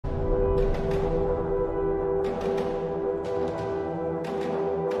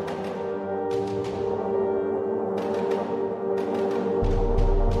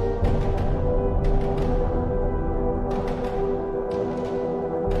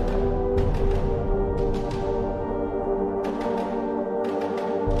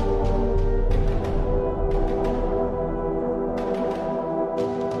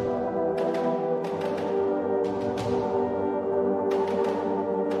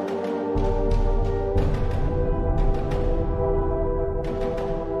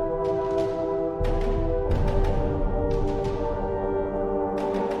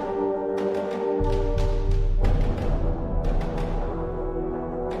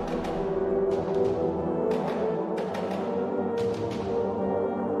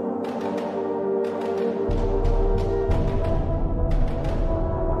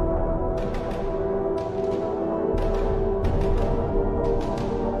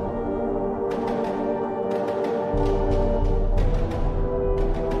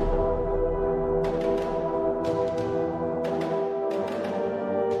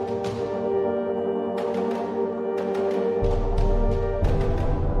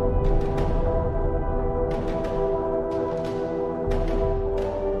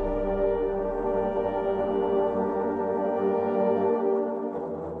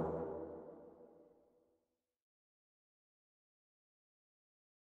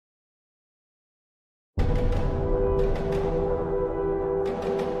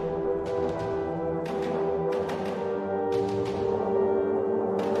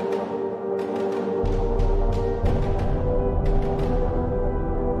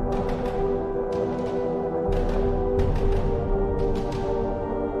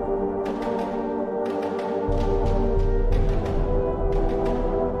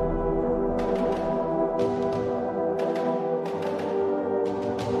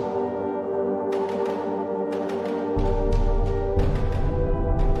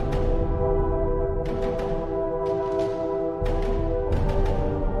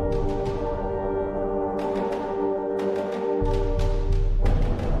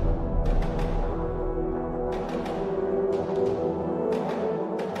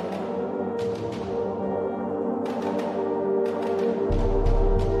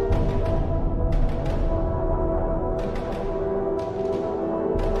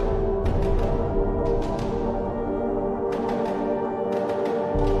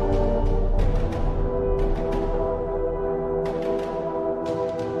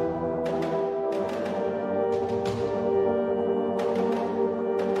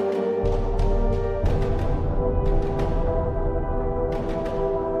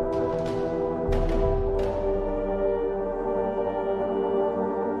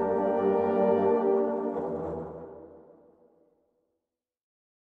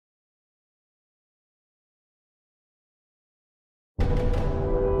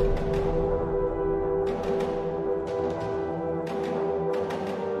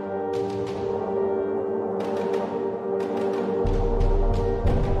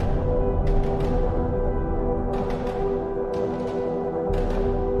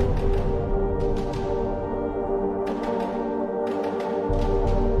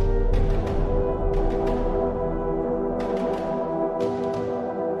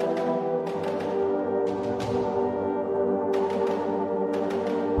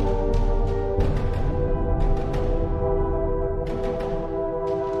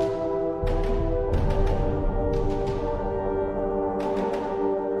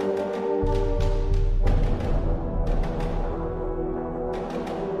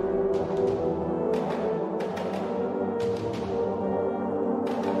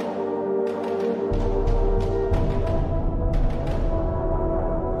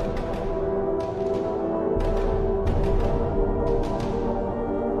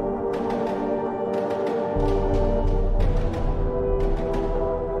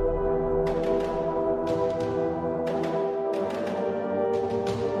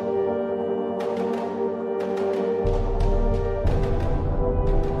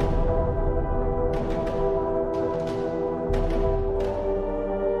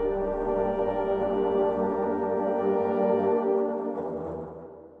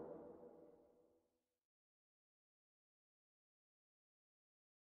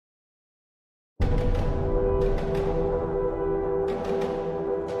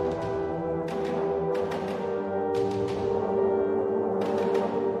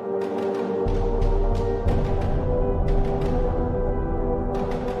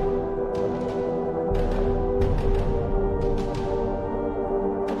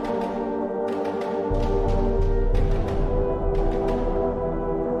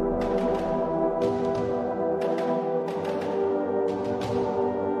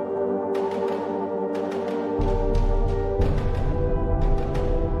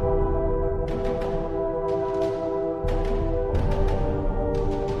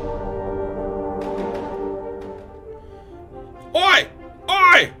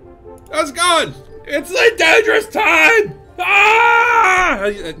How's it going? It's the dangerous time! Ah!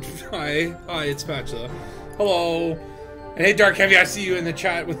 Hi, it's Spatula. Hello. And hey, Dark Heavy, I see you in the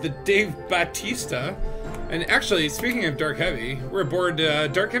chat with the Dave Batista. And actually, speaking of Dark Heavy, we're aboard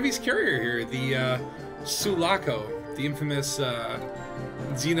Dark Heavy's carrier here, the Sulaco, the infamous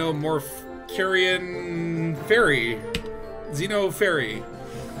Xenomorph-Carrion Ferry. Xeno Ferry.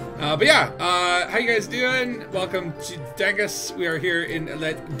 But yeah, how you guys doing? Welcome to Dangus. We are here in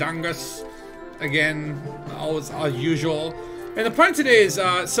Dangus again, always as usual. And the point today is,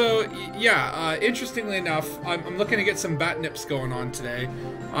 interestingly enough, I'm looking to get some bat nips going on today.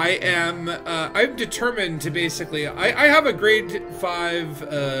 I'm determined to basically, I have a grade 5,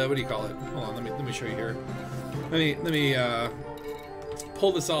 what do you call it? Hold on, let me show you here. Let me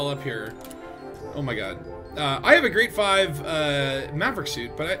pull this all up here. Oh my god. I have a grade 5 Maverick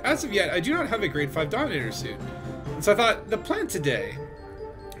suit, but as of yet, I do not have a grade 5 Dominator suit. And so I thought the plan today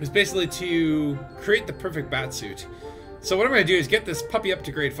is basically to create the perfect bat suit. So what I'm going to do is get this puppy up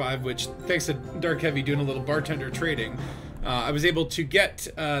to grade 5, which, thanks to Dark Heavy doing a little bartender trading, I was able to get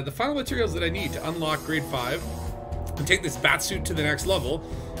the final materials that I need to unlock grade 5 and take this bat suit to the next level,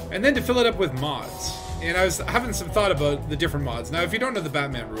 and then to fill it up with mods. And I was having some thought about the different mods. Now, if you don't know the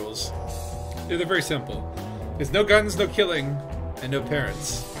Batman rules, they're very simple. There's no guns, no killing, and no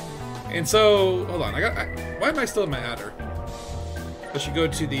parents. And so, hold on, why am I still in my adder? I should go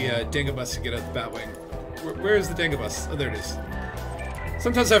to the Dangabus to get out the Batwing. Where is the Dangabus? Oh, there it is.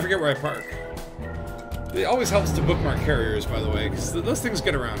 Sometimes I forget where I park. It always helps to bookmark carriers, by the way, because those things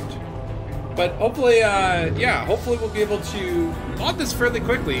get around. But hopefully, hopefully we'll be able to mod this fairly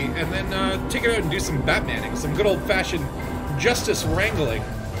quickly, and then take it out and do some Batmaning, some good old-fashioned justice wrangling.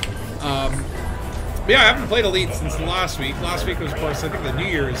 But yeah, I haven't played Elite since last week. Last week was, of course, I think the New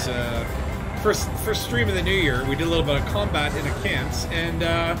Year's, first stream of the New Year. We did a little bit of combat in a camps, and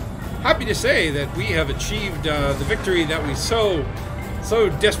happy to say that we have achieved the victory that we so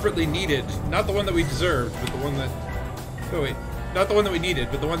desperately needed. Not the one that we deserved, but the one that... Oh wait, not the one that we needed,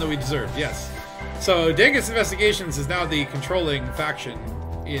 but the one that we deserved, yes. So, Dangus Investigations is now the controlling faction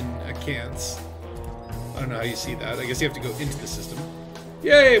in a camps. I don't know how you see that. I guess you have to go into the system.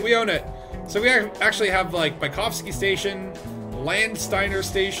 Yay, we own it! So we actually have, like, Baikovsky Station, Landsteiner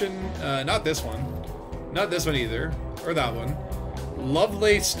Station, not this one. Not this one either. Or that one.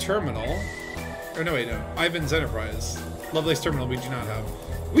 Lovelace Terminal. Oh, no, wait, no. Ivan's Enterprise. Lovelace Terminal we do not have.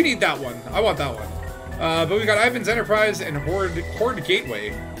 We need that one. I want that one. But we got Ivan's Enterprise and Horde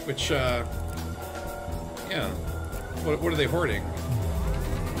Gateway, which, yeah. What are they hoarding?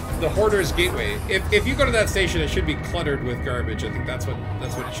 The Hoarder's Gateway. If you go to that station, it should be cluttered with garbage. I think that's what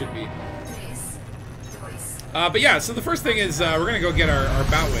it should be. But yeah, so the first thing is we're gonna go get our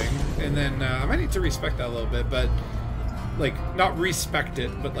Batwing, and then I might need to respec that a little bit, but like not respect it,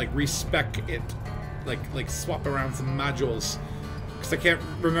 but like respec it, like swap around some modules, because I can't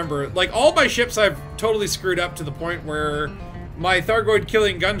remember. Like all my ships, I've totally screwed up to the point where my Thargoid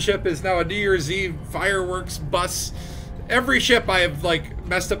killing gunship is now a New Year's Eve fireworks bus. Every ship I have like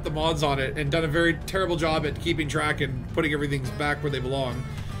messed up the mods on it and done a very terrible job at keeping track and putting everything back where they belong.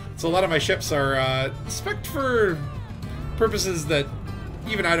 So a lot of my ships are spec'd for purposes that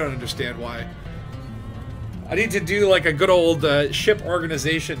even I don't understand why. I need to do like a good old ship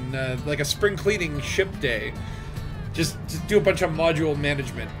organization, like a spring cleaning ship day. Just do a bunch of module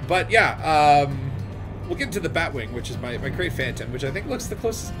management. But yeah, we'll get into the Batwing, which is my Crate Phantom, which I think looks the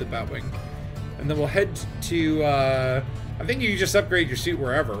closest to the Batwing. And then we'll head to, I think you just upgrade your suit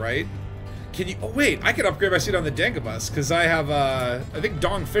wherever, right? Can you, oh wait, I can upgrade my suit on the Dangabus, because I have, I think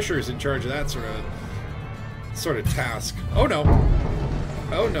Dong Fisher is in charge of that sort of task. Oh no.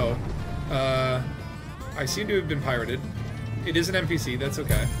 Oh no. I seem to have been pirated. It is an NPC, that's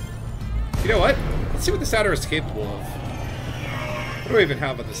okay. You know what? Let's see what the Satyr is capable of. What do we even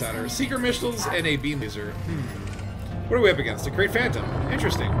have on the Satyr? Seeker missiles and a beam laser. What are we up against? A Crate Phantom.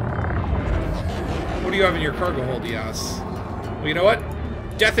 Interesting. What do you have in your cargo hold, you ass? Well, you know what?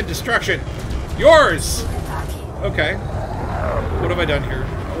 Death and destruction. Yours! Okay. What have I done here?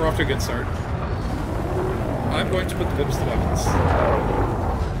 We're off to a good start. I'm going to put the pips to weapons.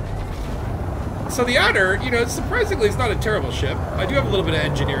 So the Adder, you know, surprisingly, is not a terrible ship. I do have a little bit of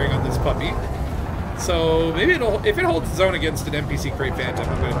engineering on this puppy. So maybe if it holds its own against an NPC Crate Phantom,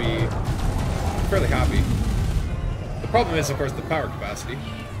 I'm going to be fairly happy. The problem is, of course, the power capacity.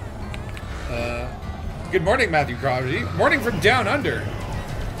 Good morning, Matthew Crosby. Morning from down under.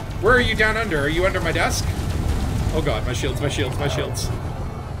 Where are you down under? Are you under my desk? Oh god, my shields, my shields, my shields.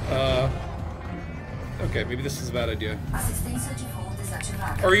 Okay, maybe this is a bad idea.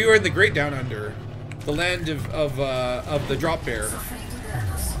 Or you are in the Great Down Under, the land of the Drop Bear.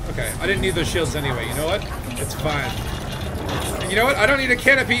 Okay, I didn't need those shields anyway. You know what? It's fine. And you know what? I don't need a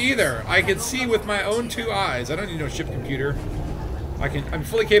canopy either. I can see with my own 2 eyes. I don't need no ship computer. I'm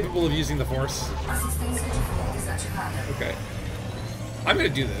fully capable of using the Force. Okay. I'm gonna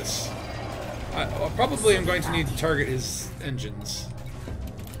do this. Probably I'm going to need to target his engines.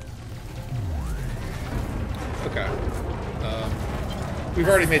 Okay. We've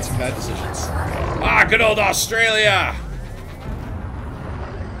already made some bad decisions. Ah, good old Australia!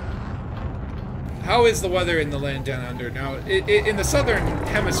 How is the weather in the land down under? Now, in the southern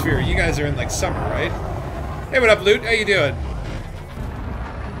hemisphere, you guys are in, like, summer, right? Hey, what up, Loot? How you doing?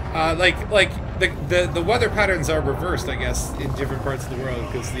 The weather patterns are reversed, I guess, in different parts of the world,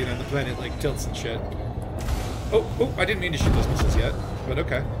 because, you know, the planet, like, tilts and shit. Oh, I didn't mean to shoot those missiles yet, but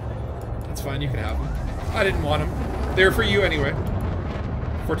okay. That's fine, you can have them. I didn't want them. They're for you anyway.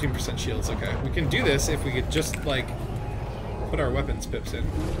 14% shields, okay. We can do this if we could just, like, put our weapons pips in.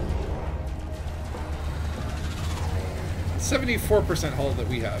 74% hull that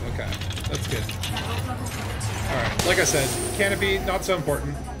we have, okay. That's good. Alright, like I said, canopy, not so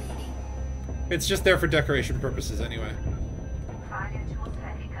important. It's just there for decoration purposes anyway.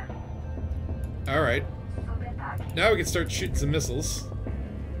 Alright. Now we can start shooting some missiles.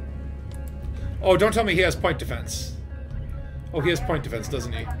 Oh, don't tell me he has point defense. Oh, he has point defense,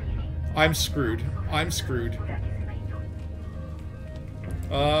 doesn't he? I'm screwed. I'm screwed.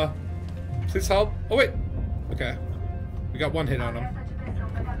 Please help. Oh, wait. Okay. We got 1 hit on him.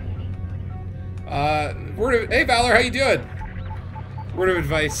 Hey, Valor, how you doing? Word of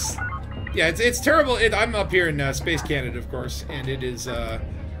advice. Yeah, it's terrible. I'm up here in Space Canada, of course, and it is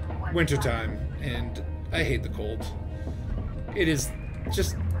wintertime, and I hate the cold. It is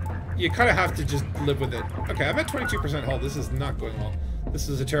just... You kind of have to just live with it. Okay, I'm at 22% hull. This is not going well. This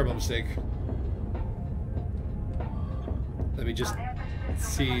is a terrible mistake. Let me just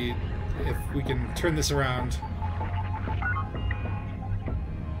see if we can turn this around.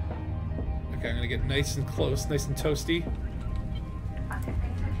 Okay, I'm gonna get nice and close, nice and toasty.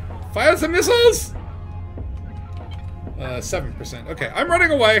 Fire some missiles! 7%. Okay, I'm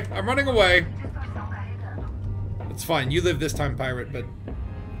running away. I'm running away. It's fine. You live this time, pirate, but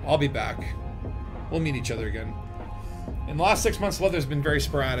I'll be back. We'll meet each other again. In the last 6 months, the weather's been very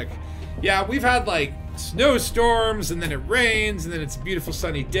sporadic. Yeah, we've had, like, snowstorms, and then it rains, and then it's a beautiful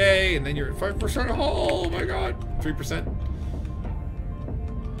sunny day, and then you're at 5% hull. Oh my god. 3%.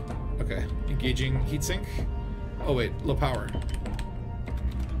 Okay. Engaging heatsink. Oh wait, low power.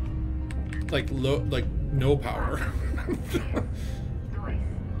 Like no power.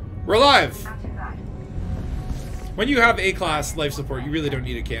 We're alive! When you have A-class life support, you really don't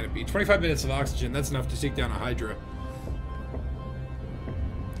need a canopy. 25 minutes of oxygen, that's enough to take down a Hydra.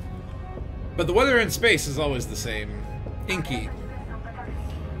 But the weather in space is always the same. Inky.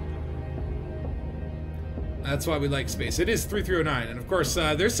 That's why we like space. It is 3309, and of course,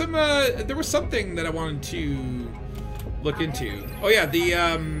 there's some, there was something that I wanted to look into. Oh yeah, the,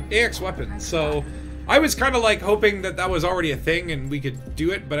 AX weapons. So, I was kind of like hoping that that was already a thing and we could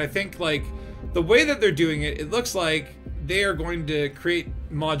do it, but I think, like, the way that they're doing it, it looks like they are going to create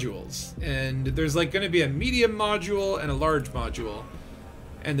modules. And there's, like, going to be a medium module and a large module.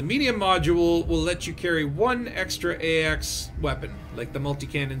 And the medium module will let you carry 1 extra AX weapon, like the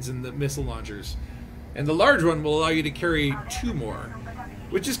multi-cannons and the missile launchers. And the large one will allow you to carry 2 more,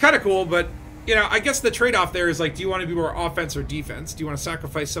 which is kind of cool, but, you know, I guess the trade-off there is, like, do you want to be more offense or defense? Do you want to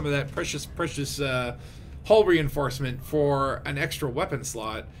sacrifice some of that precious hull reinforcement for an extra weapon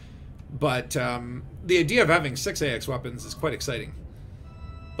slot? But the idea of having 6 AX weapons is quite exciting.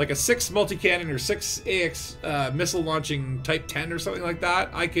 Like a 6 multi-cannon or 6 AX missile launching Type 10 or something like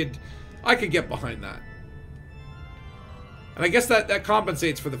that, I could get behind that. And I guess that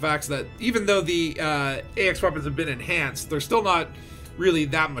compensates for the fact that even though the AX weapons have been enhanced, they're still not really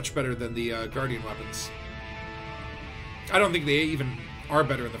that much better than the Guardian weapons. I don't think they even are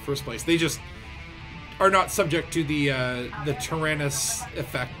better in the first place. They just are not subject to the Tyrannus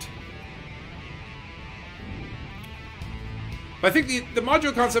effect. But I think the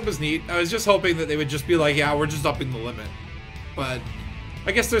module concept was neat. I was just hoping that they would just be like, yeah, we're just upping the limit. But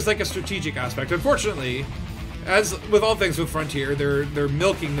I guess there's like a strategic aspect. Unfortunately, as with all things with Frontier, they're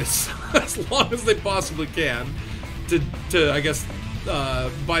milking this as long as they possibly can to I guess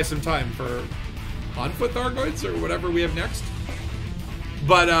buy some time for on-foot gargoyles or whatever we have next.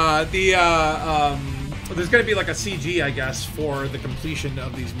 But there's going to be like a CG, I guess, for the completion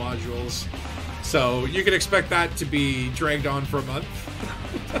of these modules. So you can expect that to be dragged on for a month.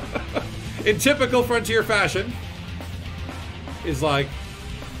 In typical Frontier fashion, is like,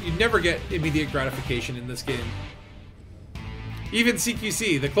 you never get immediate gratification in this game. Even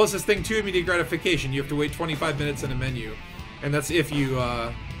CQC, the closest thing to immediate gratification, you have to wait 25 minutes in a menu. And that's if you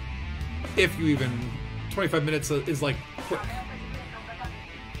even... 25 minutes is like quick.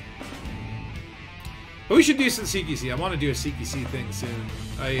 But we should do some CQC. I want to do a CQC thing soon.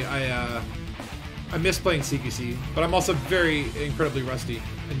 I miss playing CQC, but I'm also very incredibly rusty,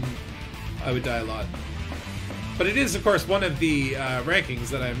 and I would die a lot. But it is, of course, one of the rankings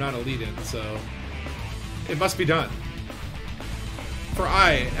that I am not elite in, so it must be done. For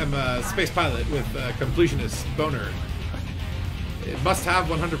I am a space pilot with a completionist boner. It must have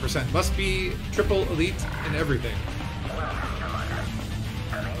 100%. Must be triple elite in everything.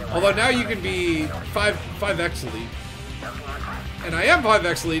 Although now you can be 5x elite. And I am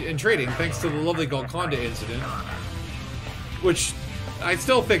 5x elite in trading, thanks to the lovely Golconda incident. Which, I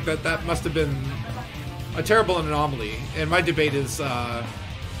still think that that must have been a terrible anomaly. And my debate is, I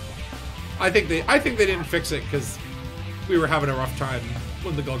think they didn't fix it because we were having a rough time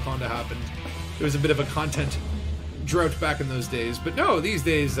when the Golconda happened. It was a bit of a content drought back in those days. But no, these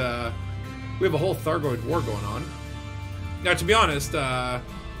days, we have a whole Thargoid war going on. Now, to be honest, I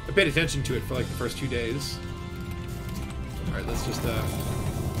paid attention to it for like the first 2 days. Alright, let's just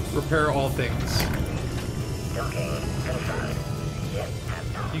repair all things.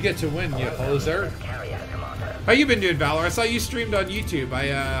 You get to win, you poser. How you been doing, Valor? I saw you streamed on YouTube.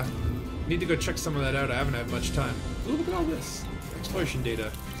 I need to go check some of that out. I haven't had much time. Ooh, look at all this. Exploration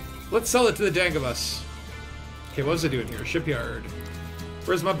data. Let's sell it to the Dangus. Okay, what was I doing here? Shipyard.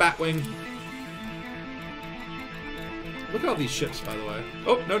 Where's my Batwing? Look at all these ships, by the way.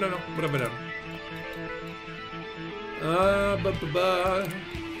 Oh, no. What have I done?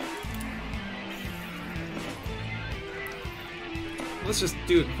 Let's just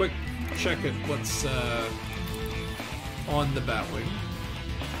do a quick check at what's on the Batwing.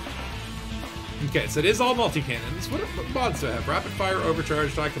 Okay, so it is all multi-cannons. What mods do I have? Rapid fire,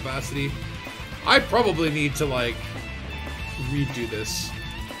 overcharged, high capacity. I probably need to, like, redo this.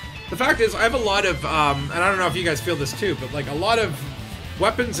 The fact is, I have a lot of, and I don't know if you guys feel this too, but, like, a lot of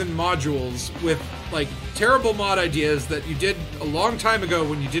weapons and modules with, like, terrible mod ideas that you did a long time ago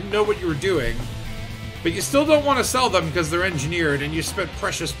when you didn't know what you were doing, but you still don't want to sell them because they're engineered and you spent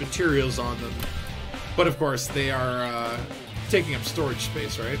precious materials on them. But, of course, they are taking up storage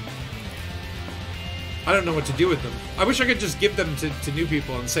space, right? I don't know what to do with them. I wish I could just give them to new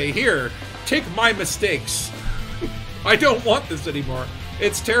people and say, here, take my mistakes. I don't want this anymore.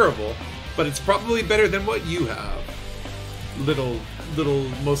 It's terrible, but it's probably better than what you have. Little,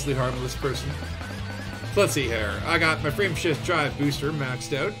 mostly harmless person. So let's see here. I got my frame shift drive booster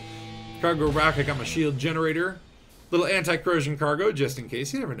maxed out. Cargo rack, I got my shield generator. Little anti-corrosion cargo, just in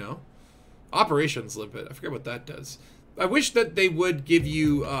case. You never know. Operations limpet. I forget what that does. I wish that they would give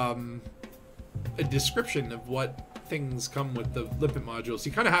you a description of what things come with the limpet modules.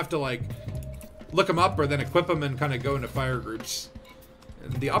 You kind of have to, like, look them up or then equip them and kind of go into fire groups.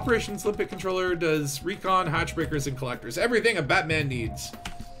 And the operations limpet controller does recon, hatchbreakers, and collectors. Everything a Batman needs.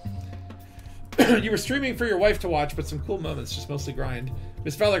 You were streaming for your wife to watch, but some cool moments, just mostly grind.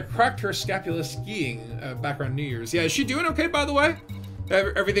 Miss Valor cracked her scapula skiing back around New Year's. Yeah, is she doing okay, by the way?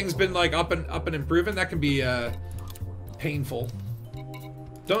 Everything's been, like, up and improving. That can be painful.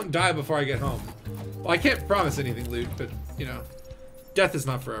 Don't die before I get home. Well, I can't promise anything, Luke, but, you know, death is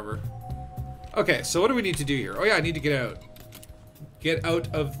not forever. Okay, so what do we need to do here? Oh yeah, I need to get out. Get out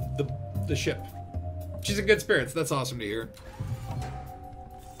of the ship. She's in good spirits. That's awesome to hear.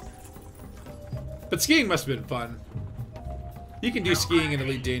 But skiing must have been fun. You can do skiing in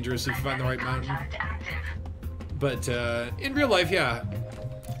Elite Dangerous if you find the right mountain. But in real life, yeah,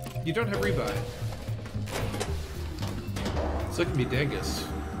 you don't have rebuy. So it can be Dangus.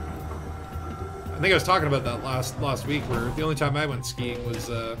 I think I was talking about that last week, where the only time I went skiing was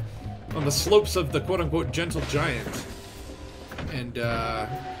on the slopes of the quote-unquote Gentle Giant. And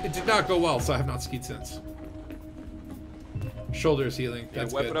it did not go well, so I have not skied since. Shoulders healing.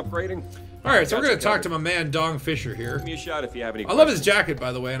 That's weapon good. upgrading. All right, so we're gonna talk to my man Dong Fisher here. Give me a shot if you have any. I love his jacket,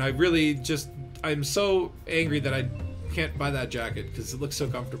 by the way, and I really I'm so angry that I can't buy that jacket because it looks so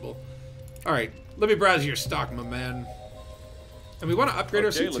comfortable. All right, let me browse your stock, my man. And we want to upgrade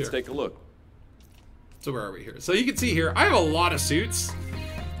our suits let's here. take a look. So where are we here? So you can see here, I have a lot of suits.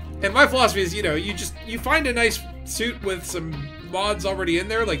 And my philosophy is, you know, you find a nice suit with some mods already in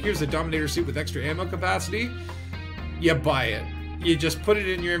there. Like, here's a Dominator suit with extra ammo capacity. You buy it. You just put it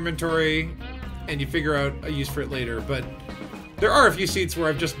in your inventory, and you figure out a use for it later. But there are a few suits where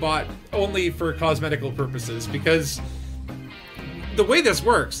I've just bought only for cosmetical purposes, because the way this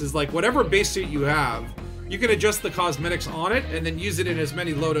works is, like, whatever base suit you have, you can adjust the cosmetics on it and then use it in as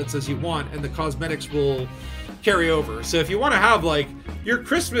many loadouts as you want, and the cosmetics will carry over. So if you want to have like your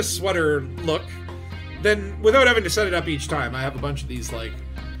Christmas sweater look, then without having to set it up each time, I have a bunch of these like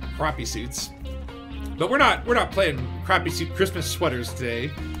crappy suits. But we're not playing crappy suit Christmas sweaters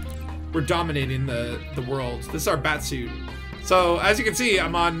today. We're dominating the world. This is our Batsuit. So as you can see,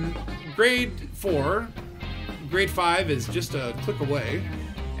 I'm on grade 4. Grade 5 is just a click away.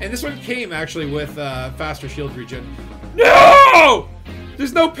 And this one came actually with faster shield regen. No!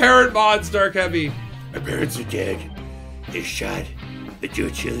 There's no parent mods, Dark Heavy. My parents are dead. They shot the two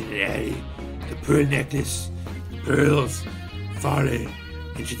children in the alley. The pearl necklace, the pearls, falling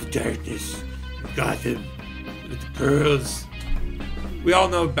into the darkness of Gotham with the pearls. We all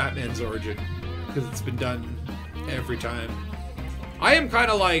know Batman's origin because it's been done every time. I am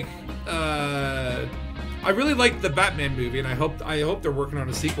kind of like, I really like the Batman movie, and I hope they're working on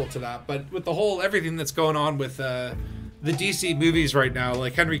a sequel to that. But with the whole everything that's going on with the DC movies right now,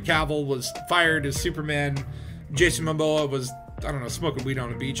 like Henry Cavill was fired as Superman, Jason Momoa was, I don't know, smoking weed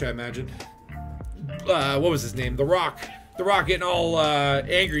on a beach, I imagine. What was his name? The Rock getting all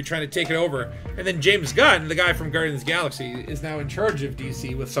angry trying to take it over, and then James Gunn, the guy from Guardians of the Galaxy, is now in charge of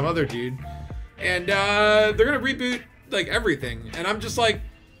DC with some other dude, and they're gonna reboot like everything, and I'm just like,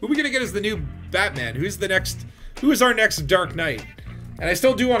 who are we gonna get as the new Batman? Who is our next Dark Knight? And I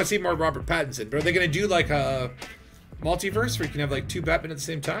still do want to see more Robert Pattinson, but are they gonna do like a multiverse where you can have like 2 Batman at the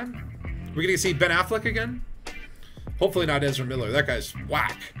same time? We're gonna see Ben Affleck again? Hopefully not Ezra Miller. That guy's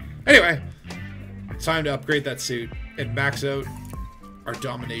whack. Anyway, it's time to upgrade that suit and max out our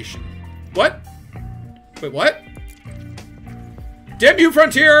domination. What? Wait, what? Damn you,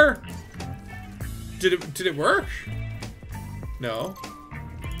 Frontier! Did it work? No.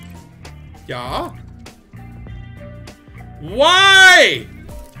 Yeah? Why?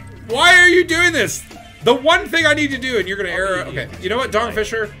 Why are you doing this? The one thing I need to do, and you're gonna error. Okay, you know what, Dong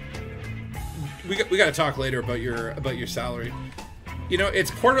Fisher? We got to talk later about your salary. You know,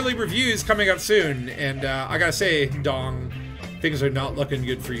 it's quarterly reviews coming up soon, and I gotta say, Dong, things are not looking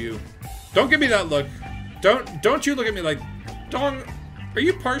good for you. Don't give me that look. Don't you look at me like, Dong, are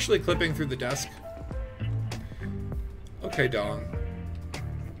you partially clipping through the desk? Okay, Dong.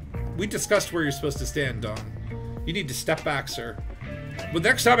 We discussed where you're supposed to stand, Dong. You need to step back, sir. But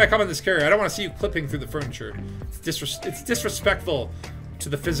next time I come on this carrier, I don't want to see you clipping through the furniture. It's disrespectful to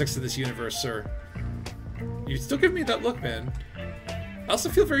the physics of this universe, sir. You still give me that look, man. I also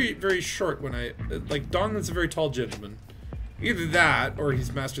feel very, very short when I... Like, Dong is a very tall gentleman. Either that, or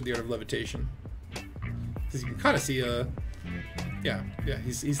he's mastered the art of levitation. Because you can kind of see, yeah,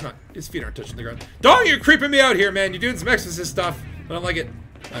 he's not... His feet aren't touching the ground. Dong, you're creeping me out here, man. You're doing some exorcist stuff. I don't like it.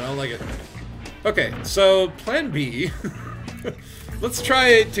 I don't like it. Okay, so plan B. Let's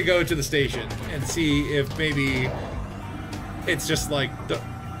try to go to the station and see if maybe it's just like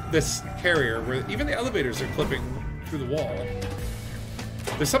this carrier where even the elevators are clipping through the wall.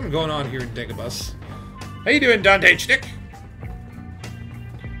 There's something going on here in Dangabus. How you doing, Dante Chnick?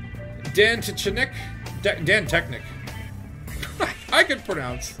 Dan Technic. I can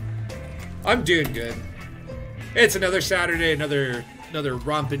pronounce. I'm doing good. It's another Saturday, another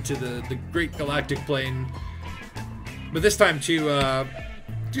romp into the great galactic plane. But this time to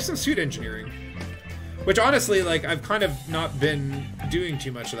do some suit engineering. Which honestly, like, I've kind of not been doing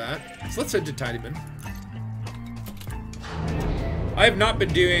too much of that. So let's head to Tidyman. I have not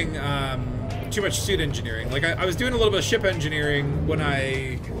been doing too much suit engineering. Like, I was doing a little bit of ship engineering when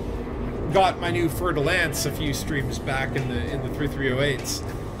I got my new Fer-de-Lance a few streams back in the 3308s.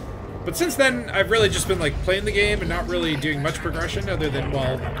 But since then, I've really just been like playing the game and not really doing much progression other than,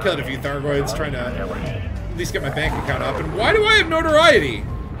 well, killing a few Thargoids, trying to at least get my bank account up. And why do I have notoriety?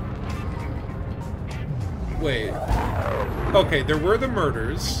 Wait. Okay, there were the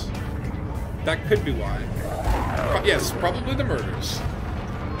murders. That could be why. Yes, probably the murders.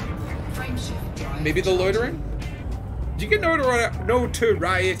 Maybe the loitering? Do you get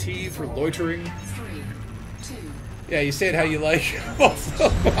notoriety for loitering? Yeah, you say it how you like. Also,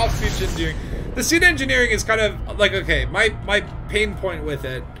 off-suit engineering. The suit engineering is kind of like, okay, my pain point with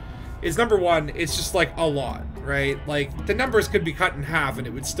it is, number one, it's just like a lot, right? Like, the numbers could be cut in half and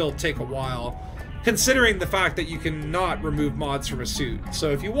it would still take a while, considering the fact that you cannot remove mods from a suit. So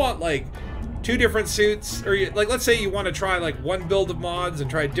if you want like 2 different suits, or like, let's say you want to try like one build of mods and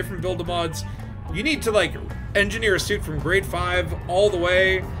try a different build of mods, you need to like engineer a suit from grade 5 all the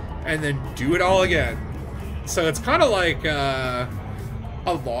way and then do it all again. So it's kind of like a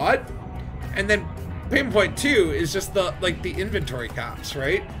lot. And then pain point 2 is just the inventory caps,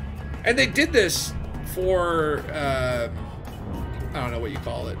 right? And they did this for I don't know what you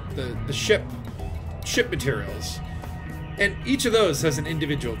call it, the ship materials. And each of those has an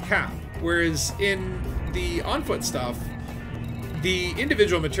individual cap. Whereas in the on-foot stuff, the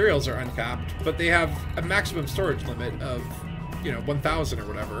individual materials are uncapped, but they have a maximum storage limit of, you know, 1,000 or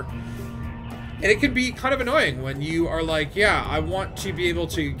whatever. And it can be kind of annoying when you are like, yeah, I want to be able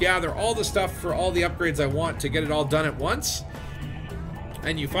to gather all the stuff for all the upgrades I want to get it all done at once.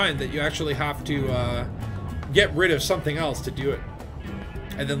 And you find that you actually have to get rid of something else to do it.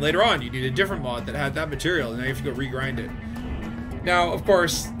 And then later on, you need a different mod that had that material, and now you have to go regrind it. Now, of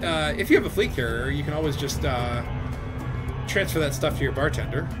course, if you have a fleet carrier, you can always just transfer that stuff to your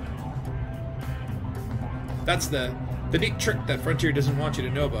bartender. That's the neat trick that Frontier doesn't want you to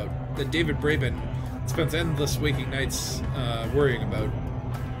know about, that David Braben spends endless waking nights worrying about.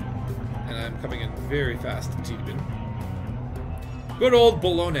 And I'm coming in very fast, Tiedemann. Good old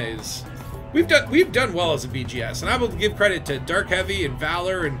Bolognese. We've done well as a BGS, and I will give credit to Dark Heavy and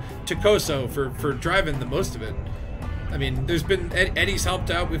Valor and Takoso for driving the most of it. I mean, there's been Eddie's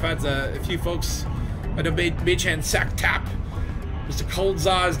helped out. We've had a few folks. I know Mage-Hand Sack Tap. Mr.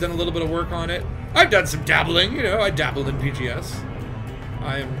 Coldzaw has done a little bit of work on it. I've done some dabbling, you know. I dabbled in BGS.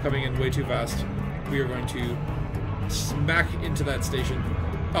 I am coming in way too fast. We are going to smack into that station.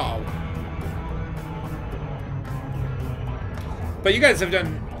 Oh. But you guys have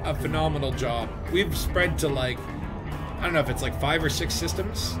done a phenomenal job. We've spread to, like, I don't know if it's like 5 or 6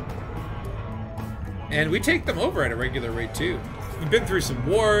 systems. And we take them over at a regular rate too. We've been through some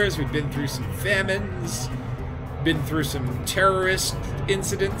wars, we've been through some famines, been through some terrorist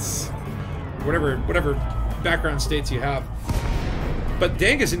incidents, whatever background states you have. But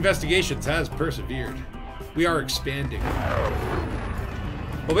Dangus Investigations has persevered. We are expanding.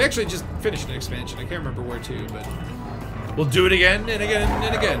 Well, we actually just finished an expansion. I can't remember where to, but we'll do it again and again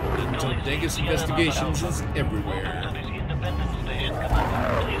and again until Dangus Investigations is everywhere.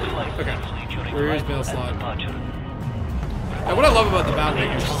 Okay, where is Mail Slot? Now, what I love about the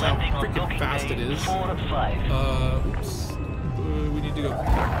Batwing is just how freaking fast it is. Oops. We need to go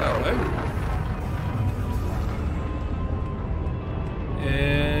back that way.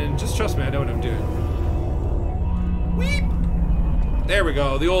 And just trust me, I know what I'm doing. Weep! There we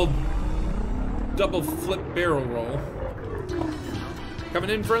go, the old double flip barrel roll.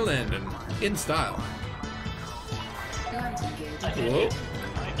 Coming in for a landing, in style. Whoa.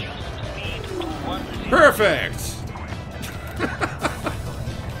 Perfect!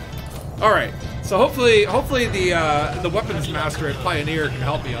 Alright, so hopefully the weapons master at Pioneer can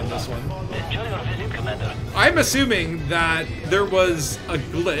help me on this one. I'm assuming that there was a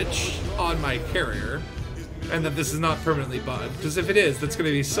glitch on my carrier, and that this is not permanently bugged. Because if it is, that's going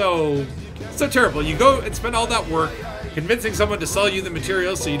to be so terrible. You go and spend all that work convincing someone to sell you the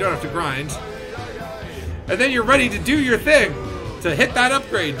materials so you don't have to grind, and then you're ready to do your thing, to hit that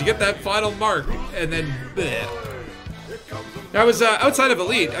upgrade, to get that final mark, and then bleh. Now, I was outside of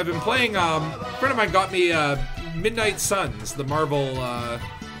Elite. I've been playing, a friend of mine got me Midnight Suns, the Marvel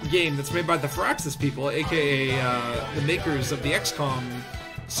game that's made by the Firaxis people, aka the makers of the XCOM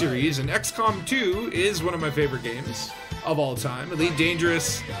series, and XCOM 2 is one of my favorite games of all time. Elite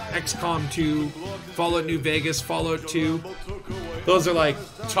Dangerous, XCOM 2, Fallout New Vegas, Fallout 2. Those are like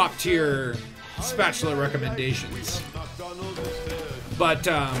top tier spatula recommendations. But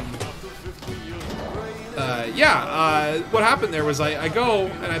what happened there was I go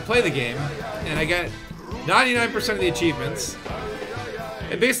and I play the game and I get 99% of the achievements,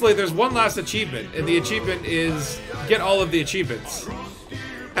 and basically there's one last achievement, and the achievement is get all of the achievements.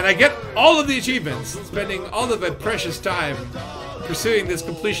 And I get all of the achievements, spending all of my precious time pursuing this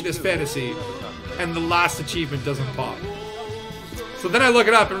completionist fantasy, and the last achievement doesn't pop. So then I look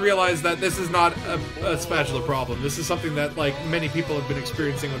it up and realize that this is not a spatula problem. This is something that, like, many people have been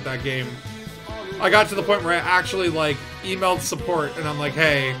experiencing with that game. I got to the point where I actually, like, emailed support, and I'm like,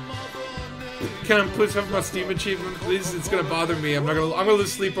 hey, can I please have my Steam achievement, please? It's gonna bother me. I'm gonna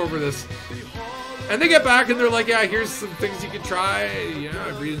lose sleep over this. And they get back and they're like, yeah, here's some things you can try. You know, I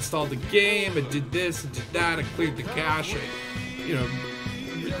reinstalled the game, I did this, I did that, I cleared the cache, I, you know,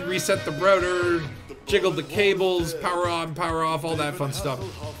 reset the router, jiggled the cables, power on, power off, all that fun stuff,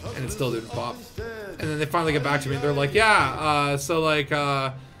 and it still didn't pop. And then they finally get back to me and they're like, yeah,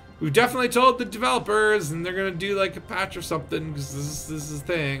 we've definitely told the developers, and they're gonna do like a patch or something, because this is a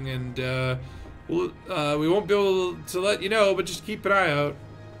thing, and we won't be able to let you know, but just keep an eye out.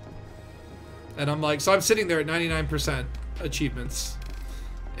 And I'm like, so I'm sitting there at 99% achievements,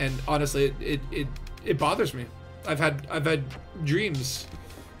 and honestly, it bothers me. I've had dreams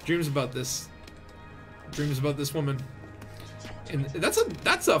about this, woman, and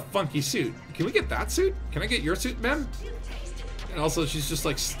that's a funky suit. Can we get that suit? Can I get your suit, ma'am? And also, she's just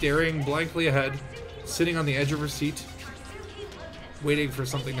like staring blankly ahead, sitting on the edge of her seat. waiting for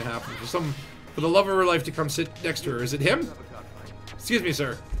something to happen. For the love of her life to come sit next to her. Is it him? Excuse me,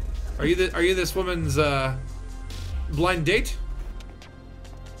 sir. Are you this woman's blind date?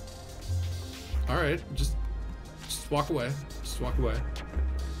 All right, just walk away. Just walk away.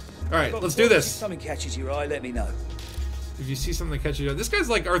 All right, let's do this. If something catches your eye, let me know. If you see something that catches your eye, this guy's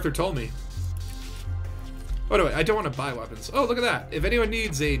like Arthur told me. Oh no, wait, I don't want to buy weapons. Oh, look at that. If anyone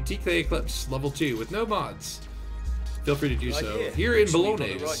needs a TK Eclipse level 2 with no mods, feel free to do so. Here in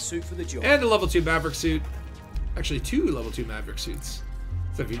Bologna's. Right suit for the job. And a level 2 Maverick suit. Actually, 2 level 2 Maverick suits.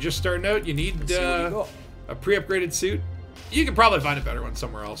 So if you're just starting out, you need a pre-upgraded suit. You can probably find a better one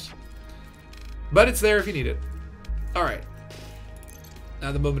somewhere else. But it's there if you need it. Alright.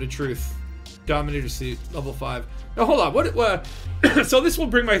 Now the moment of truth. Dominator suit, level 5. Now hold on, what so this will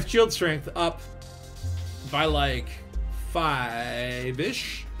bring my shield strength up by like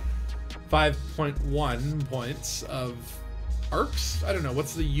 5-ish. 5.1 points of arcs. I don't know,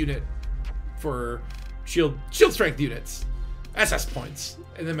 what's the unit for shield strength units? SS points.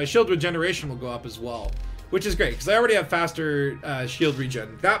 And then my shield regeneration will go up as well. Which is great, because I already have faster shield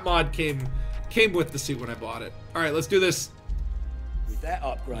regen. That mod came with the suit when I bought it. Alright, let's do this. With that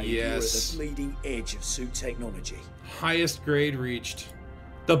upgrade, yes. you're at the bleeding edge of suit technology. Highest grade reached.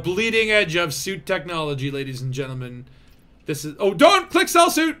 The bleeding edge of suit technology, ladies and gentlemen. This is... Oh, don't click sell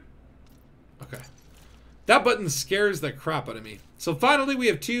suit! Okay. That button scares the crap out of me. So finally, we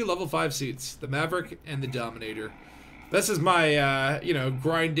have 2 level 5 suits. The Maverick and the Dominator. This is my, you know,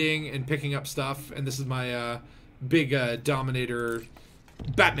 grinding and picking up stuff. And this is my big Dominator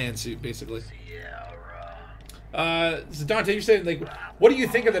Batman suit, basically. So Dante, you're saying, like, what do you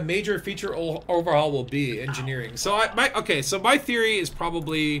think of the major feature overhaul will be? Engineering. So so my theory is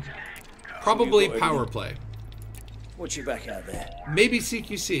probably power play. What's your back out there? Maybe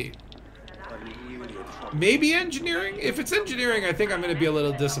CQC. Maybe engineering. If it's engineering, I think I'm going to be a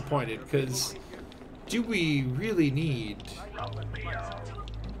little disappointed, because do we really need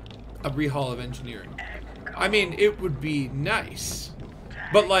a rehaul of engineering? I mean, it would be nice,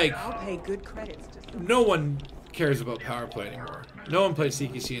 but like, I'll pay good credits to no one cares about power play anymore. No one plays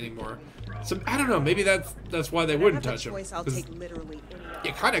CQC anymore. So I don't know. Maybe that's why they wouldn't touch them. I'll take literally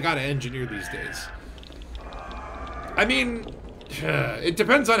any You kind of got to engineer these days. I mean, it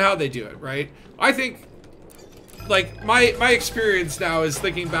depends on how they do it, right? I think, like, my experience now is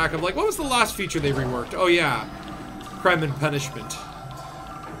thinking back of, like, what was the last feature they reworked? Oh yeah, crime and punishment,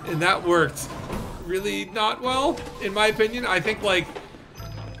 and that worked really not well, in my opinion. I think, like,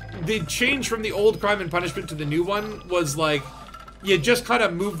 the change from the old crime and punishment to the new one was like, you just kind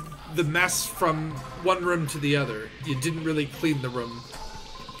of moved the mess from one room to the other. You didn't really clean the room.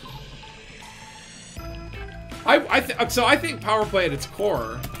 So I think power play at its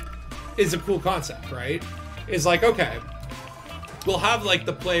core is a cool concept, right? Is like, okay, we'll have like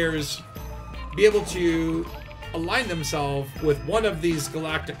the players be able to align themselves with one of these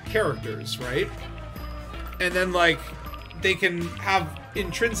galactic characters, right? And then like they can have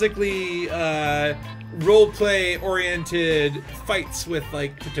intrinsically role-play oriented fights with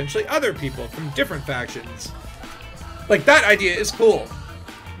like potentially other people from different factions. Like, that idea is cool,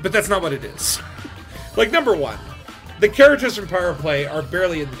 but that's not what it is. Like, number one, the characters from Power Play are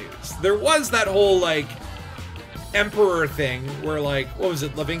barely in the news. There was that whole like Emperor thing where, like, what was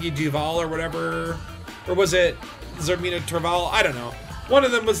it, Lavingi Duval or whatever, or was it Zermina Terval? I don't know. One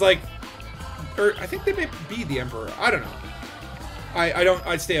of them was like, or I think they may be the Emperor. I don't know.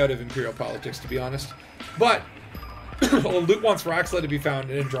 I'd stay out of Imperial politics, to be honest. But well, Luke wants Raxla to be found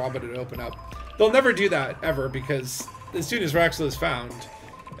and Andromeda to open up. They'll never do that ever, because as soon as Raxla is found,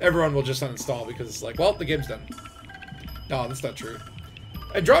 everyone will just uninstall because it's like, well, the game's done. No, that's not true.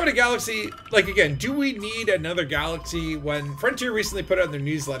 Andromeda Galaxy, like, again, do we need another galaxy? When Frontier recently put out in their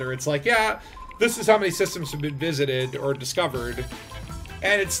newsletter, it's like, yeah, this is how many systems have been visited or discovered,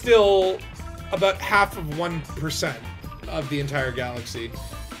 and it's still about half of 1% of the entire galaxy.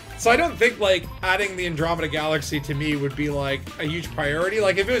 So I don't think, like, adding the Andromeda Galaxy to me would be, like, a huge priority.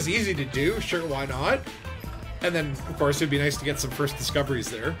 Like, if it was easy to do, sure, why not? And then, of course, it'd be nice to get some first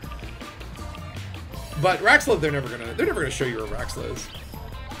discoveries there. But Raxla, they're never gonna show you where Raxla is.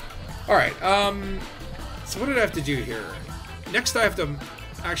 Alright, so what did I have to do here? Next I have to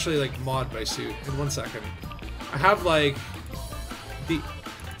actually, like, mod my suit. In 1 second. I have, like,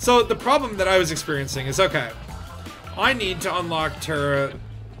 so the problem that I was experiencing is, okay, I need to unlock Terra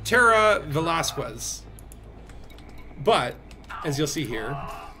Velasquez. But, as you'll see here,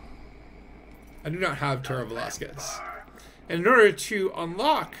 I do not have Terra Velasquez. And in order to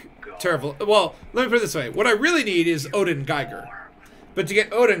unlock Terra, well, let me put it this way. What I really need is Odin Geiger. But to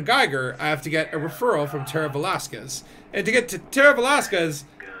get Odin Geiger, I have to get a referral from Tara Velasquez. And to get to Tara Velasquez,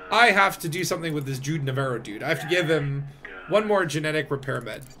 I have to do something with this Jude Navarro dude. I have to give him one more genetic repair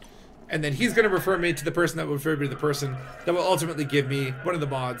med. And then he's going to refer me to the person that will refer me to the person that will ultimately give me one of the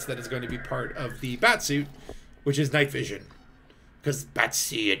mods that is going to be part of the Batsuit, which is night vision. Because bats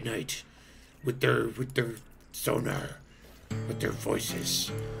see at night with their sonar, with their voices.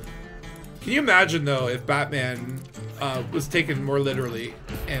 Can you imagine, though, if Batman was taken more literally,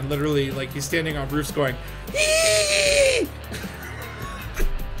 and literally, like, he's standing on roofs going,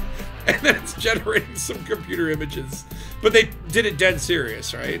 and then it's generating some computer images. But they did it dead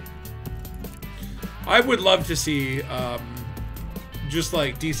serious, right? I would love to see, just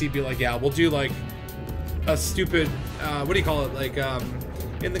like DC be like, yeah, we'll do like a stupid, what do you call it? Like,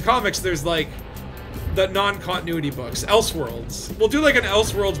 in the comics, there's like the non-continuity books, Elseworlds. We'll do like an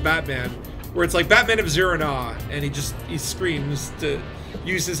Elseworlds Batman, where it's like Batman of Zero-Na, and he screams to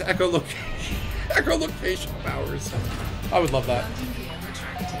use his echolocation powers. I would love that.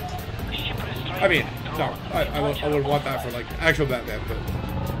 I mean, no, I would want that for like actual Batman, but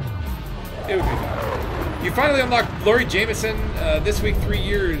it would be fun. You finally unlocked Laurie Jameson this week 3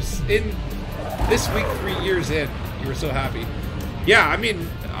 years in. This week 3 years in, you were so happy. Yeah, I mean,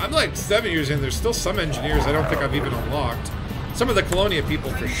 I'm like 7 years in. There's still some engineers I don't think I've even unlocked. Some of the Colonia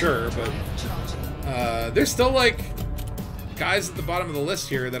people for sure, but there's still like guys at the bottom of the list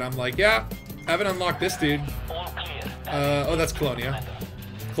here that I'm like, yeah, I haven't unlocked this dude. Oh, that's Colonia.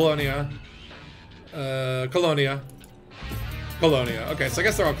 Colonia. Colonia. Okay, so I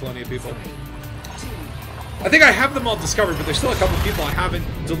guess they're all Colonia people. I think I have them all discovered, but there's still a couple people I haven't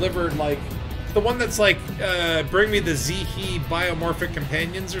delivered, like the one that's like, bring me the Zehe biomorphic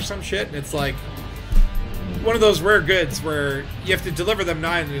companions or some shit, and it's like one of those rare goods where you have to deliver them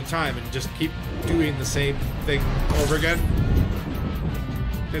 9 at a time and just keep doing the same thing over again.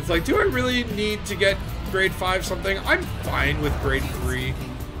 It's like, do I really need to get grade 5 something? I'm fine with grade 3.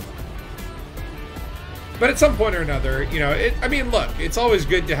 But at some point or another, you know, I mean, look, it's always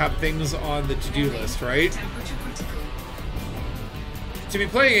good to have things on the to-do list, right? To be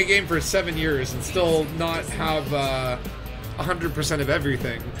playing a game for 7 years and still not have 100% of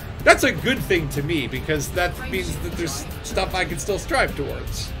everything, that's a good thing to me, because that means that there's stuff I can still strive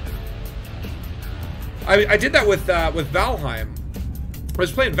towards. I did that with Valheim. I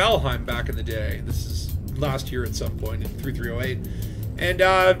was playing Valheim back in the day. This is last year at some point in 3308. And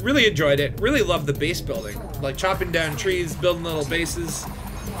really enjoyed it. Really loved the base building. Like chopping down trees, building little bases,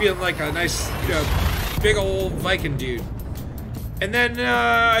 feeling like a nice, big old Viking dude. And then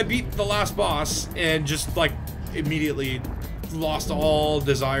I beat the last boss and just like immediately lost all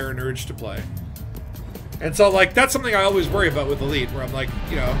desire and urge to play. And so like that's something I always worry about with Elite, where I'm like,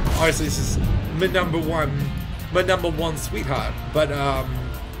 you know, obviously this is my number one sweetheart. But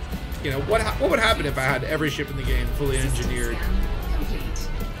you know, what would happen if I had every ship in the game fully engineered?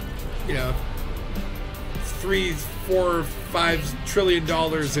 You know, $3, $4, $5 trillion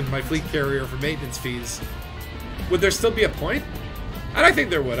in my fleet carrier for maintenance fees. Would there still be a point? And I think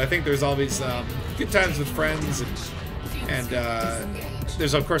there would. I think there's always good times with friends, and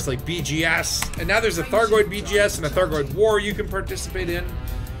there's of course like BGS, and now there's a Thargoid BGS and a Thargoid War you can participate in.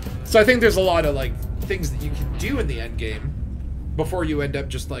 So I think there's a lot of like things that you can do in the end game before you end up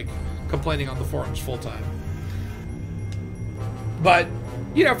just like complaining on the forums full time. But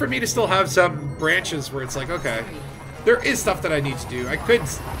you know, for me to still have some branches where it's like, okay, there is stuff that I need to do. I could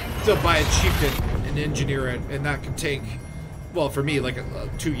still buy a chieftain and engineer it, and that could take, well, for me, like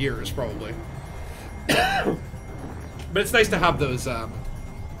 2 years probably. But it's nice to have those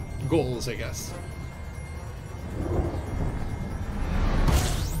goals, I guess.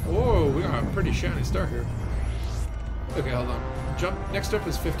 Oh, we got a pretty shiny start here. Okay, hold on. Jump. Next up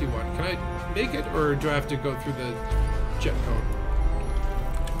is 51. Can I make it, or do I have to go through the jet cone?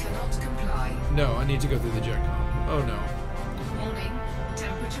 No, I need to go through the jet cone. Oh no. Warning,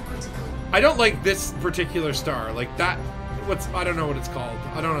 temperature critical. I don't like this particular star. Like that, I don't know what it's called.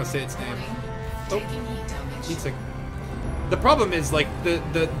 I don't want to say its name. Taking heat damage. Heat sink. The problem is like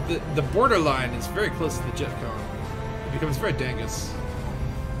the borderline is very close to the jet cone. It becomes very Dangus.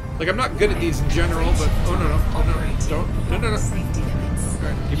 Like I'm not good at these in general, but oh no, don't. Safety limits.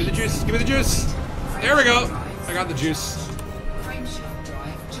 Alright, give me the juice, give me the juice. There we go. I got the juice. Frame shift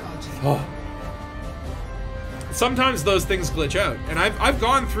drive charging. Oh. Sometimes those things glitch out, and I've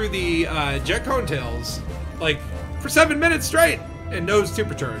gone through the jet cone tails like for 7 minutes straight and no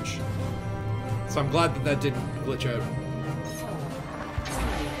supercharge. So I'm glad that didn't glitch out. 4,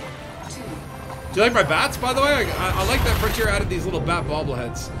 3, 2. Do you like my bats, by the way? I like that Frontier added these little bat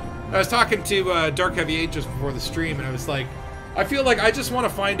bobbleheads. I was talking to Dark Heavy 8 just before the stream, and I was like, I feel like I just want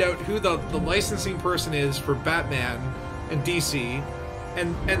to find out who the licensing person is for Batman and DC,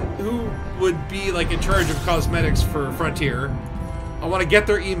 and who would be like in charge of cosmetics for Frontier. I want to get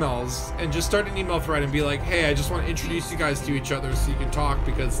their emails and just start an email thread and be like, hey, I just want to introduce you guys to each other so you can talk,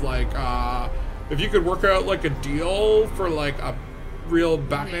 because like if you could work out like a deal for like a real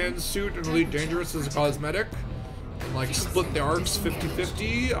Batman suit and Elite Dangerous as a cosmetic and like split the arcs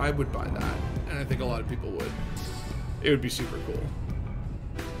 50-50, I would buy that, and I think a lot of people would. It would be super cool.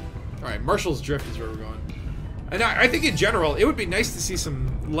 Alright, Marshall's Drift is where we're going. And I think in general, it would be nice to see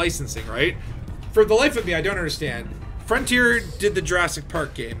some licensing, right? For the life of me, I don't understand. Frontier did the Jurassic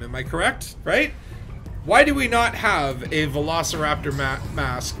Park game, am I correct? Right? Why do we not have a Velociraptor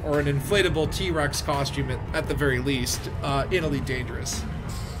mask or an inflatable T-Rex costume at the very least in Elite Dangerous?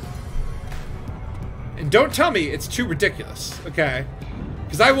 And don't tell me it's too ridiculous, okay?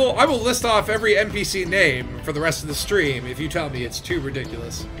 Because I will list off every NPC name for the rest of the stream if you tell me it's too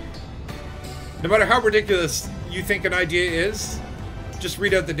ridiculous. No matter how ridiculous you think an idea is, just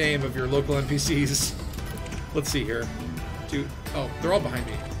read out the name of your local NPCs. Let's see here. Oh, they're all behind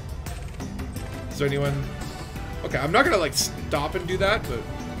me. Is there anyone? Okay, I'm not gonna like stop and do that, but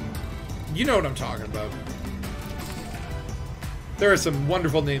you know what I'm talking about. There are some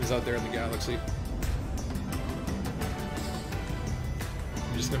wonderful names out there in the galaxy.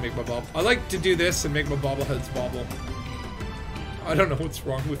 I'm just gonna make my bobble. I like to do this and make my bobbleheads bobble. I don't know what's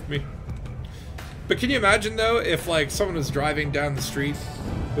wrong with me. But can you imagine though if like someone was driving down the street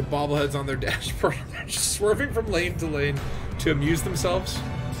with bobbleheads on their dashboard and they're just swerving from lane to lane to amuse themselves?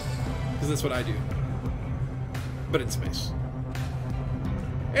 Because that's what I do. But in space.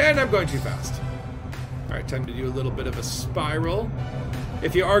 And I'm going too fast. Alright, time to do a little bit of a spiral.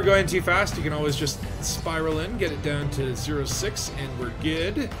 If you are going too fast, you can always just spiral in, get it down to 0.6, and we're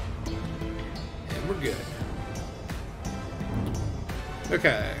good. And we're good.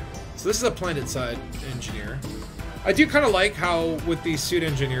 Okay. So this is a planet side engineer. I do kind of like how with these suit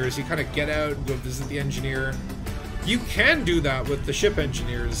engineers, you kind of get out and go visit the engineer. You can do that with the ship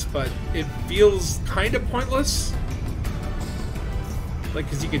engineers, but it feels kind of pointless. Like,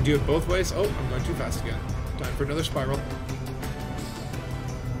 because you can do it both ways. Oh, I'm going too fast again. Time for another spiral.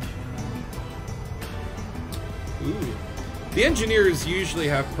 Ooh. The engineers usually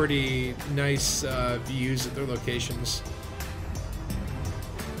have pretty nice views at their locations.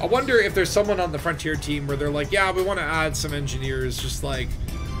 I wonder if there's someone on the Frontier team where they're like, yeah, we want to add some engineers, just like,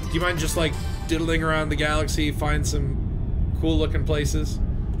 do you mind just like diddling around the galaxy, find some cool looking places?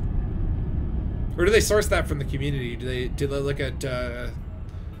 Or do they source that from the community? Do they look at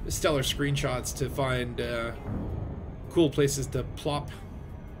stellar screenshots to find cool places to plop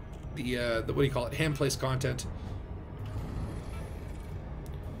the what do you call it, hand place content?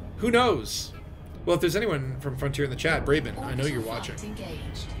 Who knows? Well, if there's anyone from Frontier in the chat, Braben, I know you're watching.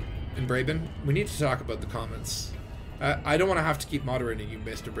 And Braben, we need to talk about the comments. I don't want to have to keep moderating you,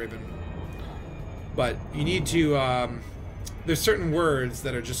 Mr. Braben. But you need to, there's certain words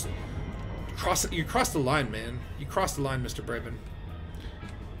that are just, you cross the line, man. You crossed the line, Mr. Braben.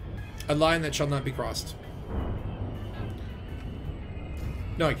 A line that shall not be crossed.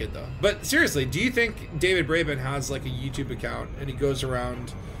 No, I kid, though. But seriously, do you think David Braben has, like, a YouTube account and he goes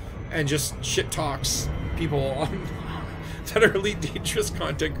around and just shit talks people on that are Elite Dangerous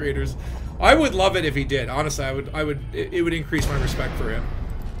content creators? I would love it if he did. Honestly, it would increase my respect for him.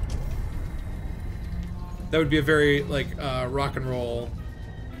 That would be a very like rock and roll.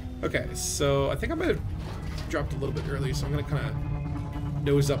 Okay, so I think I might have dropped a little bit early, so I'm gonna kind of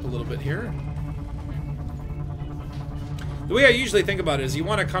nose up a little bit here. The way I usually think about it is you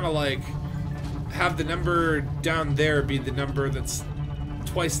want to kind of like have the number down there be the number that's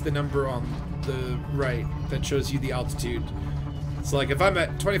twice the number on the right that shows you the altitude. So like if I'm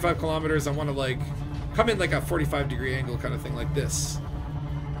at 25 kilometers, I want to like come in like a 45-degree angle kind of thing, like this.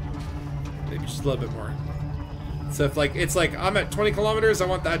 Maybe just a little bit more. So if like it's like I'm at 20 kilometers, I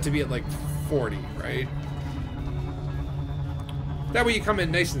want that to be at like 40, right? That way you come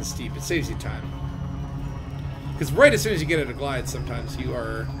in nice and steep. It saves you time. Because right as soon as you get at a glide, sometimes you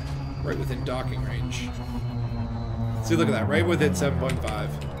are right within docking range. See, look at that, right within 7.5.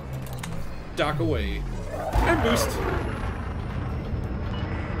 Dock away. And boost.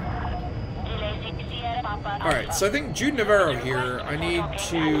 Alright, so I think Jude Navarro here, I need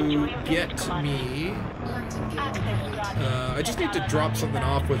to get me... I just need to drop something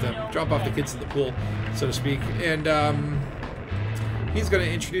off with him. Drop off the kids in the pool, so to speak. And he's going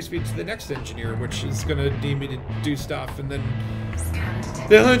to introduce me to the next engineer, which is going to need me to do stuff. And then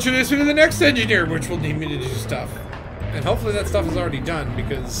they'll introduce me to the next engineer, which will need me to do stuff. And hopefully that stuff is already done,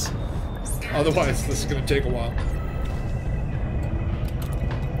 because otherwise this is going to take a while.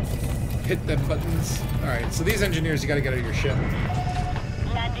 hit them buttons. Alright, so these engineers, you gotta get out of your ship.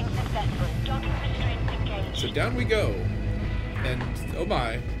 Landing successful. Docking restraints engaged. So down we go. And, oh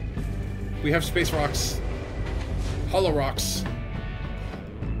my. We have space rocks. Hollow rocks.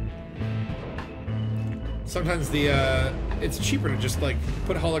 Sometimes it's cheaper to just, like,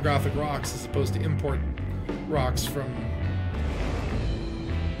 put holographic rocks as opposed to import rocks from...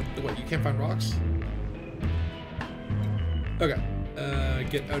 What, you can't find rocks? Okay.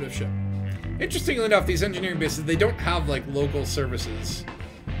 Get out of ship. Interestingly enough, these engineering bases, they don't have, like, local services.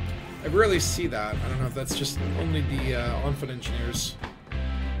 I rarely see that. I don't know if that's just only the on-foot engineers.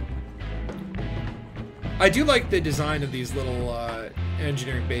 I do like the design of these little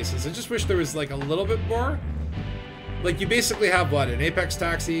engineering bases. I just wish there was, like, a little bit more. Like, you basically have, what, an Apex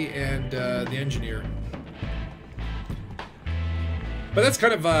taxi and the engineer. But that's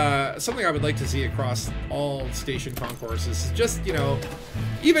kind of something I would like to see across all station concourses. Just, you know,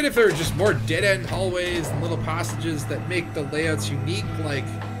 even if there are just more dead-end hallways and little passages that make the layouts unique, like,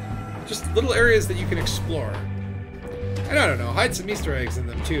 just little areas that you can explore. And I don't know, hide some Easter eggs in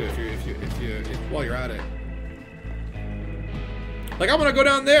them too, if while you're at it. Like, I want to go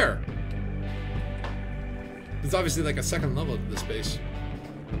down there. There's obviously like a second level to this base.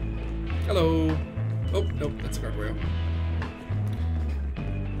 Hello. Oh, nope, that's a gargoyle.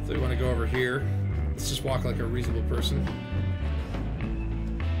 So we want to go over here. Let's just walk like a reasonable person.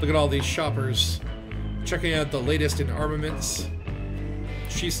 Look at all these shoppers checking out the latest in armaments.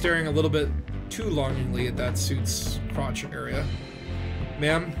 She's staring a little bit too longingly at that suit's crotch area.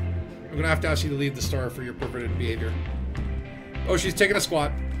 Ma'am, I'm gonna have to ask you to leave the store for your perverted behavior. Oh, she's taking a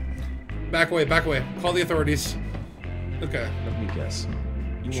squat. Back away, back away. Call the authorities. Okay. Let me guess.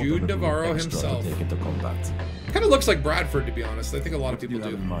 Jude Navarro himself. Take into combat. Kind of looks like Bradford, to be honest. I think a lot of people you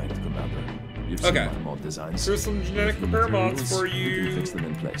have do. in mind, Commander? You've seen Okay. my mod designs. There's some genetic With the repair mods materials, for we can you. fix them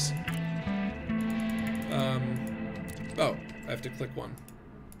in place. Oh, I have to click one.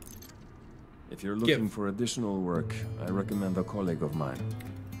 If you're looking Give. for additional work, I recommend a colleague of mine,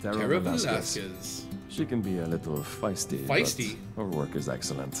 Tara Tara Velasquez. Velasquez. She can be a little feisty. Feisty? But her work is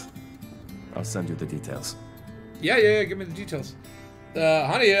excellent. I'll send you the details. Yeah, give me the details.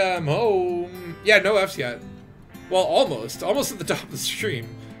 Honey, I'm home. Yeah, no Fs yet. Well, almost at the top of the stream.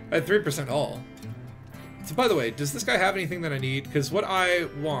 I had 3% all. So, by the way, does this guy have anything that I need? Because what I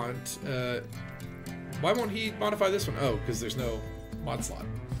want, why won't he modify this one? Oh, because there's no mod slot.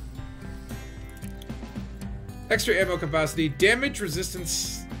 Extra ammo capacity, damage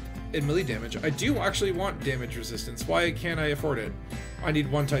resistance, and melee damage. I do actually want damage resistance. Why can't I afford it? I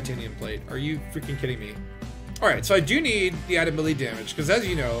need 1 titanium plate. Are you freaking kidding me? Alright, so I do need the added melee damage, because as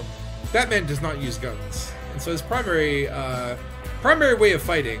you know, Batman does not use guns. And so his primary way of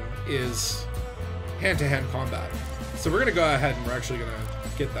fighting is hand-to-hand combat. So we're going to go ahead and we're actually going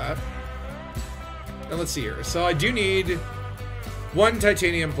to get that. Now let's see here. So I do need 1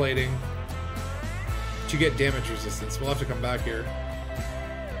 titanium plating to get damage resistance. We'll have to come back here.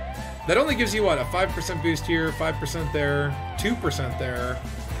 That only gives you, what, a 5% boost here, 5% there, 2% there.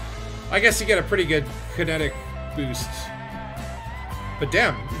 I guess you get a pretty good kinetic boost. But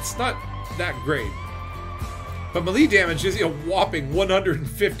damn, it's not that great. But melee damage gives you a whopping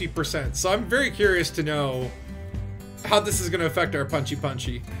 150%. So I'm very curious to know how this is going to affect our punchy.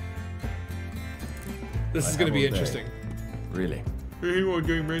 This is going to be interesting. Really? Watch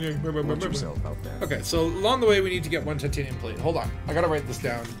Watch yourself out there. Okay, so along the way we need to get 1 titanium plate. Hold on, I gotta write this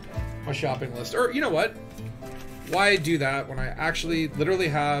down. My shopping list. Or, you know what? Why do that when I actually literally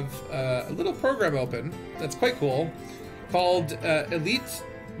have a little program open that's quite cool called Elite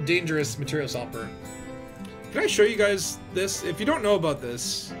Dangerous Materials Helper. Can I show you guys this? If you don't know about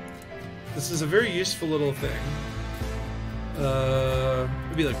this, this is a very useful little thing.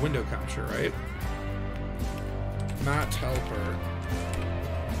 It'd be like window capture, right? Mat helper.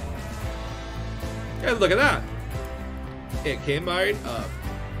 And look at that. It came right up.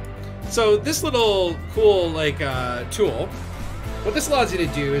 So this little cool like tool, what this allows you to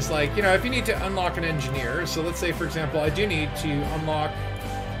do is like, you know, if you need to unlock an engineer, so let's say for example I do need to unlock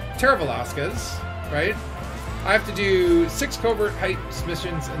Tara Velasquez, right? I have to do 6 covert heights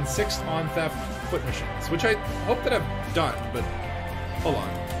missions and 6 on theft foot missions, which I hope that I've done, but hold on.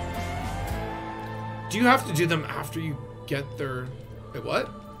 Do you have to do them after you get their... Wait, what?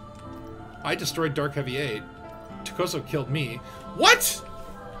 I destroyed Dark Heavy 8. Tokoso killed me. What?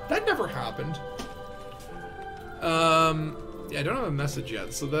 That never happened. Yeah, I don't have a message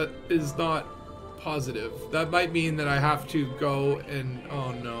yet, so that is not positive. That might mean that I have to go and...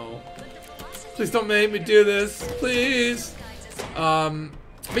 Oh no. Please don't make me do this. Please.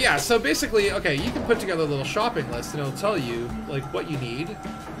 But yeah, so basically, okay, you can put together a little shopping list and it'll tell you, like, what you need.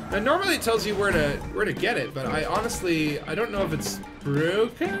 Now, normally it tells you where to get it, but I honestly, I don't know if it's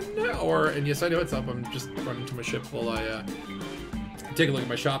broken or, and yes, I know it's up. I'm just running to my ship while I take a look at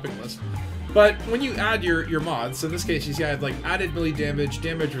my shopping list. But when you add your mods, so in this case, you see I have like added melee damage,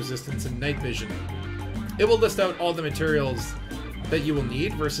 damage resistance, and night vision. It will list out all the materials that you will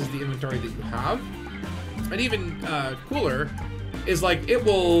need versus the inventory that you have. And even cooler is like it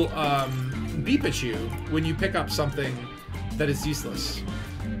will beep at you when you pick up something that is useless.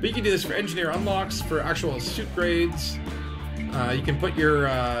 But you can do this for engineer unlocks, for actual suit grades. You can put your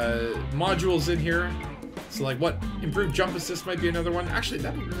modules in here. So like what improved jump assist might be another one. Actually,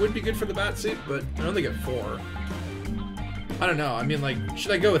 that would be good for the BATSUIT, but I only get 4. I don't know. I mean, like,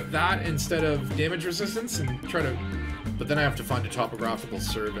 should I go with that instead of damage resistance and try to... But then I have to find a topographical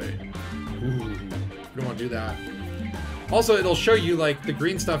survey. Ooh, I don't want to do that. Also, it'll show you, like, the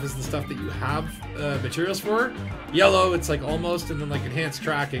green stuff is the stuff that you have materials for. Yellow, it's, like, almost, and then, like, enhanced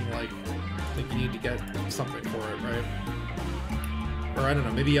tracking, like you need to get something for it, right? Or, I don't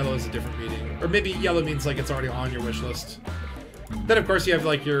know, maybe yellow is a different meaning. Or maybe yellow means, like, it's already on your wish list. Then, of course, you have,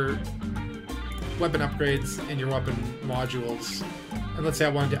 like, your weapon upgrades and your weapon modules. And let's say I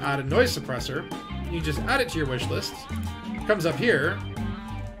wanted to add a noise suppressor. You just add it to your wish list. It comes up here,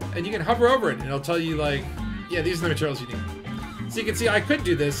 and you can hover over it, and it'll tell you, like, yeah, these are the materials you need. So you can see I could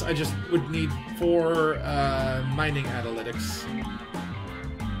do this, I just would need 4 mining analytics.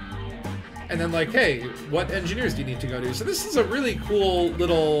 And then like, hey, what engineers do you need to go to? So this is a really cool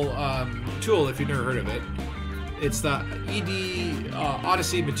little tool if you've never heard of it. It's the ED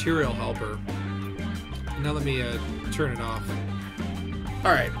Odyssey Material Helper. Now let me turn it off.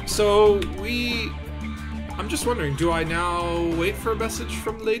 Alright, so I'm just wondering, do I now wait for a message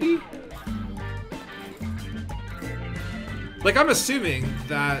from Lady? Like, I'm assuming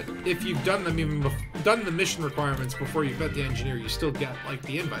that if you've done them done the mission requirements before you've met the engineer, you still get, like,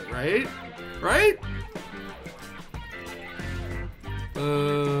 the invite, right? Right?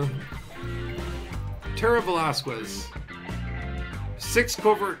 Tara Velasquez. 6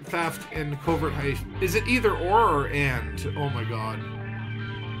 covert theft and covert heist. Is it either or and? Oh my god.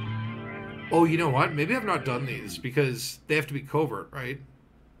 Oh, you know what? Maybe I've not done these because they have to be covert, right?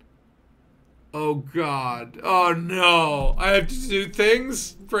 Oh god. Oh no. I have to do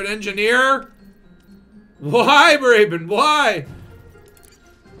things for an engineer? Why, Braben? Why?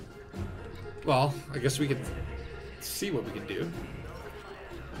 Well, I guess we can see what we can do.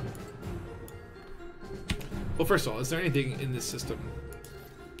 Well, first of all, is there anything in this system?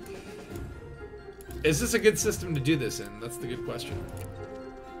 Is this a good system to do this in? That's the good question.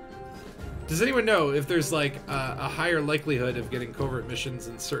 Does anyone know if there's like a higher likelihood of getting covert missions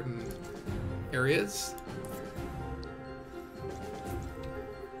in certain areas?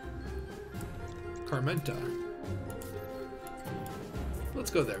 Carmenta.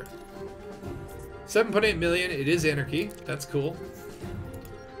 Let's go there. 7.8 million. It is anarchy. That's cool.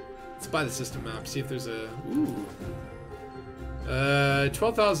 Let's buy the system map. See if there's a... Ooh.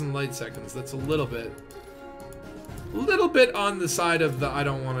 12,000 light seconds. That's a little bit on the side of the I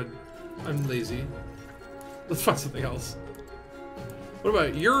don't want to... I'm lazy. Let's find something else. What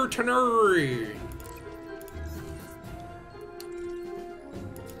about your Teneri?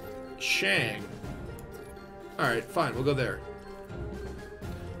 Shang. Alright, fine. We'll go there.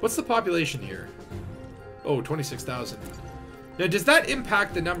 What's the population here? Oh, 26,000. Now, does that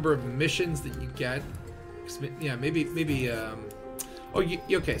impact the number of missions that you get? Yeah, maybe, oh,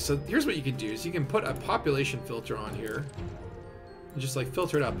 okay, so here's what you can do, is you can put a population filter on here. And just, like,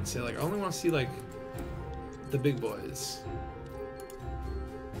 filter it up and say, like, I only want to see, like, the big boys.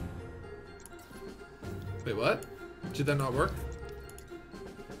 Wait, what? Did that not work?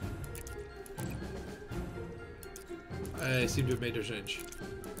 I seem to have made a change.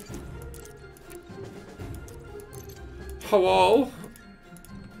 Hello?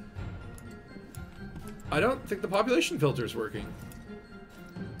 I don't think the population filter is working.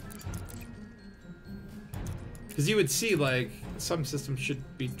 Because you would see, like, some systems should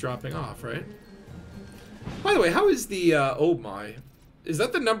be dropping off, right? By the way, how is the, oh my. Is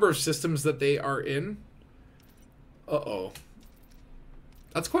that the number of systems that they are in? Uh-oh.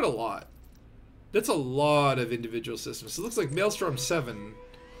 That's quite a lot. That's a lot of individual systems. So it looks like Maelstrom 7,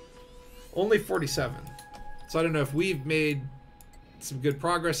 only 47. So I don't know if we've made some good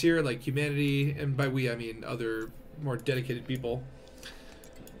progress here, like humanity, and by we I mean other more dedicated people.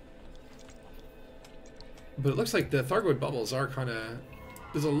 But it looks like the Thargoid bubbles are kind of...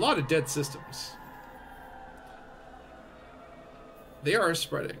 There's a lot of dead systems. They are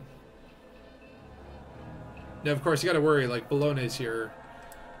spreading. Now, of course, you got to worry, like, Bologna's here.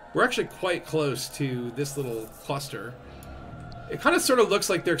 We're actually quite close to this little cluster. it kind of sort of looks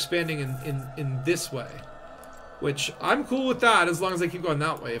like they're expanding in this way, which I'm cool with that as long as they keep going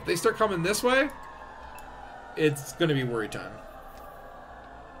that way. If they start coming this way, it's going to be worry time.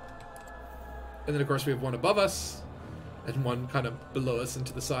 And then, of course, we have one above us and one kind of below us and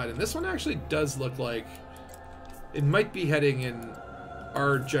to the side. And this one actually does look like it might be heading in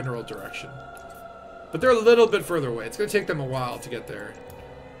our general direction. But they're a little bit further away. It's going to take them a while to get there.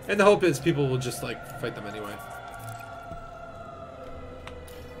 And the hope is people will just, like, fight them anyway.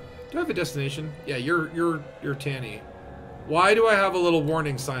 Do I have a destination? Yeah, you're Tanny. Why do I have a little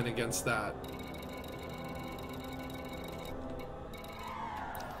warning sign against that?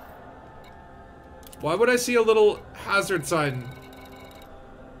 Why would I see a little hazard sign?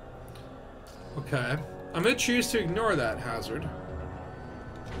 Okay. I'm gonna choose to ignore that hazard.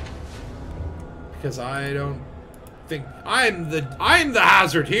 Because I don't think I'm the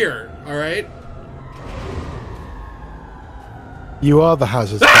hazard here, alright? You are the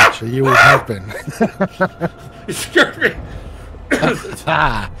hazard, Thatcher. You always have been. You scared me.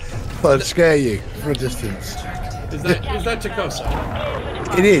 Thought I'd scare you from a distance. Is that Takosa?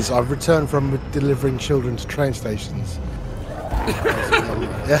 It is. I've returned from delivering children to train stations.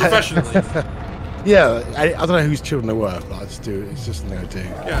 Professionally. Yeah, I don't know whose children they were, but I just do. It's just something I do.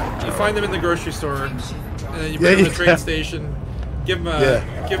 Yeah, you find them in the grocery store, and then you bring them to the train station, give them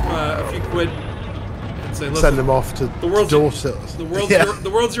a few quid, and say, listen, send them off to Dorset. The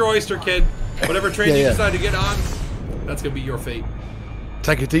world's your oyster, kid. Whatever train you decide to get on, that's gonna be your fate.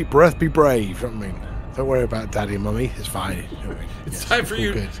 Take a deep breath, be brave. You know what I mean? Don't worry about daddy and mummy. It's fine. You know what I mean? It's time for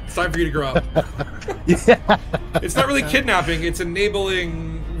you. Good. It's time for you to grow up. Yeah. It's not really kidnapping. It's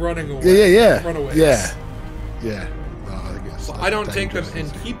enabling running away. Yeah. Runaways. Yeah. No, I don't take them and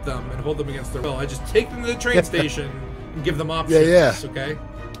keep them and hold them against their will. I just take them to the train station and give them options. Yeah. Okay.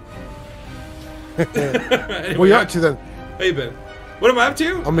 Anyway, what are you up to then? How you been? What am I up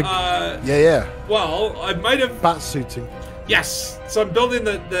to? Well, I might have bat suiting. Yes. So I'm building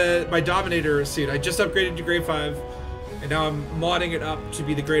my Dominator suit. I just upgraded to grade 5, and now I'm modding it up to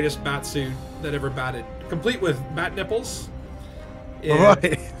be the greatest bat suit that ever batted, complete with bat nipples. All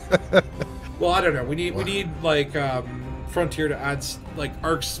right. Well, I don't know. We need like Frontier to add like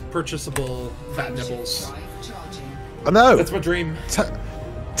Ark's purchasable bat nipples. I know. That's my dream.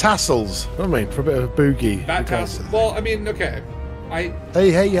 Tassels. You know what I mean? For a bit of a boogie. Bat tassels. Well, I mean, okay. Hey.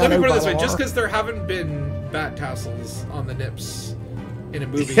 Let me put it this way: just because there haven't been bat tassels on the nips in a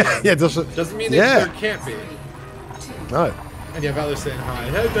movie, doesn't mean that there can't be. No. And you have others saying hi.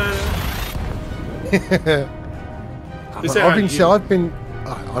 I've been.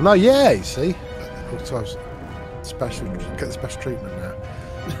 I know. Yeah. You see. Special. Get the special treatment now.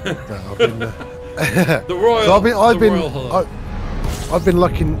 No, I've been. The royal. So I've been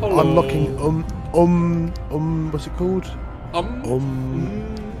looking. Hello. I'm looking. What's it called? Umbuni.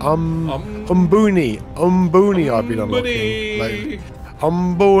 I've been unlocking lately.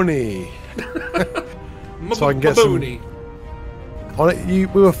 Umbuni. So I can get some. On it, we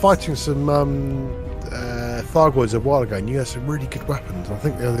were fighting some Thargoids a while ago, and you had some really good weapons. I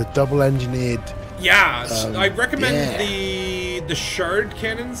think they're the double-engineered. Yeah, I recommend the shard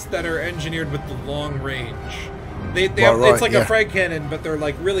cannons that are engineered with the long range. It's like a frag cannon, but they're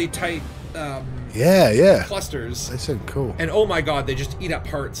like really tight. Clusters. They sound cool. And oh my god, they just eat up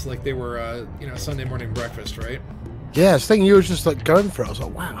parts like they were, Sunday morning breakfast, right? Yeah, I was thinking you were just like going for it. I was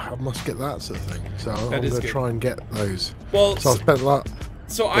like, wow, I must get that sort of thing. So I'm going to try and get those. Well, so I spent that.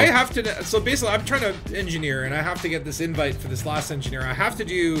 So I have to. So basically, I'm trying to engineer, and I have to get this invite for this last engineer. I have to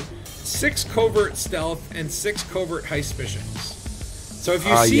do 6 covert stealth and 6 covert heist missions. So if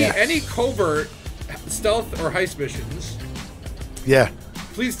you see any covert stealth or heist missions,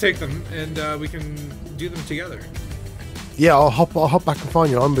 please take them, and we can do them together. Yeah, I'll hop back and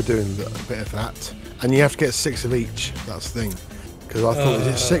find you. I'm doing a bit of that, and you have to get 6 of each. That's the thing. Because I thought, is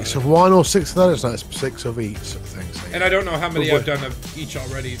it 6 of one or 6 of that? It's not. It's 6 of each sort of thing. So, and I don't know how many I've done of each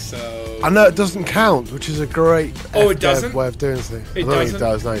already. So I know it doesn't count, which is a great it doesn't way of doing things. It doesn't. It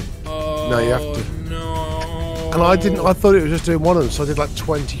does. No. No, you have to. No. And I didn't. I thought it was just doing one of them, so I did like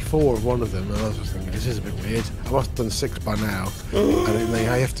 24 of one of them, and I was just thinking, this is a bit weird. I must have done 6 by now, and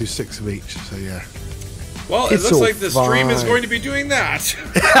I have to do 6 of each. So yeah. Well, it looks like the stream is going to be doing that.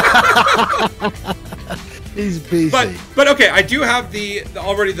 He's busy. But okay, I do have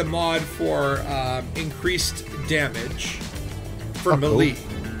already the mod for increased damage for melee.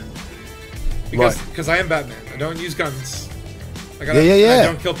 Cool. Because I am Batman. I don't use guns. I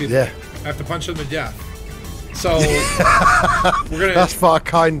don't kill people. Yeah. I have to punch them to death. So we're gonna. That's far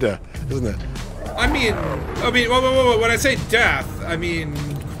kinder, isn't it? I mean, when I say death, I mean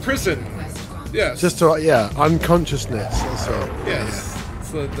prison. Yes. Just to, unconsciousness. That's all. Yes.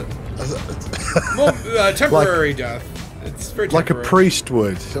 It's the temporary death. It's very Like a temporary. priest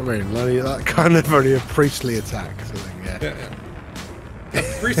would. I mean, like, that kind of only a priestly attack. Sort of thing, Yeah, yeah. A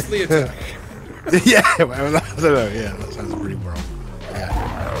priestly attack. yeah, well, I don't know. Yeah, that sounds really wrong. Yeah.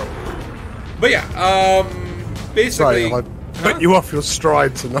 But yeah, basically. Sorry, I put you off your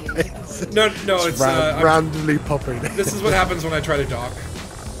stride tonight. No, it's randomly popping. This is what happens when I try to dock.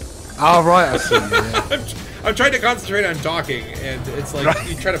 Oh, right, I see. Yeah. I'm trying to concentrate on docking, and it's like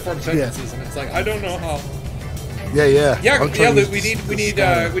you try to form sentences, and it's like I don't know how. Yeah. Luke, we need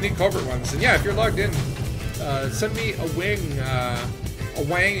covert ones, and yeah, if you're logged in, send me a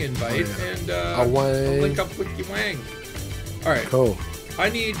wang invite, and I'll link up with your wang. All right. Cool. I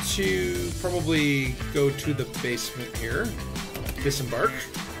need to probably go to the basement here, disembark,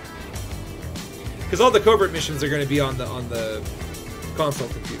 because all the covert missions are going to be on the console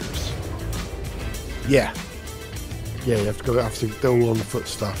computers. Yeah, you have to do all on foot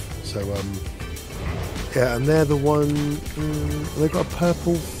stuff. So yeah, and they're the one. They've got a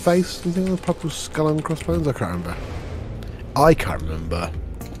purple face, something, a purple skull and crossbones. I can't remember.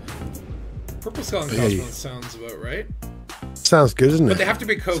 Purple skull and crossbones sounds about right. Sounds good, doesn't it? But they have to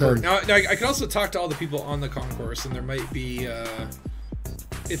be covert. Now, I can also talk to all the people on the concourse, and there might be.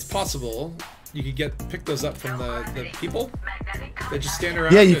 It's possible you could pick those up from the people that just stand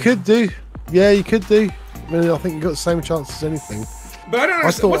around. Yeah, you could do. Yeah, you could do. I mean, I think you've got the same chance as anything. But I don't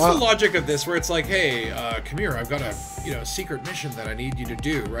understand. What's the logic of this? Where it's like, hey, come here. I've got a secret mission that I need you to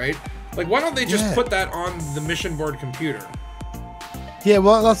do, right? Like, why don't they just put that on the mission board computer? Yeah,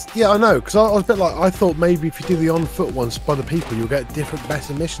 well, I know, because I was a bit like, I thought maybe if you do the on-foot ones by the people, you'll get different,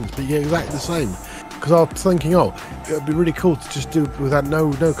 better missions, but you get exactly the same. Because I was thinking, it would be really cool to just do without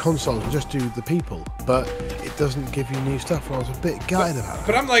no consoles, and just do the people, but it doesn't give you new stuff, and I was a bit gutted about it.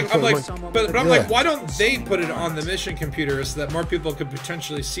 But I'm like, why don't they put it on the mission computer so that more people could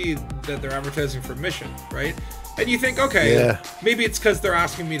potentially see that they're advertising for mission, right? And you think, okay, maybe it's because they're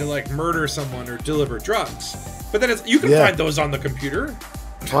asking me to like murder someone or deliver drugs. But then you can find those on the computer.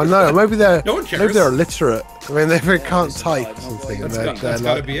 I know. Maybe they're no one cares. Maybe they're illiterate. I mean, they can't type or something. That's like,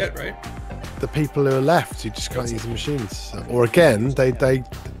 got to be it, right? The people who are left who just can't use the machines, or again, they're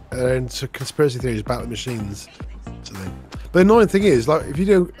into conspiracy theories about the machines. Something. But the annoying thing is, like, if you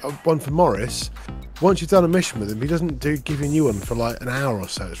do one for Morris, once you've done a mission with him, he doesn't give you a new one for like an hour or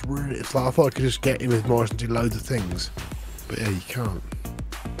so. It's like I thought I could just get in with Morris and do loads of things, but yeah, you can't.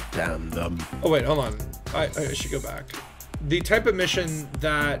 Damn them. Oh wait, hold on. I should go back. The type of mission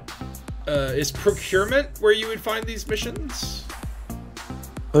that is procurement, where you would find these missions.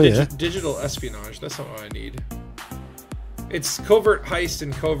 Oh Digital espionage. That's not what I need. It's covert heist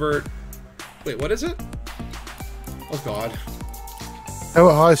and covert. Wait, what is it? Oh God.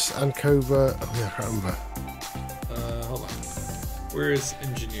 Covert heist and covert. Oh, yeah, I can't remember. Hold on. Where is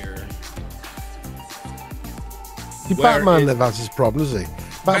engineer? Batman never has his problem, does he?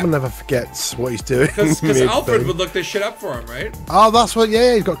 Batman never forgets what he's doing. Because Alfred would look this shit up for him, right? Oh, that's what.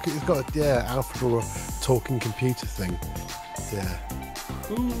 Yeah, he's got Alfred or a talking computer thing. Yeah.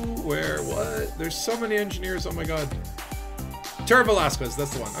 Who, where, what? There's so many engineers. Oh my God. Terra Velasquez,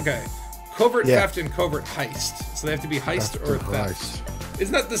 that's the one. Okay. Covert theft and covert heist. So they have to be heist or theft.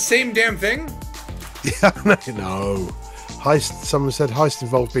 Isn't that the same damn thing? Yeah, no. Heist. Someone said heist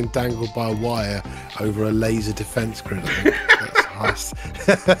involves being dangled by a wire over a laser defense grid. That's heist.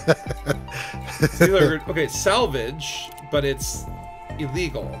 Okay, salvage, but it's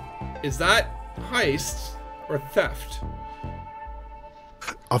illegal. Is that heist or theft?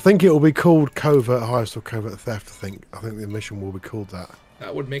 I think it will be called covert heist or covert theft. I think the mission will be called that.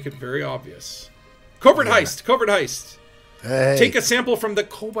 That would make it very obvious. Covert heist. Covert heist. Hey. Take a sample from the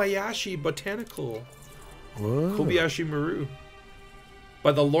Kobayashi Botanical. Whoa. Kobayashi Maru.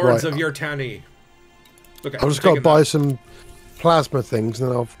 By the Lords of Yurtani. Okay, I've just got to buy some plasma things, and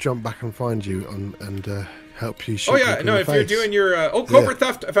then I'll jump back and find you and help you shoot. Oh yeah, no, if you're doing your covert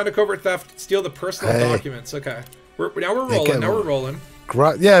theft, I found a covert theft. Steal the personal documents. Okay, now we're rolling.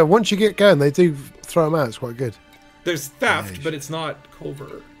 Great. Yeah, once you get going, they do throw them out. It's quite good. There's theft, but it's not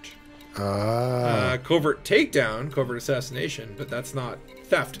covert. Ah. Covert takedown, covert assassination, but that's not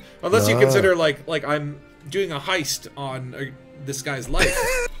theft, unless you consider like I'm doing a heist on this guy's life.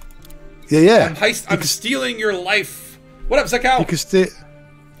 Yeah. I'm stealing your life. What up, Zakal? You could steal.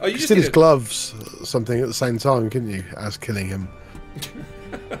 Oh, you just steal his gloves, or something at the same time, couldn't you? As killing him.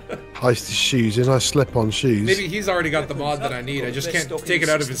 Heist his shoes, his nice slip-on shoes. Maybe he's already got the mod that I need. I just can't take it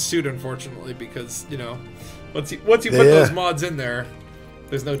out of his suit, unfortunately, because once he put those mods in there.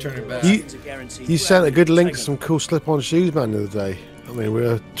 There's no turning back. You sent a good link to some cool slip-on shoes, man, the other day. I mean, we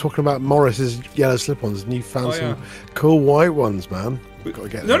were talking about Morris's yellow slip-ons, and you found some cool white ones, man. Gotta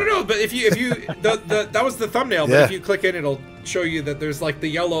get them. No. But if you that was the thumbnail. But if you click in, it'll show you that there's like the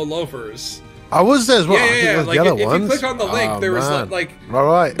yellow loafers. I was there as well. Yeah. Like yellow if ones. you click on the link, there was like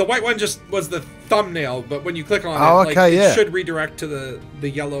right. The white one just was the thumbnail, but when you click on it, it should redirect to the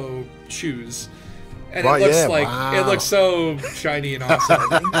yellow shoes. And it looks it looks so shiny and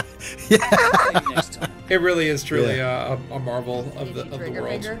awesome. It really is truly a marvel of the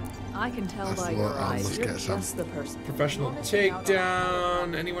world. I can tell by your eyes. You're just the person. Professional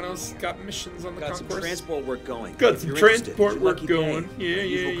takedown. Anyone else got missions on the Got some concourse? transport work going. Got If some you're transport interested, work lucky going.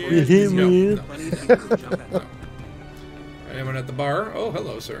 day. No. Anyone at the bar? Oh,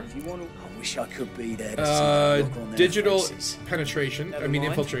 hello, sir. If you want to, I wish I could be there. To see the look on their Digital faces. penetration. I mean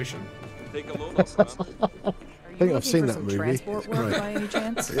infiltration. Take a load off, man. I think I've seen that movie. Transport work by any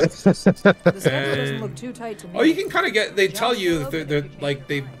chance? Yeah. The schedule doesn't look too tight to me. Oh, you can kind of get. They tell you. They're like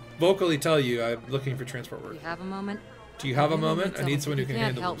they vocally tell you. I'm looking for transport work. Do you have a moment? Do you have a moment? I need someone who You can can't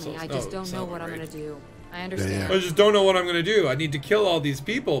handle help themselves. me. I just don't know what I'm right. gonna do. I understand. I just don't know what I'm gonna do. I need to kill all these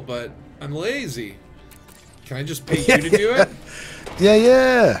people, but I'm lazy. Can I just pay you to do it?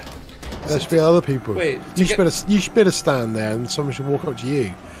 Yeah. There should be other people. Wait, you should better stand there, and someone should walk up to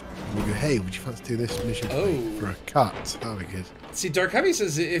you. And you go, hey, would you fancy do this mission for a cut? That'd be good. See, Dark Heavy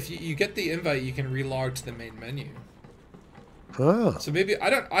says if you get the invite, you can relog to the main menu. Oh. So maybe I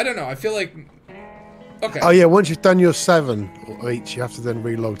don't know. I feel like okay. Oh yeah, once you've done your 7 or each, you have to then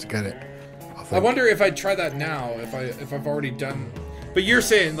relog to get it. I wonder if I'd try that now if I've already done. But you're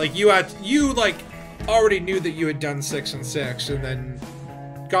saying like you already knew that you had done 6 and 6 and then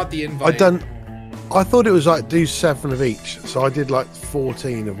got the invite. I thought it was like do 7 of each, so I did like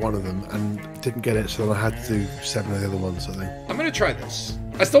 14 of one of them and didn't get it, so then I had to do 7 of the other ones. I think I'm gonna try this.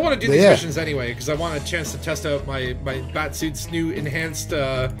 I still want to do these missions anyway because I want a chance to test out my Batsuit's new enhanced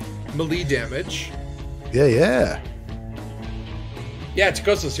melee damage. Yeah. Yeah,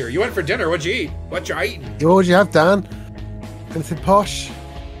 Tacoso's here. You went for dinner. What'd you eat? What you eating? What would you have, Dan? Anything posh?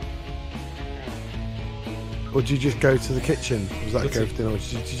 Or did you just go to the kitchen? Was that go for dinner? Or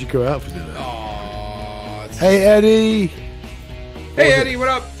did you go out for dinner? Aww, hey, Eddie! Hey, Eddie, what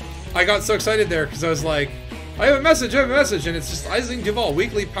up? I got so excited there because I was like, I have a message, and it's just Isling Duval,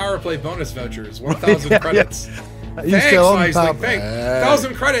 weekly power play bonus vouchers, 1,000 credits. Thanks, Isling. Thanks.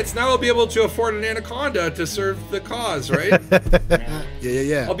 1,000 credits. Now I'll be able to afford an anaconda to serve the cause, right?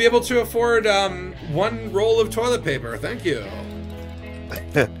 Yeah. I'll be able to afford 1 roll of toilet paper. Thank you.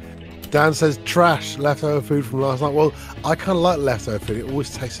 Dan says trash, leftover food from last night. Well, I kind of like leftover food. It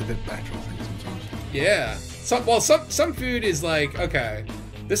always tastes a bit better, I think, sometimes. Yeah. Some food is like, okay,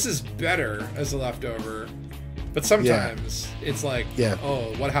 this is better as a leftover. But sometimes it's like,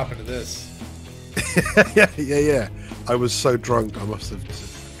 oh, what happened to this? Yeah. I was so drunk, I must have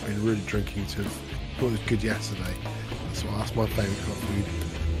been really drinking to thought it was good yesterday. That's my favourite kind of food.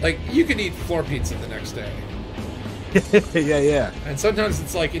 Like, you can eat floor pizza the next day. Yeah. And sometimes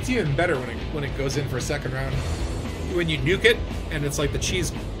it's like, it's even better when it goes in for a second round. When you nuke it, and it's like the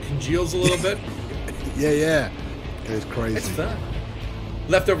cheese congeals a little bit. Yeah. It's crazy. It's fun.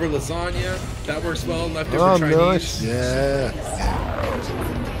 Leftover lasagna, that works well. Leftover Chinese. Nice. Yeah.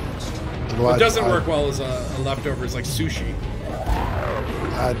 What doesn't work well as a leftover is like sushi.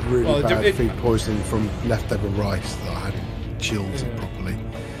 I had really bad food poisoning from leftover rice that I hadn't chilled properly.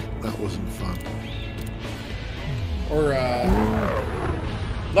 That wasn't fun. Or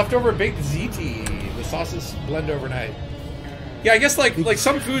leftover baked ziti. The sauces blend overnight. Yeah, I guess like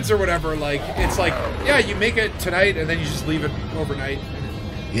some foods or whatever, like it's like, yeah, you make it tonight and then you just leave it overnight.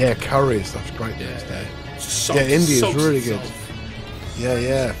 Yeah, curry and stuff's great the next day. Yeah, India's really good. Yeah.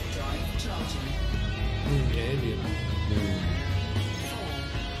 Yeah, Indian.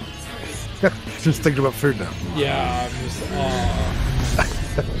 Just thinking about food now. Yeah, I'm just,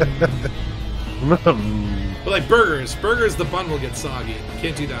 But like burgers, the bun will get soggy.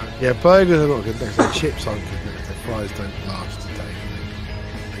 Can't do that. Yeah, burgers are not good next day. Chips aren't good next day. Fries don't last a day.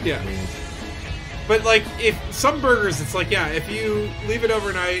 Yeah. But like, if some burgers, it's like, yeah, if you leave it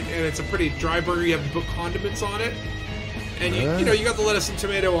overnight and it's a pretty dry burger, you have to put condiments on it, and you know you got the lettuce and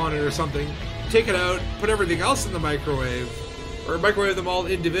tomato on it or something. Take it out, put everything else in the microwave, or microwave them all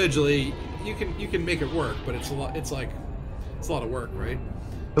individually. You can make it work, but it's a lot. It's a lot of work, right?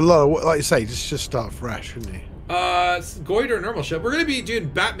 A lot of, like you say, just start fresh, shouldn't you? Goiter normal ship. We're gonna be doing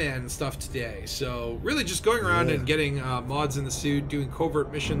Batman stuff today, so really just going around and getting mods in the suit, doing covert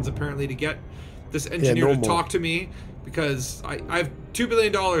missions apparently to get this engineer to talk to me, because I have $2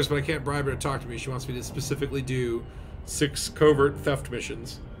 billion, but I can't bribe her to talk to me. She wants me to specifically do 6 covert theft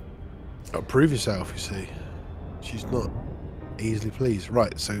missions. Oh, prove yourself, you see. She's not easily pleased.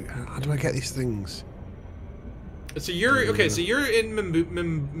 Right, so how do I get these things? So you're okay. So you're in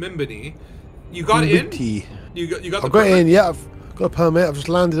Mimbini. You got in. You got the I've got permit? in. Yeah, I've got a permit. I've just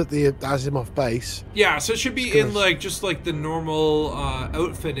landed at the Asimov base. Yeah, so it should be in like just like the normal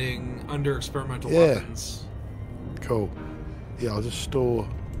outfitting under experimental weapons. Cool. Yeah, I'll just store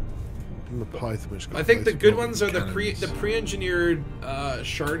in the Python. Which I think the good ones are the pre-engineered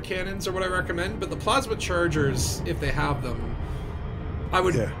shard cannons are what I recommend, but the plasma chargers, if they have them, I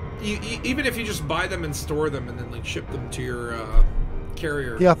would even if you just buy them and store them and then like ship them to your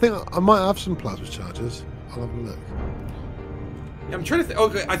carrier. Yeah, I think I might have some plasma chargers. I'll have a look. Yeah, I'm trying to think.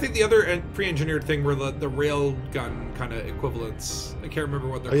 Okay, I think the other pre-engineered thing were the rail gun kind of equivalents. I can't remember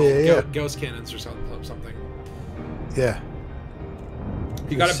what they're called. Yeah. Ghost cannons or something. Yeah.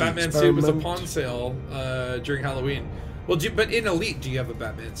 You got a Batman suit. It was a pawn sale during Halloween. Well, but in Elite, do you have a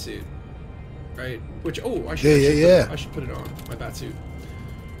Batman suit? Right? Which I should put it on my Batsuit,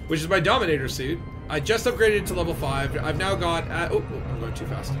 which is my Dominator suit. I just upgraded to level 5. I've now got I'm going too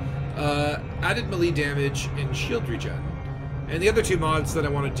fast. Added melee damage and shield regen, and the other 2 mods that I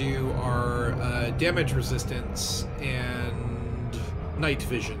want to do are damage resistance and night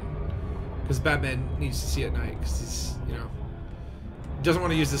vision, because Batman needs to see at night because he's doesn't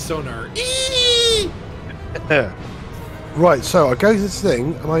want to use the sonar. Right, so I go to this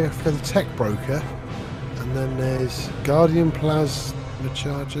thing, and I have to go to the tech broker, and then there's Guardian Plasma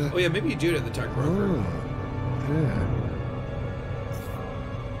Charger. Oh yeah, maybe you do it at the tech broker. Oh, yeah.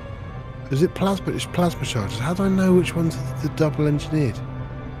 Is it plasma? It's plasma chargers. How do I know which ones are the double engineered?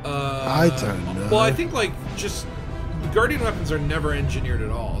 I don't know. Well, I think like just Guardian weapons are never engineered at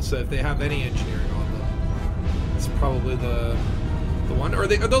all. So if they have any engineering on them, it's probably the one. Or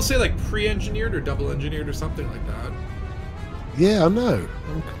they'll say like pre-engineered or double engineered or something like that. Yeah, I know.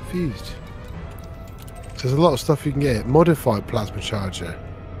 I'm confused. There's a lot of stuff you can get. Modified plasma charger.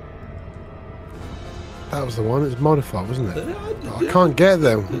 That was the one. It was modified, wasn't it? Oh, I can't get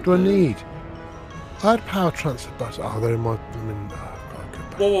them. What do I need? I had power transfer buttons. Oh, they're in my.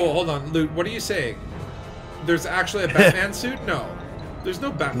 Whoa, hold on, Luke. What are you saying? There's actually a Batman suit? No, there's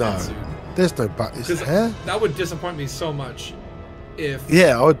no Batman suit. There's no Batman. Is there? That would disappoint me so much. If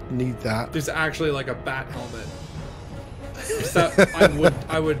I would need that. There's actually like a bat helmet. So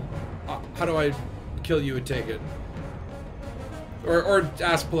I would. How do I kill you and take it? Or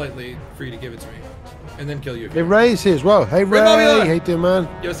ask politely for you to give it to me, and then kill you. Hey, Ray's here as well. Hey, Ray. How you doing, man?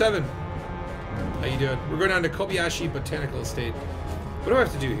 Yo, 7. How you doing? We're going down to Kobayashi Botanical Estate. What do I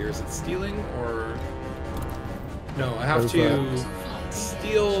have to do here? Is it stealing or... No, I have to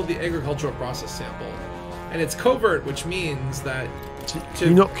steal the agricultural process sample. And it's covert, which means that... Do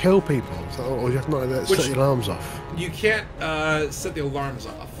you not kill people? Or you have to not set the alarms off? You can't set the alarms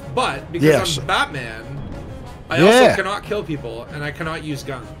off. But because I'm Batman, I also cannot kill people, and I cannot use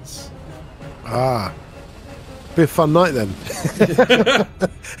guns. Ah. Be a fun night then.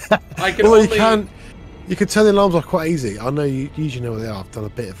 I can only... You can turn the alarms off quite easy. I know you usually know where they are. I've done a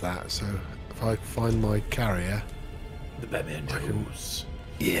bit of that. So if I find my carrier... The Batman knows.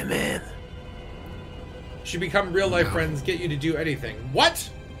 Yeah, man. Should become real-life friends, get you to do anything. What?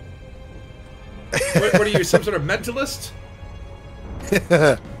 What are you, some sort of mentalist?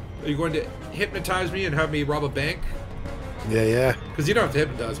 Are you going to hypnotize me and have me rob a bank? Yeah. Because you don't have to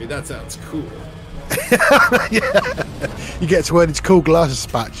hypnotize me. That sounds cool. Yeah. You get to wear these cool glasses,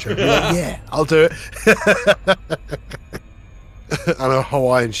 Spatcher. Like, yeah, I'll do it. And a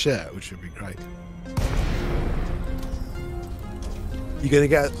Hawaiian shirt, which would be great. You going to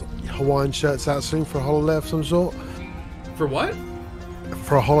get Hawaiian shirts out soon for a holiday of some sort? For what?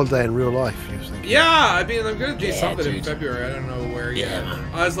 For a holiday in real life, you think? Yeah, I mean, I'm going to do something in February. I don't know where yet.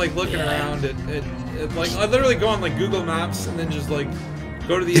 I was like looking around at like, I literally go on like Google Maps and then just like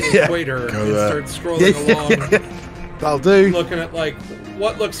go to the equator and start scrolling along. That'll do. Looking at like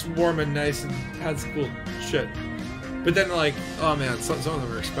what looks warm and nice and has cool shit. But then like, oh man, some of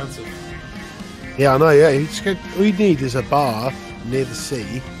them are expensive. Yeah, I know. Yeah, all you need is a bar near the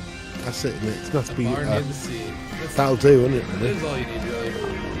sea. That's it. It's not to be. Bar near the sea. That'll do, wouldn't it? Really? That is all you need, really.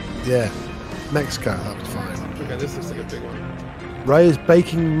 Yeah, Mexico. That'll be fine. Okay, this looks like a big one. Ray is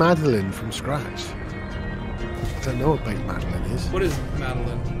baking Madeleine from scratch. I don't know what baked Madeleine is. What is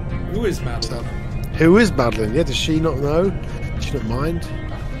Madeleine? Who is Madeleine? Who is Madeleine? Yeah, does she not know? Does she not mind?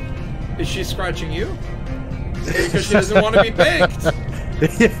 Is she scratching you? Because she doesn't want to be baked.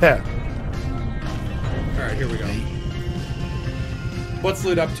 Yeah. Alright, here we go. What's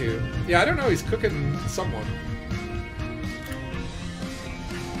Lute up to? Yeah, I don't know. He's cooking someone.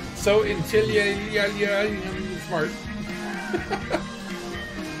 So intelligent, smart.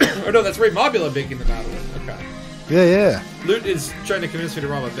 Oh no, that's Ray Mobula making the Madeline. Okay. Yeah, yeah. Loot is trying to convince me to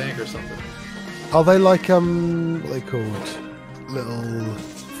rob a bank or something. Are they like what are they called? Little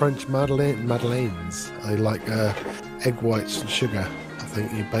French madeleines. They like egg whites and sugar. I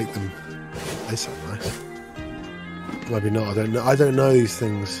think you bake them. They sound nice. Maybe not. I don't know. I don't know these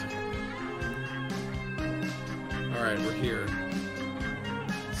things. All right, we're here.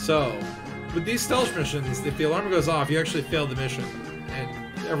 So, with these stealth missions, if the alarm goes off, you actually fail the mission, and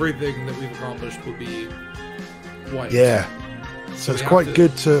everything that we've accomplished will be white. Yeah. So it's quite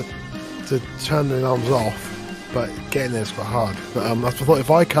good to turn the alarms off, but getting there is quite hard. But that's what I thought.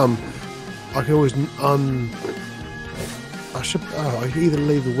 If I come, I can always I could either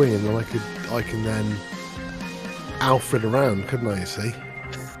leave the wing and then I can then Alfred around, couldn't I? You see.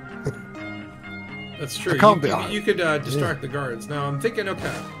 That's true. You could distract the guards. Now I'm thinking,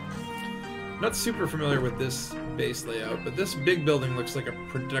 okay, not super familiar with this base layout, but this big building looks like a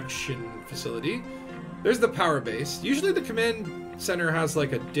production facility. There's the power base. Usually the command center has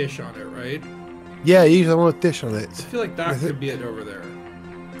like a dish on it, right? Yeah, usually I want a dish on it. I feel like that could be it over there.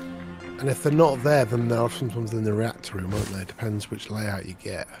 And if they're not there, then they're sometimes in the reactor room, aren't they? Depends which layout you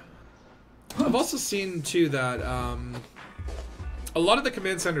get. I've also seen too that a lot of the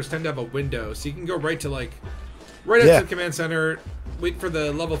command centers tend to have a window, so you can go right to up to the command center, wait for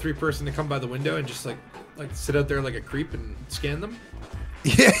the level 3 person to come by the window, and just like sit out there like a creep and scan them.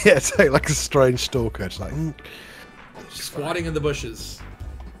 Yeah, it's like a strange stalker. It's like squatting in the bushes.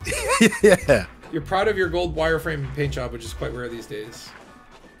 Yeah. You're proud of your gold wireframe paint job, which is quite rare these days.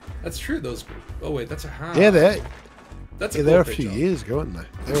 That's true. Those. Oh wait, that's a house. Yeah, they. That's they're a few years ago, weren't they?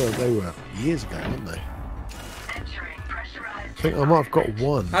 They were years ago, weren't they? I think I might have got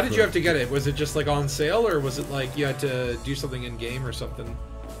one. How did you have to get it? Was it just like on sale, or was it like you had to do something in game or something?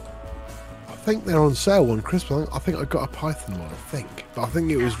 I think they're on sale one Christmas. I think I got a Python one. But I think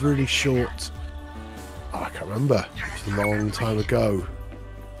it was really short. Oh, I can't remember. It was a long time ago.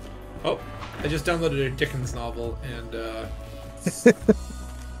 Oh, I just downloaded a Dickens novel, and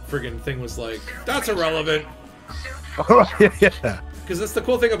friggin' thing was like, that's irrelevant. Yeah. Because that's the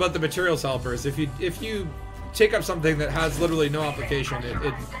cool thing about the materials helpers. If you take up something that has literally no application, it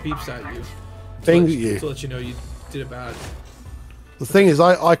beeps at you. To let you know you did it bad. The thing is,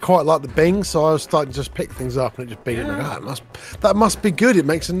 I quite like the bing, so I was starting to just pick things up and it just binged. Yeah. That must be good. It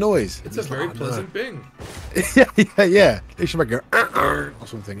makes a noise. It's a very pleasant bing. yeah. It should make a or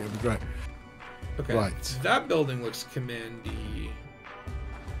something. It'd be great. Okay. Right. That building looks commandy.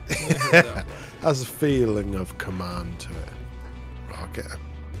 Has a feeling of command to it. I'll get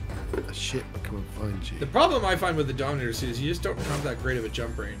a ship and come and find you. The problem I find with the Dominators is you just don't have that great of a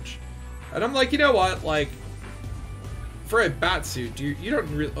jump range. And I'm like, you know what? Like, for a BATSUIT, you don't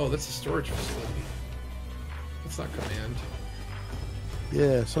really... Oh, that's a storage facility. That's not command.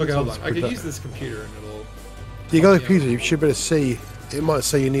 Yeah, okay, hold on. I could use this computer and it'll... You got a computer, you should be able to see. It might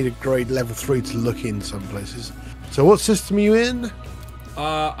say you need a grade level 3 to look in some places. So what system are you in?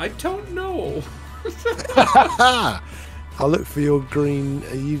 I don't know. I'll look for your green.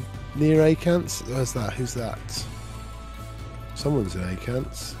 Are you near Acants? Where's that? Who's that? Someone's in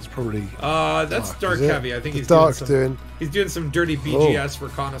Acants. It's probably. That's Dark Heavy. I think he's he's doing some dirty BGS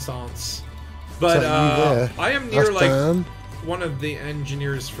reconnaissance. But I am near one of the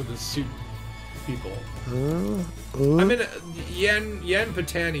engineers for the suit people. I'm in Yen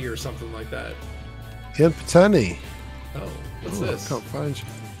Patani or something like that. Yen Patani. Oh, what's this? I can't find you.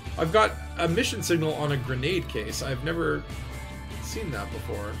 I've got a mission signal on a grenade case. I've never seen that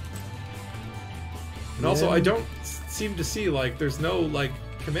before. And also, I don't seem to see, like, there's no, like,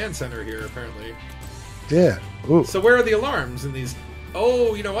 command center here, apparently. Yeah. Ooh. So where are the alarms in these?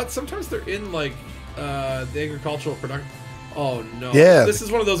 Oh, you know what? Sometimes they're in, like, the agricultural production. Oh, no. Yeah. This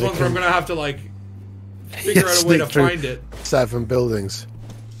is one of those ones where I'm going to have to, like, figure out a way to find it. 7 buildings.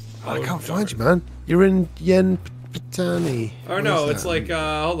 I can't find you, man. You're in Yen Patani. Oh, no. It's like,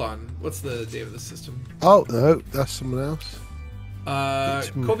 hold on. What's the name of the system? Oh, no. That's someone else.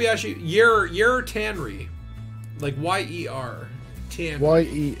 Kobayashi Yer Tanry, like Y-E-R, Tanry.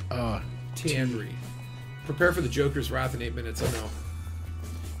 Y-E-R. Tanry. Prepare for the Joker's wrath in 8 minutes. Oh no.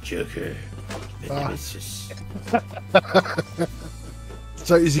 Joker. Nemesis.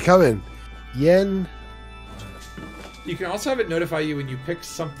 So is he coming? Yen. You can also have it notify you when you pick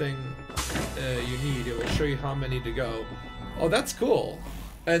something you need. It will show you how many to go. Oh, that's cool.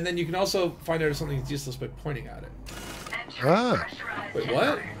 And then you can also find out if something's useless by pointing at it. Ah. Wait,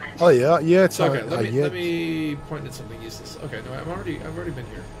 what? Oh yeah, yeah. It's okay. Let me point at something useless. Okay, no, I've already been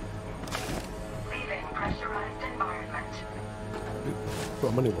here.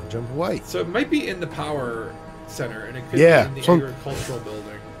 Got money, one jump away. So it might be in the power center, and it could Yeah, be in the some- agricultural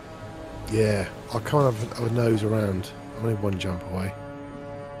building. Yeah, I can't have a nose around. I'm only one jump away.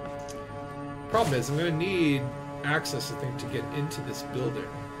 Problem is, I'm going to need access, I think, to get into this building.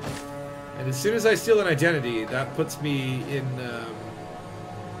 And as soon as I steal an identity, that puts me in a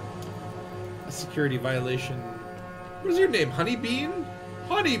security violation. What is your name? Honeybean?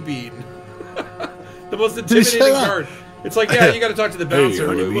 Honeybean. The most Did you say intimidating that? guard. It's like, yeah, you got to talk to the bouncer.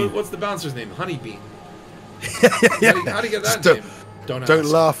 Honeybean. What's the bouncer's name? Honeybean. Yeah, How do you get that Just name? Don't Don't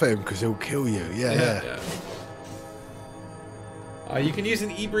ask. laugh at him because he'll kill you. Yeah. You can use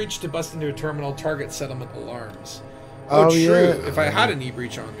an e-breach to bust into a terminal, target settlement alarms. Oh, true. yeah. If I had an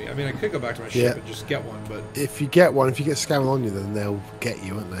e-breach on me, I mean, I could go back to my ship Yeah. and just get one, but If you get scammed on you, then they'll get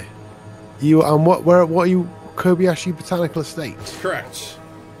you, won't they? You what are you? Kobayashi Botanical Estate. correct.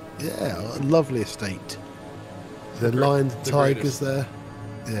 Yeah, a lovely estate. The lions, the tigers greatest. there.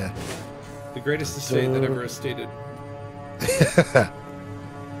 Yeah. The greatest estate that ever estated.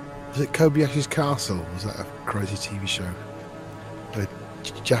 Was it Kobayashi's Castle? Was that a crazy TV show? Where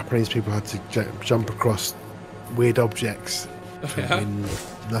Japanese people had to jump across weird objects to Yeah? win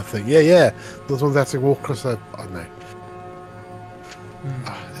nothing. Yeah. Those ones had to walk across I don't know.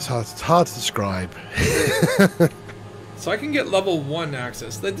 It's hard to describe. So I can get level 1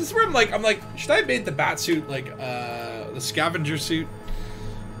 access. Like, this is where I'm like, should I have made the Batsuit like the scavenger suit?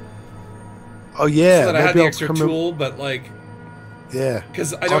 Oh yeah. So that I had maybe the I'll extra come in- tool, but like, Yeah.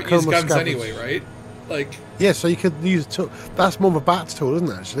 because I I'll don't come use with guns scavenge. anyway, right? Like, Yeah, so you could use a tool. That's more of a bat's tool, isn't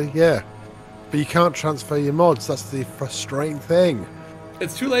it, actually? Yeah. But you can't transfer your mods. That's the frustrating thing.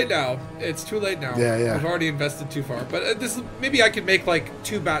 it's too late now. It's too late now. Yeah. I've already invested too far. But maybe I could make like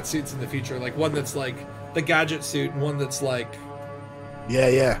 2 bat suits in the future, like one that's like the gadget suit, and one that's like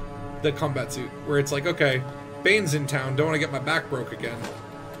Yeah. the combat suit, where it's like, okay, Bane's in town. Don't want to get my back broke again.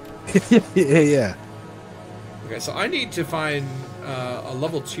 yeah. Okay, so I need to find a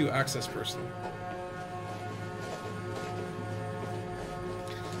level 2 access person.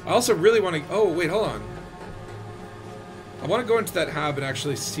 I also really want to... Oh, wait, hold on. I want to go into that hab and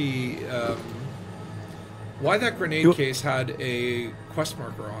actually see why that grenade case had a quest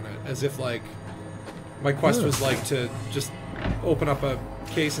marker on it. As if, like, my quest was, like, to just open up a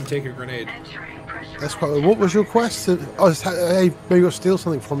case and take a grenade. That's quite. What was your quest? Hey, maybe you'll steal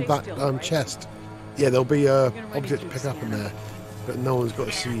something from that chest. Yeah, there'll be object to pick up in there, but no one's got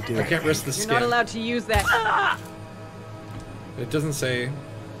to see you do I it. can't risk the You're skin. not allowed to use that. It doesn't say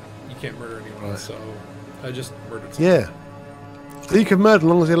you can't murder anyone, Right. so I just murdered someone. Yeah. So you can murder as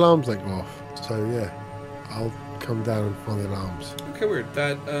long as the alarms don't go off. So yeah, I'll come down and find the alarms. Okay, weird.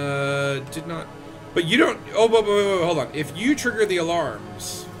 That did not... But you don't... Oh, wait, hold on. If you trigger the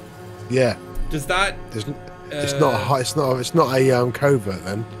alarms, Yeah. does that... It's not a it's not a covert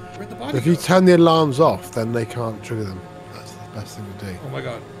then. Where'd the body If you go? turn the alarms off, then they can't trigger them. That's the best thing to do. Oh my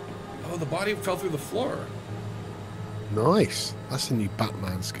god. Oh, the body fell through the floor. Nice. That's a new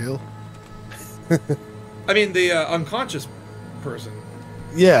Batman skill. I mean, the unconscious person.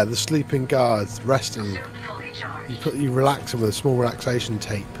 Yeah, the sleeping guards resting. You relax them with a small relaxation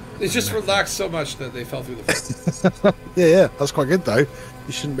tape. It's just relaxed so much that they fell through the floor. Yeah, that's quite good though.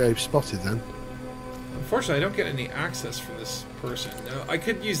 You shouldn't be spotted then. Unfortunately, I don't get any access from this person. Now, I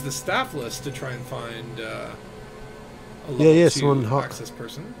could use the staff list to try and find a level 2 someone hot. access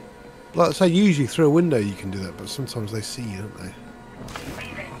person. Like I say, usually through a window you can do that, but sometimes they see you, don't they?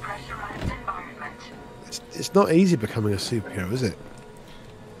 It's not easy becoming a superhero, is it?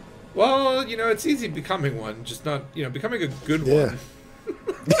 Well, you know, it's easy becoming one, just not, you know, becoming a good Yeah.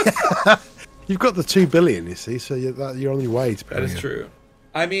 one. You've got the 2 billion, you see, so you're on your way to That becoming is true.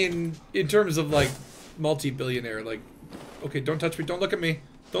 I mean, in terms of, like, multi-billionaire, like, okay, don't touch me, don't look at me,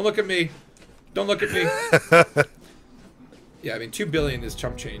 don't look at me, don't look at me. Yeah, I mean, 2 billion is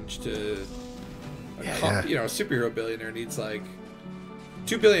chump change to, you know, a superhero billionaire needs, like,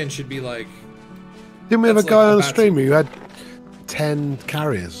 2 billion should be, like... Didn't we have a that's guy like on the the stream Batsuit. who had 10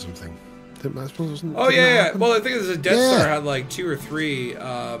 carriers or something? Wasn't Oh, yeah. Well, I think there's a Death Yeah. Star had, like, 2 or 3.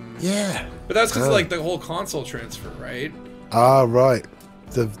 Yeah. But that's because Oh. of, like, the whole console transfer, right? Ah, right.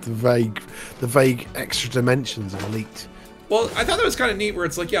 The vague extra dimensions are leaked. Well, I thought that was kind of neat where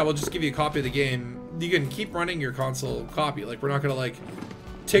it's like, yeah, we'll just give you a copy of the game. You can keep running your console copy. Like, we're not going to, like,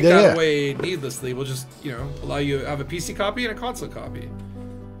 take Yeah, that yeah. away needlessly. We'll just, you know, allow you to have a PC copy and a console copy.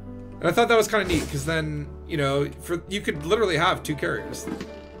 And I thought that was kind of neat because then, you know, you could literally have 2 carriers.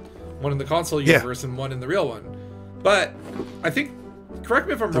 One in the console Yeah. universe and one in the real one. But I think, correct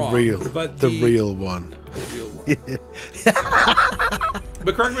me if I'm The wrong, real, but the real one. the real one.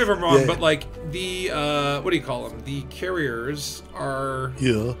 But correct me if I'm wrong, Yeah. but like the what do you call them? The carriers are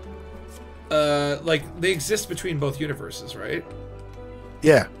Yeah. like they exist between both universes, right?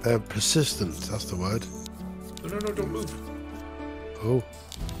 Yeah, they're persistent. That's the word. No, don't move. Oh.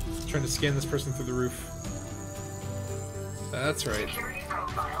 Trying to scan this person through the roof. That's right.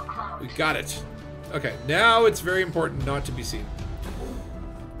 We got it. Okay, now it's very important not to be seen.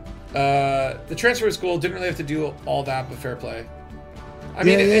 The transfer is cool. Didn't really have to do all that, but fair play. I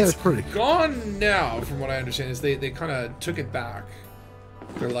mean, it's pretty gone now, from what I understand, is they kind of took it back.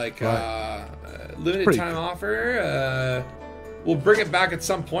 They're like, limited time offer. We'll bring it back at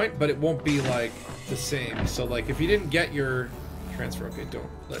some point, but it won't be like the same. So like, if you didn't get your transfer, okay, don't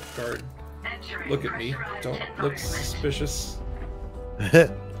let guard look at me. Don't look suspicious.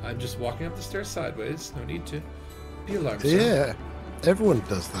 I'm just walking up the stairs sideways. No need to be alarmed. Yeah, everyone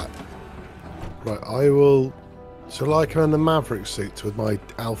does that. Right, I will. Shall I come in the Maverick suit with my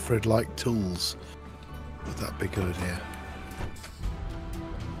Alfred-like tools? Would that be a good idea?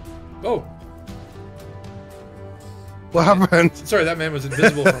 Oh. What happened? Sorry, that man was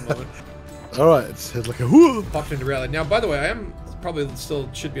invisible for a moment. Alright, it's like a whoo! Popped into reality. Now, by the way, I am probably still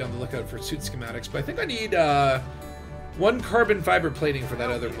should be on the lookout for suit schematics, but I think I need 1 carbon fiber plating for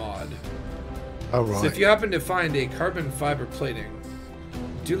that other mod. Alright. So if you happen to find a carbon fiber plating,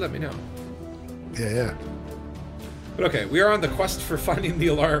 do let me know. Yeah. But okay, we are on the quest for finding the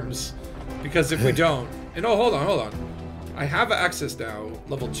alarms, because if we don't... And oh, hold on. I have access now,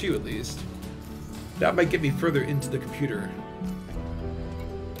 level 2 at least. That might get me further into the computer.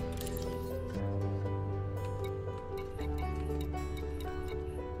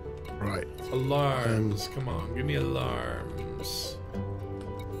 Right. Alarms. Come on, give me alarms.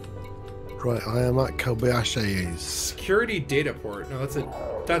 Right, I am at Kobayashi's. Security data port. No,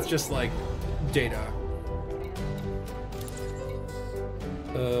 that's just like data.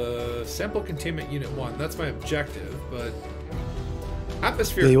 Sample containment unit 1. That's my objective, but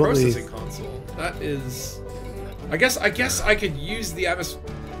atmospheric processing console. That is. I guess I could use the atmosphere.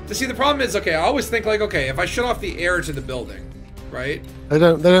 To see, the problem is, okay, I always think like, okay, if I shut off the air to the building, right? They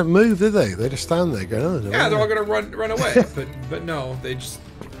don't move, do they? They just stand there going, oh, yeah, they're all gonna run away. but no, they just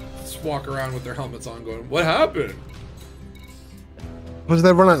walk around with their helmets on, going, "What happened?" Because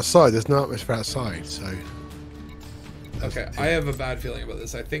they run outside. There's no atmosphere outside, so. Okay, I have a bad feeling about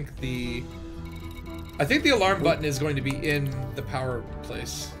this. I think the alarm button is going to be in the power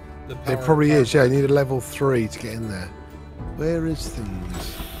place. It probably is. Yeah, you need a level 3 to get in there. Where is things?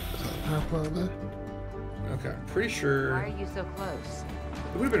 Is that the power plant there? Okay, I'm pretty sure. Why are you so close?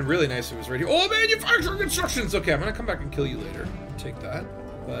 It would have been really nice if it was ready. Oh, manufacturing instructions! Okay, I'm gonna come back and kill you later. Take that.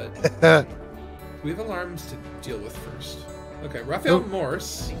 But we have alarms to deal with first. Okay, Raphael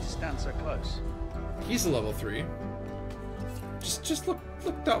Morse. Need to stand so close. He's a level 3. Just look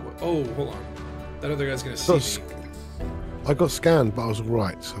that way. Oh, hold on. That other guy's gonna see me. I got scanned, but I was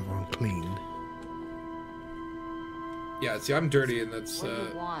alright, so I'm clean. Yeah, see, I'm dirty, and that's. What do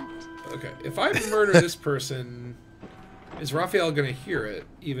you want? Okay, if I murder this person, is Raphael gonna hear it,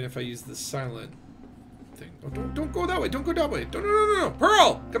 even if I use the silent thing? Oh, don't go that way! Don't go that way! No!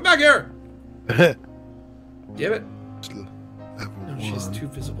 Pearl, come back here! Damn it! No, she's too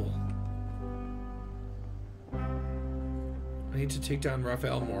visible. I need to take down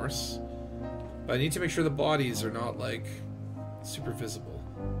Raphael Morse, but I need to make sure the bodies are not like super visible.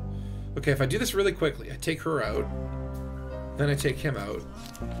 Okay, if I do this really quickly, I take her out, then I take him out.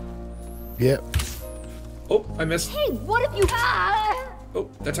 Yep. Oh, I missed. Hey, what have you? Oh,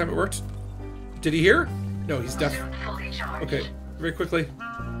 that time it worked. Did he hear? No, he's deaf. Okay, very quickly.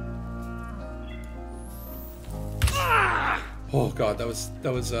 Oh god, that was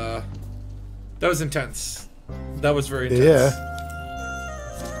intense. That was very intense. Yeah.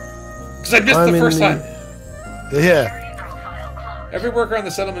 Because I missed the first time. Yeah. Every worker on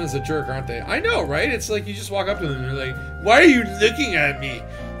the settlement is a jerk, aren't they? I know, right? It's like you just walk up to them and you're like, "Why are you looking at me?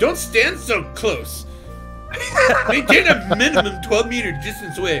 Don't stand so close. Maintain a minimum 12-meter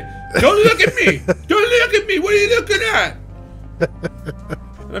distance away. Don't look at me! Don't look at me! What are you looking at?"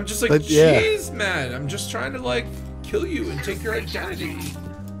 And I'm just like, "Jeez, man! I'm just trying to like kill you and take your identity."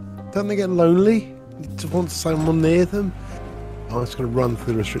 Don't they get lonely? To want someone near them? I'm just going to run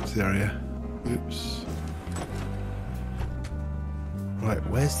through the restricted area. Oops. Right,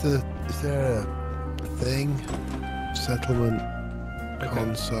 where's the... Is there a thing? Settlement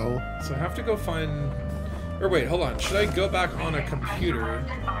console. So I have to go find... Or wait, hold on. Should I go back on a computer?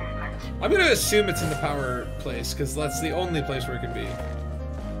 I'm going to assume it's in the power place, because that's the only place where it can be.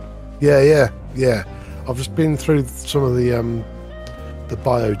 Yeah. I've just been through some of the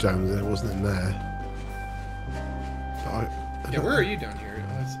biodomes and it wasn't in there. Yeah, where are you down here?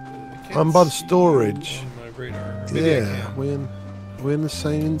 I'm by the storage. On my radar. Yeah, we're in Are we in the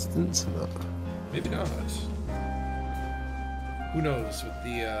same instance or not? Maybe not. Who knows with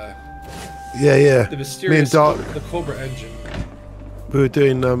the Yeah. the mysterious the Cobra engine. We were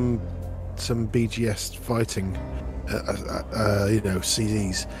doing some BGS fighting, you know,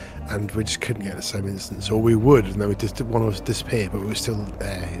 CDs, and we just couldn't get the same instance, or we would, and then we just one of us disappeared, but we were still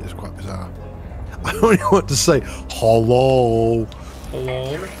there. It was quite bizarre. I only want to say hello.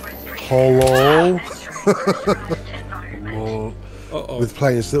 Hello. Hello. Hello. Uh-oh. With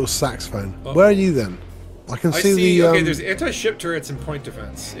playing his little saxophone. Uh-oh. Where are you then? I can see the. Okay, there's anti-ship turrets and point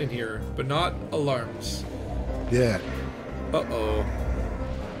defense in here, but not alarms. Yeah. Uh-oh.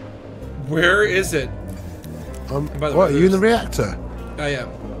 Where is it? What, are you in the reactor? I am.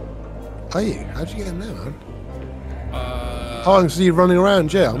 Are you? How'd you get in there, man? Oh, I can see you running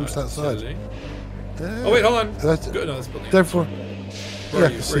around, yeah. I'm just outside. Oh, wait, hold on. That's, Good, no, that's building. Therefore,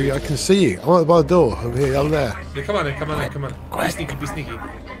 yeah, I can see you. I'm out by the door. I'm here. I'm there. Yeah, come on in, come on in, come on. Be sneaky, be sneaky.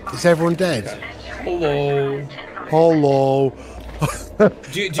 Is everyone dead? Okay. Hello. Hello.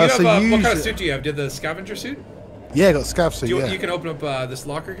 Do you have, what kind of suit do you have? Do you have the scavenger suit? Yeah, I got scav suit, You can open up this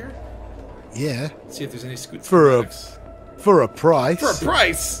locker here? Yeah. See if there's any scoots. For a price. For a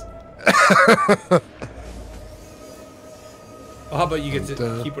price! Well, how about you get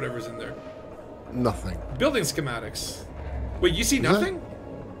to keep whatever's in there? Nothing. Building schematics. Wait, you see nothing?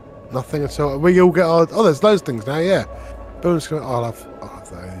 Nothing at all. We all get our... Oh, there's those things now, yeah. Building schematics. I'll have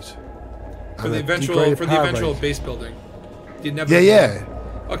those. For the eventual base building. Yeah.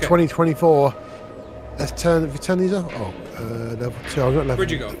 Okay. 2024. Let's turn. Have you turned these off? Oh, level 2. I've got level.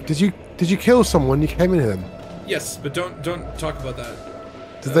 Where'd you go? Did you kill someone? You came in here then? Yes, but don't talk about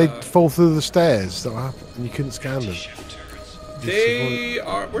that. Did they fall through the stairs? That happened, and you couldn't scan them. They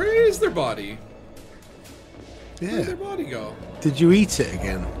are. Where is their body? Yeah. Where did their body go? Did you eat it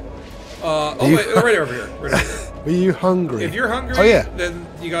again? Wait, right over here. Right over here. Were you hungry? If you're hungry, then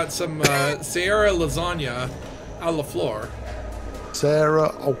you got some Sierra lasagna a la flor.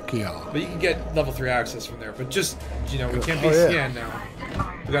 Sarah Okia. But you can get level 3 access from there. But just, you know, we can't be scanned now.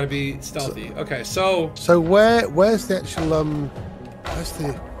 We gotta be stealthy. Okay, so... So where's the actual, where's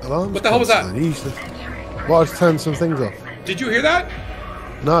the alarm? What the hell was that? Well, I just turned some things off. Did you hear that?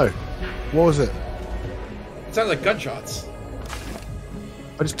 No. What was it? It sounded like gunshots.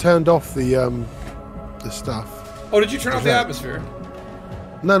 I just turned off the stuff. Oh, did you turn off the atmosphere?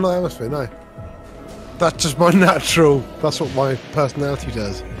 No, not the atmosphere, no. That's just my natural. That's what my personality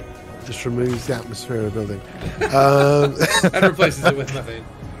does. Just removes the atmosphere of a building. And replaces it with methane.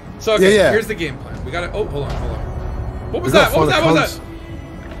 So, okay, here's the game plan. We gotta... Oh, hold on. What was that? What was that?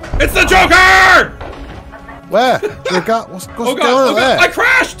 It's the Joker! Where? What's going on there? I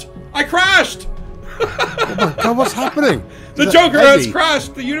crashed! Oh my god, what's happening? The Joker has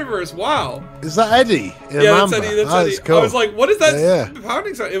crashed the universe. Wow. Is that Eddie? Yeah, that's Eddie. That's Eddie. Cool. I was like, what is that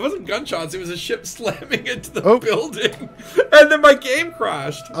pounding sound? It wasn't gunshots. It was a ship slamming into the building. And then my game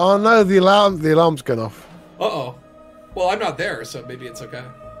crashed. Oh no, the alarm's gone off. Uh-oh. Well, I'm not there, so maybe it's okay.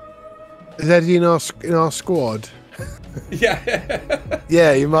 Is Eddie in our squad? Yeah.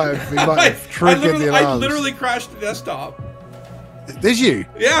 Yeah, you might have triggered the alarms. I literally crashed the desktop. Did you?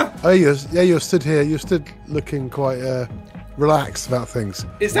 Yeah. Oh, you're stood here. You're stood looking quite relaxed about things.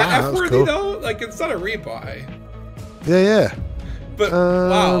 Is that F-worthy though? Like, it's not a rebuy. Yeah. But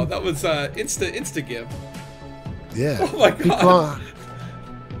wow, that was insta give. Yeah. Oh my god.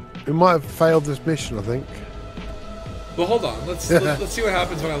 We might have failed this mission, I think. Well, hold on. Let's see what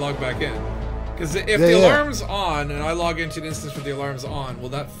happens when I log back in. Because if the alarm's on and I log into an instance with the alarm's on, will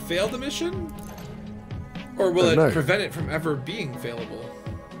that fail the mission? Or will it prevent it from ever being failable?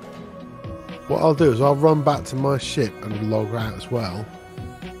 What I'll do is I'll run back to my ship and log out as well,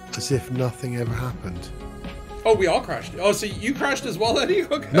 as if nothing ever happened. Oh, we all crashed. Oh, so you crashed as well, Eddie?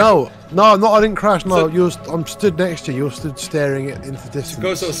 Okay. No, I didn't crash. No, I'm stood next to you. You're stood staring into the distance.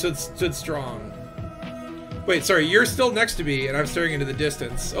 Goso stood strong. Wait, sorry, you're still next to me, and I'm staring into the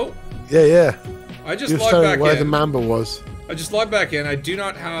distance. Oh. Yeah. I just logged back in. Where the mamba was. I just logged back in. I do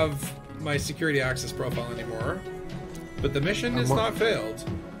not have my security access profile anymore, but the mission is not failed.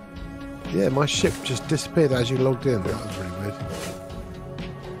 Yeah, my ship just disappeared as you logged in. That was really weird.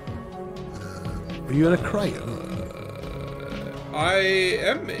 Were you in a crate? I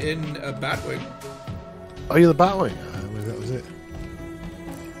am in a Batwing. Are you in the Batwing? That was it.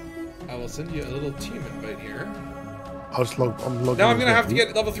 I will send you a little team invite here. I'm logging. Now I'm gonna have to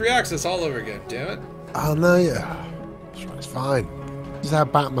get level 3 access all over again. Damn it! Oh no, yeah, it's fine. This is how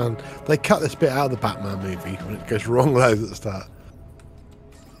Batman. They cut this bit out of the Batman movie when it goes wrong loads at the start.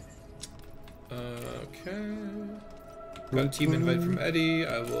 Okay. Got a team invite from Eddie.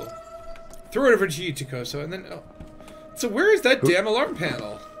 I will throw it over to you, Takoso, and then So where is that damn alarm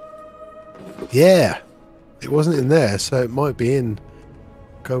panel? Yeah, it wasn't in there, so it might be in.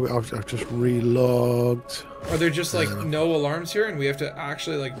 Go. I've just relogged. Are there just like no alarms here, and we have to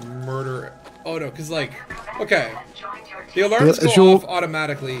actually like murder? Oh no, because like, okay, the alarms go off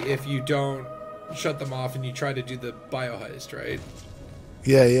automatically if you don't shut them off and you try to do the bioheist, right?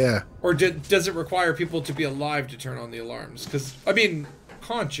 Yeah, yeah. Or does it require people to be alive to turn on the alarms? Because I mean,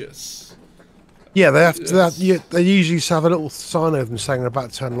 conscious. Yeah, they have to. They usually just have a little sign over them saying they're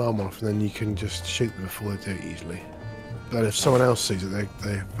about to turn the alarm off, and then you can just shoot them before they do it usually. But if someone else sees it,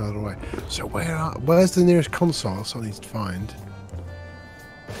 they're further away. So where's the nearest console? That's what I need to find.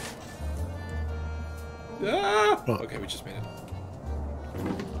 Ah! Okay, we just made it.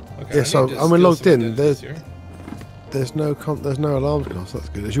 Okay, yeah, so I'm logged in. There's no alarms going off, so that's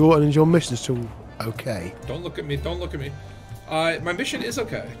good. Is your mission still okay? Don't look at me. Don't look at me. My mission is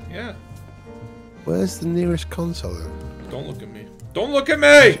okay. Yeah. Where's the nearest console then? Don't look at me. Don't look at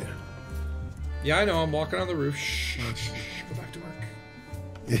me! Yeah, I know. I'm walking on the roof. Shh. Go back to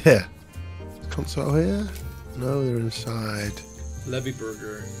work. Yeah. Console here? No, they're inside. Levy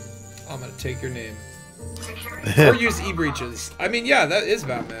Burger. I'm gonna take your name. Or use e-breaches. I mean, yeah, that is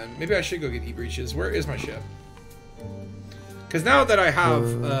Batman. Maybe I should go get e-breaches. Where is my ship? Because now that I have,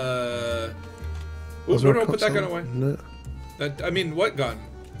 no, put that gun away. No. I mean, what gun?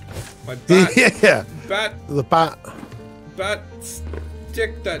 My bat. Yeah. The bat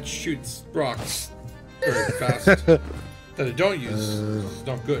stick that shoots rocks very fast. That I don't use. Is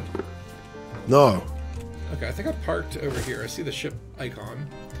not good. No. Okay, I think I parked over here. I see the ship icon.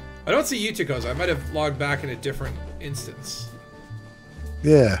 I don't see Uticos. I might have logged back in a different instance.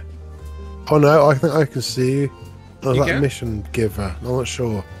 Yeah. Oh no, I think I can see you. Oh, You that can? mission giver. I'm not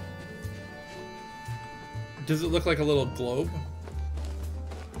sure. Does it look like a little globe?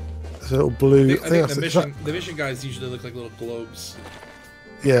 It's a little blue. I think the mission guys usually look like little globes.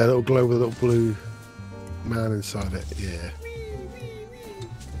 Yeah, a little globe with a little blue man inside it. Yeah.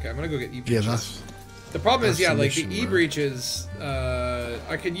 Okay, I'm gonna go get e-breaches. Yeah, that's. The problem is, yeah, the like the mission, e-breaches,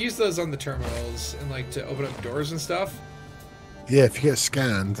 I can use those on the terminals and like to open up doors and stuff. Yeah, if you get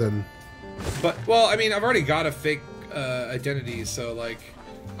scanned, then. But well, I mean, I've already got a fake identity, so like,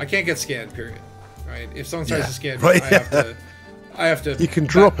 I can't get scanned. Period. Right? If someone tries to scan me, right, I have to. You can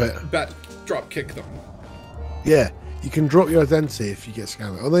drop it. Drop kick them. Yeah, you can drop your identity if you get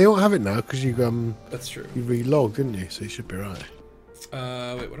scanned. Oh, they don't have it now because you That's true. You relogged, didn't you? So you should be right.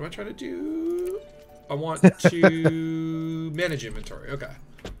 Wait, what am I trying to do? I want to manage inventory. Okay.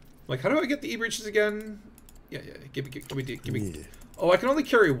 Like, how do I get the e-breaches again? Yeah. Give me. Yeah. Oh, I can only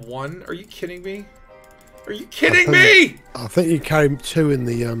carry one. Are you kidding me? Are you kidding me? I think you carry 2 in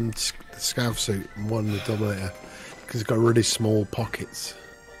the scav suit and 1 in the Dominator because it's got really small pockets.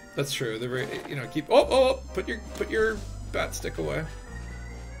 That's true. They're very, keep. Oh! Put your bat stick away.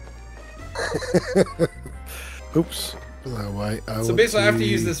 Oops. Put that away. So basically, I have to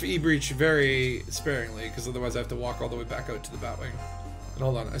use this e-breach very sparingly because otherwise I have to walk all the way back out to the Batwing. And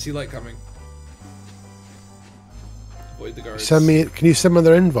hold on, I see light coming. Avoid the guards. Can you send me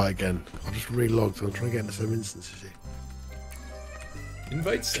their invite again? I've just relogged. I'm trying to get into some instances here.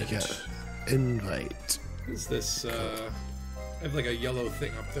 Invite sent. Yeah. Invite. Is this? I have like a yellow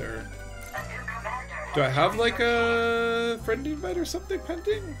thing up there. Do I have like a friend invite or something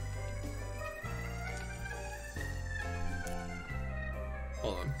pending?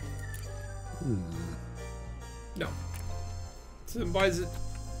 Hold on. No. So why is it?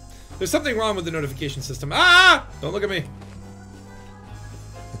 There's something wrong with the notification system. Ah! Don't look at me.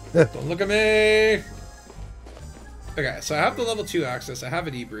 Don't look at me. Okay, so I have the level 2 access. I have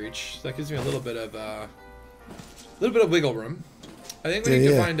an e-breach. So that gives me a little bit of wiggle room. I think we need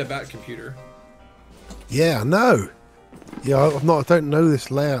to find a bat computer. Yeah, I know. Yeah, I don't know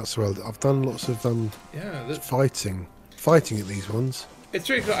this layout so well. I've done lots of fighting at these ones. It's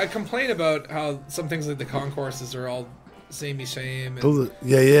strange. I complain about how some things like the concourses are all samey same. And Like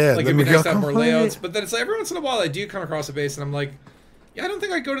it'd be nice to have more layouts, but then it's like every once in a while I do come across a base and I'm like, yeah, I don't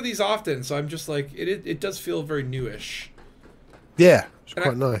think I go to these often. So I'm just like, it does feel very newish. Yeah, it's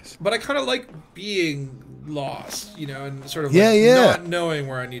quite nice. But I kind of like being lost, and sort of not knowing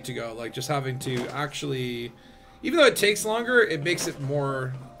where I need to go. Like just having to actually, even though it takes longer, it makes it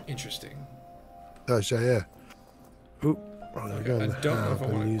more interesting. Yeah. Oop. Right, okay, I don't know if I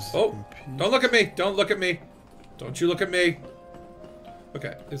want to. Oh, don't look at me! Don't look at me! Don't you look at me!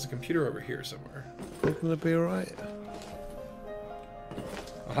 Okay, there's a computer over here somewhere. It's gonna be alright.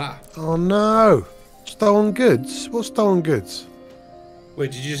 Aha! Oh no! Stolen goods? What stolen goods?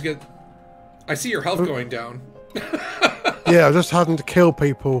 Wait, did you just get? I see your health going down. Yeah, I'm just having to kill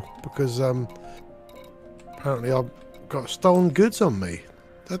people because apparently I've got stolen goods on me.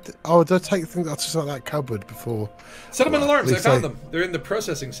 Oh, did I take things that's like that cupboard before? Settlement alarms. I least found them. They're in the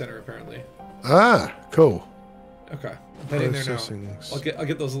processing center apparently. Ah, cool. Okay, I'm heading there now. I'll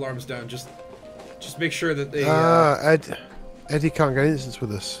get those alarms down. Just make sure that they. Eddie can't get instance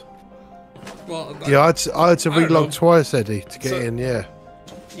with us. Well, yeah, I had to relog twice, Eddie, to get in. Yeah.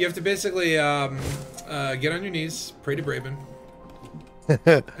 You have to basically get on your knees, pray to Braben,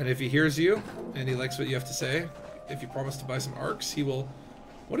 and if he hears you and he likes what you have to say, if you promise to buy some arcs, he will.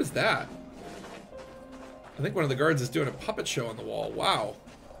 What is that? I think one of the guards is doing a puppet show on the wall. Wow.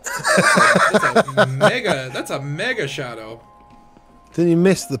 That's a mega shadow. Didn't you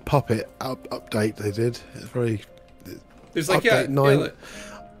miss the puppet update they did? It's very. There's like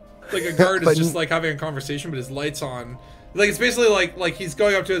like a guard is just like having a conversation, but his light's on. Like it's basically like he's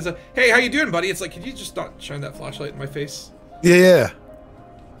going up to his. Hey, how you doing, buddy? It's like, could you just not shine that flashlight in my face? Yeah.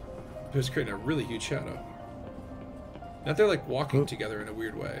 It was creating a really huge shadow. Now they're like walking together in a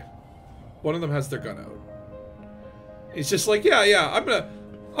weird way. One of them has their gun out. He's just like, yeah,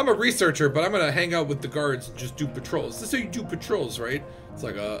 I'm a researcher, but I'm gonna hang out with the guards and just do patrols. This is how you do patrols, right? It's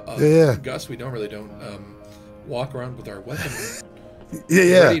like Gus, we don't walk around with our weapon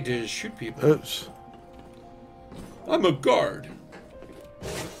ready to shoot people. Oops. I'm a guard.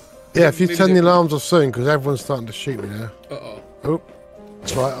 Yeah, if you turn the alarms off soon, because everyone's starting to shoot me now. Uh-oh. Oh,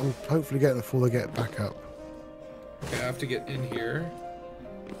 that's right. I'm hopefully getting it before they get back up. Okay, I have to get in here.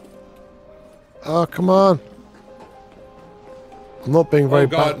 Oh, come on. I'm not being very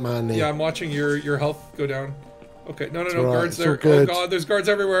Batman-y. Yeah, I'm watching your health go down. Okay, no, right. guards there. Good. Oh god, there's guards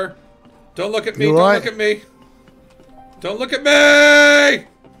everywhere. Don't look at me. Don't look at me. Don't look at me!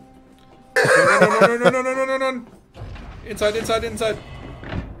 No. Inside.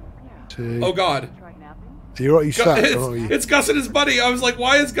 Oh god. You're right, you sat. It's Gus and his buddy. I was like,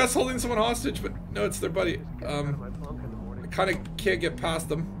 why is Gus holding someone hostage? But no, it's their buddy. I kind of can't get past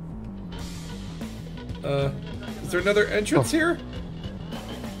them. Is there another entrance here?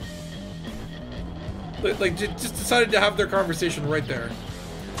 Like, just decided to have their conversation right there.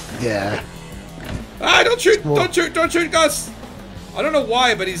 Yeah. Ah, don't shoot, Gus! I don't know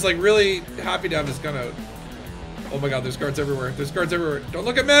why, but he's like really happy to have his gun out. Oh my god, there's guards everywhere. Don't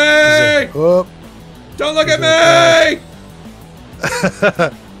look at me! Oh. Don't look at me!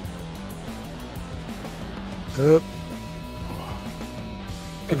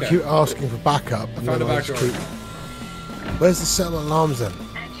 Okay. Keep asking for backup. I found a back door. Where's the settlement alarms then?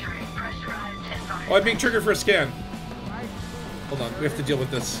 Oh, I'm being triggered for a scan. Hold on, we have to deal with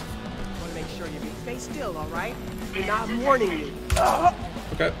this. Want to make sure you stay still, all right? I'm warning you.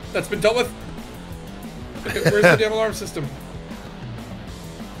 Okay, that's been dealt with. Okay, where's the damn alarm system?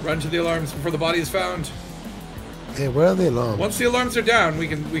 Run to the alarms before the body is found. Yeah, where are the alarms? Once the alarms are down, we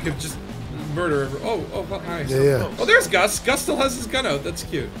can just murder. Oh, nice. Yeah. Oh, there's Gus. Gus still has his gun out. That's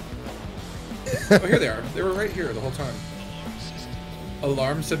cute. Oh, here they are. They were right here the whole time.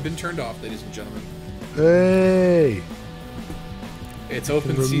 Alarms have been turned off, ladies and gentlemen. Hey. It's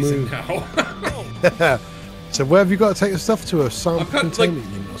open season now. So where have you got to take the stuff to? A sample containment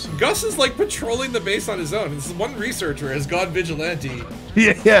unit or something? Gus is like patrolling the base on his own. This is one researcher has gone vigilante.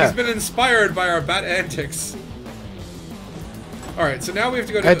 Yeah. He's been inspired by our bat antics. All right, so now we have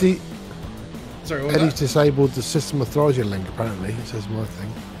to go to Eddie. Sorry, what was Eddie's that? disabled the system authority link. Apparently, it says my thing.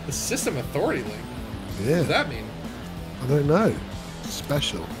 The system authority link. Yeah. What does that mean? I don't know. It's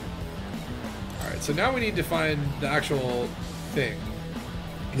special. All right, so now we need to find the actual thing.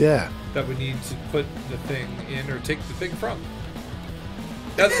 Yeah. That we need to put the thing in or take the thing from.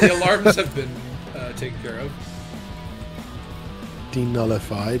 That's the alarms have been taken care of.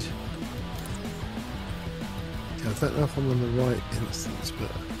 Denullified. Yeah, I don't know if I'm on the right instance,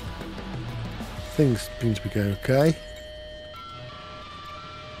 but things seem to be going okay.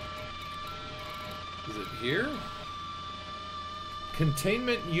 Is it here?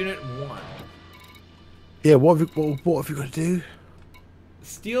 Containment Unit 1. Yeah, what have you got to do?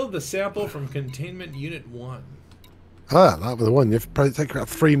 Steal the sample from Containment Unit 1. Ah, that was the one. You have to probably take about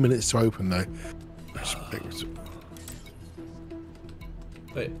 3 minutes to open, though.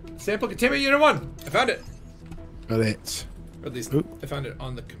 Wait, sample Containment Unit 1! I found it! Got it. Or at least Oop. I found it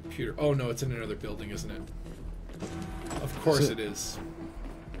on the computer. Oh no, it's in another building, isn't it? Of course it is.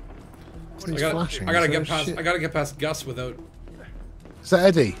 I gotta get past Gus without. Is that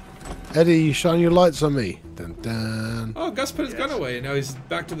Eddie? Eddie, you shine your lights on me. Dun, dun. Oh, Gus put his gun away, and now he's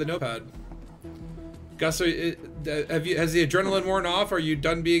back to the notepad. Gus, has the adrenaline worn off? Are you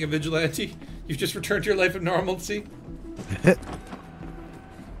done being a vigilante? You've just returned to your life of normalcy? And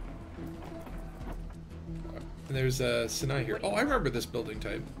there's Sinai here. Oh, I remember this building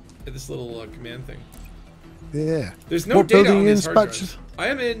type. This little command thing. Yeah. There's no what data building on you these hard inspected? drives. I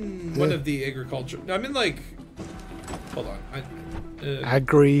am in one of the agriculture. No, I'm in like. Hold on.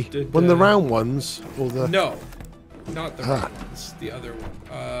 Agri. One of the round ones, or the. No, not the round ones. The other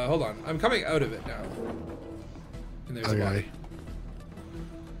one. Hold on. I'm coming out of it now. And there's a body.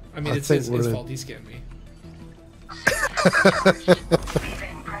 I mean, it's his fault. He scanned me.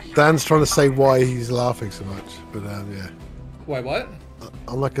 Dan's trying to say why he's laughing so much, but yeah. Why what?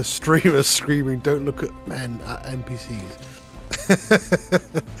 I'm like a streamer screaming, "Don't look at men at NPCs."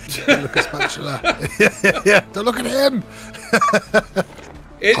 Don't look at Spatula. yeah, don't look at him. I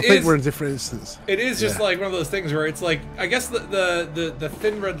think we're in a different instance. It is just like one of those things where it's like, I guess the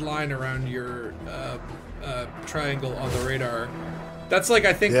thin red line around your triangle on the radar, that's like,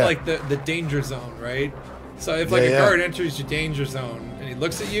 I think like the danger zone, right? So if like a guard enters your danger zone and he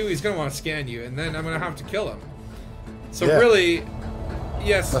looks at you, he's gonna want to scan you, and then I'm gonna have to kill him. So really,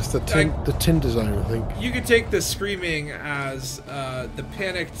 yes, that's the Tinder zone, I think. You could take the screaming as the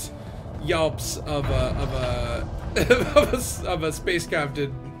panicked yelps of a space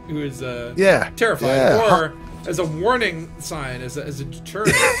captain who is terrified, or as a warning sign, as a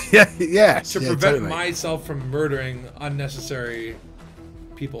deterrent, to prevent myself from murdering unnecessary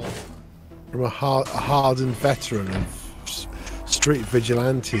people. From a hardened veteran of street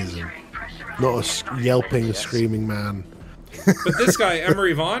vigilantism, not a yelping, screaming man. But this guy,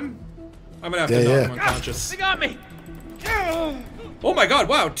 Emery Vaughn, I'm gonna have to knock him unconscious. They got me. Oh my God!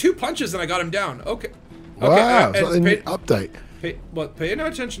 Wow, 2 punches and I got him down. Okay. Wow. Update. Pay no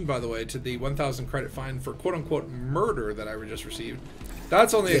attention, by the way, to the 1,000 credit fine for "quote-unquote" murder that I just received.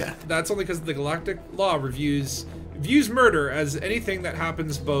 That's only because the Galactic Law views murder as anything that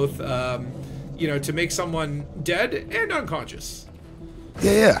happens both, to make someone dead and unconscious.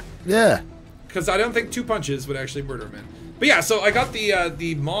 Yeah. Because I don't think 2 punches would actually murder a man. But yeah, so I got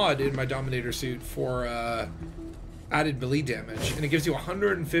the mod in my Dominator suit for added melee damage, and it gives you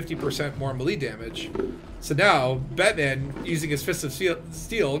 150% more melee damage. So now Batman, using his Fist of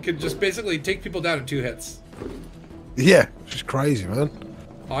Steel, can just basically take people down in 2 hits. Yeah, which is crazy, man.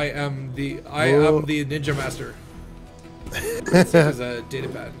 I am the ninja master. There's a data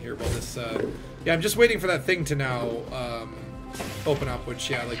pad here. While this, I'm just waiting for that thing to now open up. Which,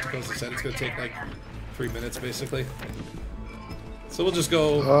 like Takosa said, it's gonna take like 3 minutes basically. So we'll just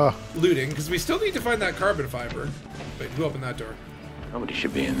go looting because we still need to find that carbon fiber. Wait, who opened that door? Nobody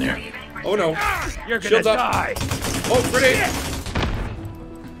should be in there. Oh no! You're gonna Shields die. Up. Oh, grenade!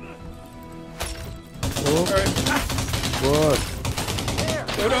 Alright. What?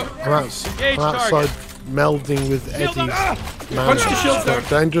 Oh no! I'm outside melding with Eddie's man. Punch the shields down.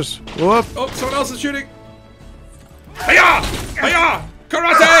 Dangerous. Whoop! Oh, someone else is shooting. Hiya! Hiya!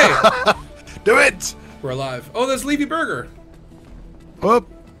 Karate! Do it! We're alive. Oh, there's Levy Burger. Whoop!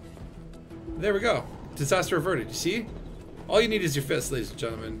 There we go. Disaster averted. You see? All you need is your fist, ladies and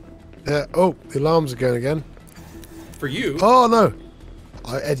gentlemen. Yeah. Oh, the alarms are going again. For you. Oh no!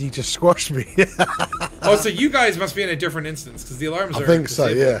 Eddie just squashed me. Oh, so you guys must be in a different instance because the alarms are. I think so.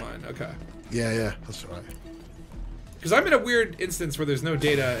 Yeah. Mine. Okay. Yeah. That's right. Because I'm in a weird instance where there's no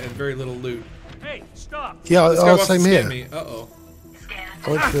data and very little loot. Hey, stop! Yeah, same here. Uh oh. I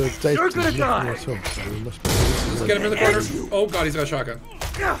went to data. You're gonna die. Let's get him in the corner. Oh god, he's got a shotgun.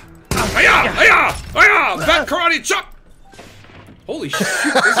 Hiya! Hiya! Hiya! Bat karate chop! Holy shoot!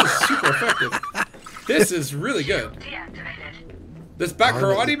 This is super effective. This is really good. This bat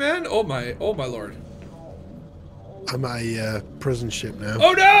karate man? Oh my lord. I'm at a prison ship now.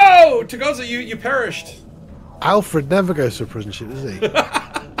 Oh no! Tagosa, you perished. Alfred never goes to a prison ship, does he?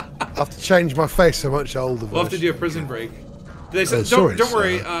 I have to change my face so much older. We'll have to do a prison break. They said, don't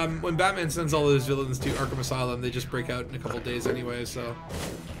worry. When Batman sends all those villains to Arkham Asylum, they just break out in a couple of days anyway. So.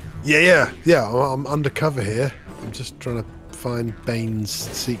 Yeah. I'm undercover here. I'm just trying to find Bane's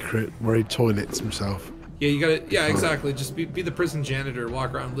secret where he toilets himself. Yeah, you gotta. Yeah, exactly. Just be the prison janitor.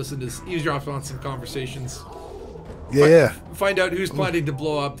 Walk around, listen to, eavesdrop on some conversations. Yeah. Find out who's planning to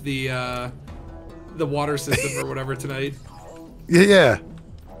blow up the water system or whatever tonight. Yeah.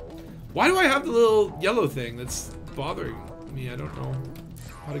 Why do I have the little yellow thing that's bothering me? I don't know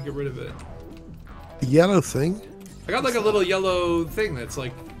how to get rid of it. The yellow thing? I got like a little yellow thing that's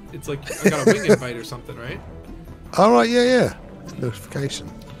like, it's like I got a wing invite or something, right? All right, yeah. Notification.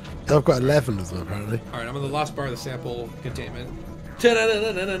 I've got 11 of them apparently. All right, I'm on the last bar of the sample containment.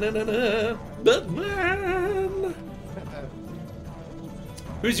 Batman.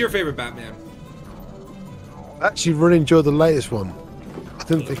 Who's your favorite Batman? I actually really enjoyed the latest one. I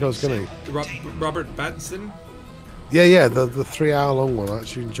didn't think I was going to. Robert Pattinson? Yeah, the 3-hour long one. I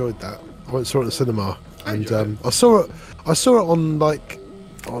actually enjoyed that. I went and saw it in the cinema, and I saw it on like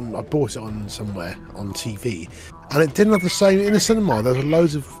on. I bought it on somewhere on TV, and it didn't have the same in the cinema. There were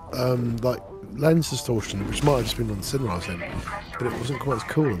loads of like lens distortion, which might have just been on the cinema I was in, but it wasn't quite as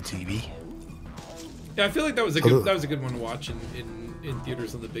cool on TV. Yeah, I feel like that was a good one to watch in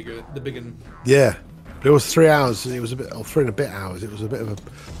theaters on the big one. Yeah, but it was 3 hours. It was a bit, or 3.5 hours. It was a bit of a.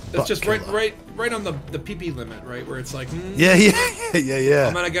 That's just right on the PP limit, right? Where it's like, yeah.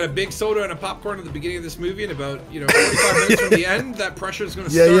 I'm gonna get a big soda and a popcorn at the beginning of this movie, and about 45 minutes from the end, that pressure is gonna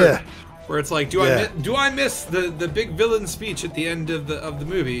start. Yeah. Where it's like, do I miss the big villain speech at the end of the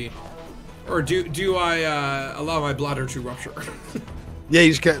movie, or do I allow my bladder to rupture? Yeah, you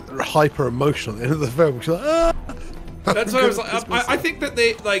just get hyper emotional at the end of the film. You're like, ah! That's what I was like. I think that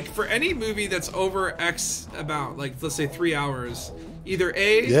they, like, for any movie that's over X amount, like let's say 3 hours, either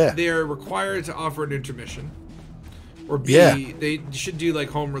A, they are required to offer an intermission, or B, they should do like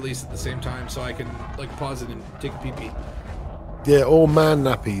home release at the same time so I can like pause it and take a pee pee. Yeah, all man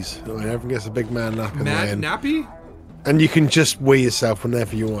nappies. I mean, everyone gets a big man nap in the end. Nappy? And you can just wee yourself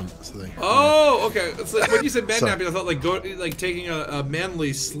whenever you want. So okay. It's like, when you said man nappy, I thought like taking a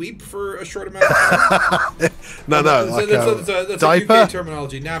manly sleep for a short amount of time. no, that's diaper? UK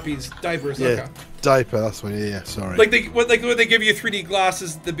terminology. Nappies, diapers. Yeah, okay. Diaper. That's one. Yeah. Sorry. Like when they give you 3D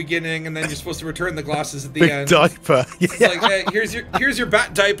glasses at the beginning, and then you're supposed to return the glasses at the big end. Diaper. Yeah. It's like, hey, here's your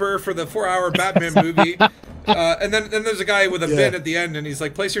bat diaper for the 4-hour Batman movie, and then there's a guy with a bin at the end, and he's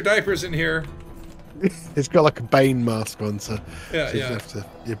like, place your diapers in here. It's got like a Bane mask on, so you have to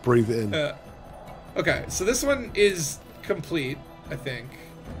breathe it in. Okay, so this one is complete, I think.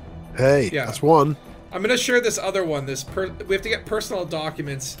 Hey, that's one. I'm gonna share this other one. We have to get personal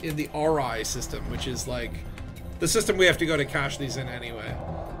documents in the RI system, which is like the system we have to go to cache these in anyway.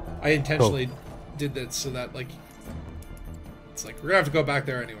 I intentionally did that so that like it's like we're gonna have to go back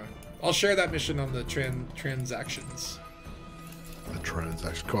there anyway. I'll share that mission on the transactions. The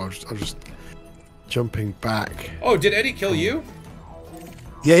transaction. God, I'm just jumping back. Oh, did Eddie kill you?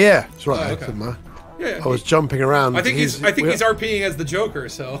 Yeah. That's right. Oh, okay. I was jumping around. I think he's RPing as the Joker,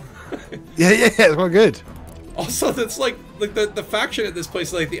 so. yeah, it's quite good. Also, that's like the faction at this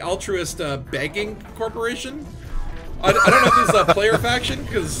place, like the altruist begging corporation. I don't know if it's a player faction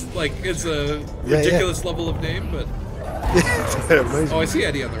because like it's a ridiculous level of name, but. Oh, I see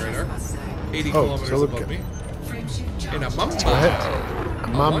Eddie on the radar. 80 kilometers above me. In a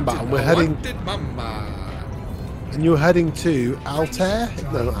mamba. And we're heading. And you're heading to Altair?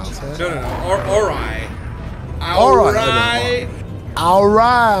 No, not Altair. No. Ori.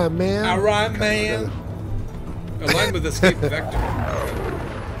 Alright, man. Alright, man. Aligned with escape vector. 3,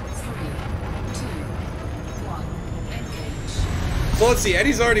 2, 1, engage. So let's see.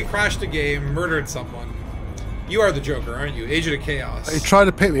 Eddie's already crashed a game, murdered someone. You are the Joker, aren't you? Agent of Chaos. He tried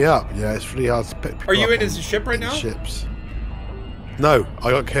to pick me up. Yeah, it's really hard to pick. Are you in his ship right now? Ships. No,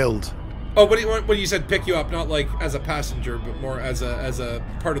 I got killed. Oh, when you said pick you up, not like as a passenger, but more as a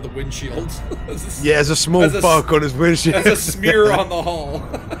part of the windshield. As a small bug on his windshield. As a smear on the hull.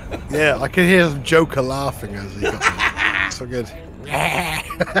 Yeah, I can hear some Joker laughing as he got me. So good.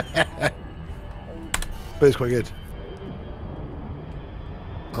 But it's quite good.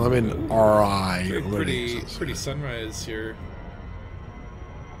 I'm in RI. Pretty sunrise here.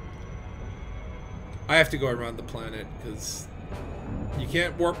 I have to go around the planet because you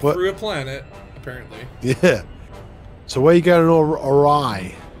can't warp through a planet, apparently. Yeah. So where are you going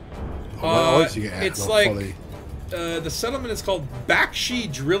awry? It's like the settlement is called Bakshi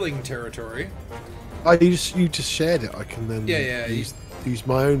Drilling Territory. Oh, you just shared it. I can then use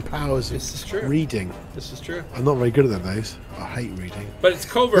my own powers of reading. This is true. I'm not very good at those. I hate reading. But it's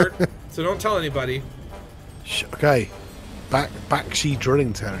covert, so don't tell anybody. Okay. Bakshi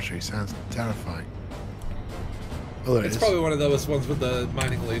Drilling Territory sounds terrifying. Oh, it's probably one of those ones with the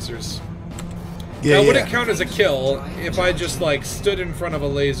mining lasers. Now, would it count as a kill if I just like stood in front of a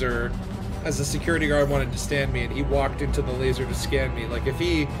laser as a security guard wanted to stand me and he walked into the laser to scan me? Like if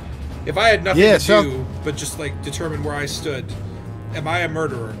I had nothing to do but just like determine where I stood, am I a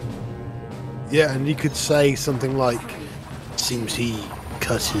murderer? Yeah, and you could say something like, "Seems he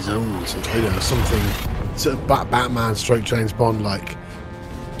cut his own," something sort of Batman stroke James Bond like.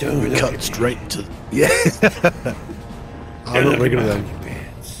 Don't cut straight to. Yeah. I'm not regular then.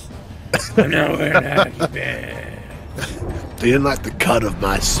 I'm not wearing hockey pants. Do you like the cut of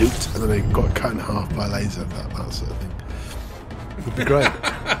my suit? And then they got cut in half by laser. That sort of thing. Would be great.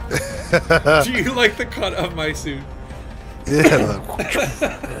 Do you like the cut of my suit? Yeah.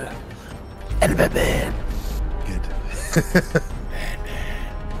 And Batman. Good.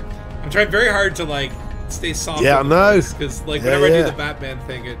 I'm trying very hard to like stay soft. Yeah, I know. Because like whenever I do the Batman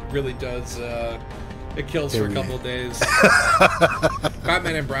thing, it really does It kills for a couple of days.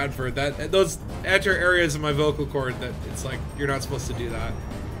 Batman and Bradford. Those enter areas of my vocal cord that it's like you're not supposed to do that.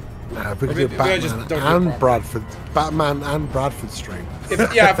 Nah, we could do Batman and Bradford stream.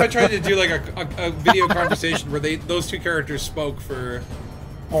 If I tried to do like a video conversation where those two characters spoke for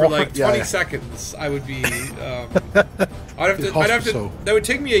like 20 seconds, I would be. I'd have to. That would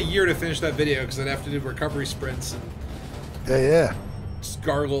take me a year to finish that video because I'd have to do recovery sprints and. Yeah. Just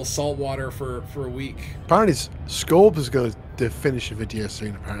gargle salt water for a week. Apparently, Scorp is going to finish a video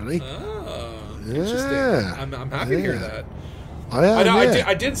soon. Apparently. Oh, yeah. Interesting. I'm happy to hear that.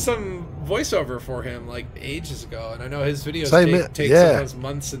 I did some voiceover for him like ages ago, and I know his videos take sometimes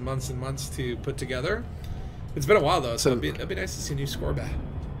months and months and months to put together. It's been a while though, so it'd be nice to see a new Scorba.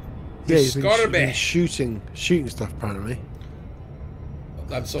 Yeah, he's been shooting stuff apparently.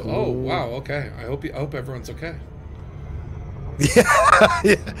 Oh wow, okay. I hope everyone's okay.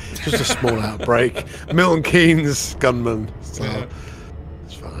 Yeah, just a small outbreak. Milton Keynes gunman. So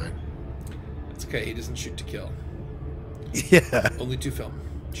it's fine. It's okay. He doesn't shoot to kill. Yeah. Only to film.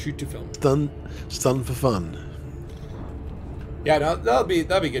 Shoot to film. Stun for fun. Yeah, no, that'll be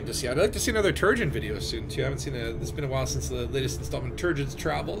good to see. I'd like to see another Turgeon video soon too. I haven't seen it's been a while since the latest installment of Turgeon's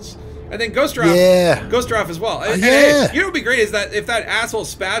Travels, and then Ghost Draft. Yeah, Ghost Draft as well. And hey, you know what'd be great is that if that asshole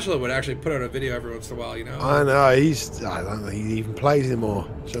Spatula would actually put out a video every once in a while, you know. I know I don't think he even plays anymore.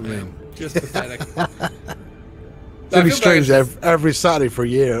 Do you know what I mean? Just pathetic. He'll be streams every Saturday for a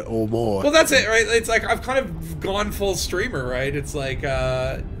year or more. Well, that's it, right? It's like I've kind of gone full streamer, right? It's like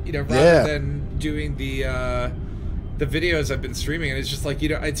rather than doing the videos I've been streaming, and it's just like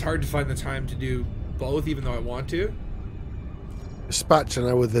it's hard to find the time to do both, even though I want to.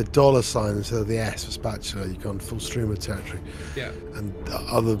 Spatula with the $ instead of the S for spatula, you've gone full streamer territory. Yeah. And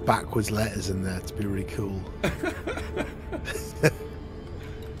other backwards letters in there to be really cool.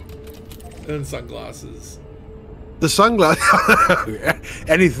 And sunglasses. The sunglasses.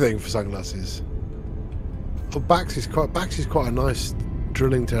 Anything for sunglasses. Well, Baxy's quite a nice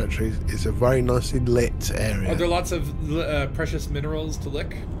drilling territory. It's a very nicely lit area. Are there lots of precious minerals to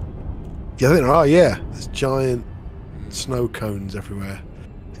lick? Yeah, I think there are. Yeah, there's giant snow cones everywhere.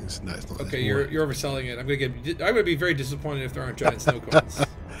 No, it's not. Okay, you're overselling it. I'm gonna be very disappointed if there aren't giant snow cones.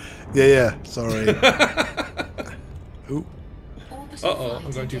 Yeah. Sorry. Ooh. Uh-oh,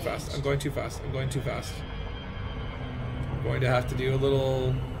 I'm going too fast. I'm going to have to do a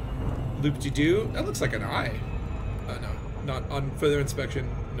little loop-de-doo. That looks like an eye. No, not on further inspection.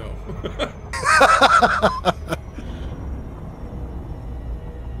 No.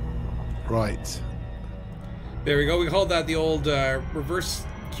 Right. There we go. We called that the old reverse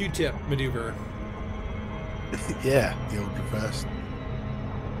Q-tip maneuver. Yeah, the old reverse.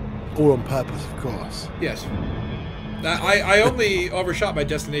 All on purpose, of course. Yes. I only overshot my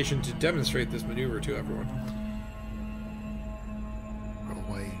destination to demonstrate this maneuver to everyone. Got a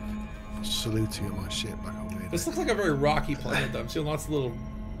wave saluting at my ship like a weird. This looks like a very rocky planet, though. I'm seeing lots of little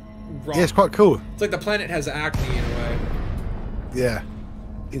rocks. Yeah, it's quite cool. It's like the planet has acne in a way. Yeah.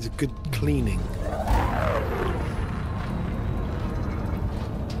 It's a good cleaning.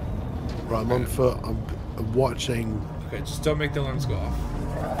 Right, I'm on foot. I'm watching. Okay, just don't make the alarms go off.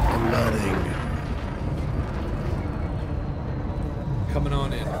 I'm learning. Coming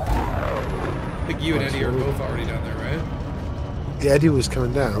on in. I think you and Eddie are both already down there, right? Yeah, Eddie was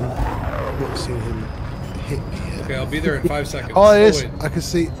coming down. I've not seen him hit me yet. Okay, I'll be there in 5 seconds. Oh, it is. I can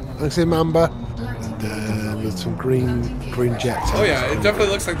see Mamba. And with some green jets. Oh yeah, it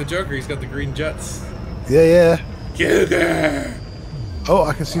definitely looks like the Joker. He's got the green jets. Yeah. Joker! Oh,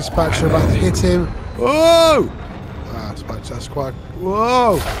 I can see Spatula about to hit him. Whoa! Ah, Spatula, that's quite.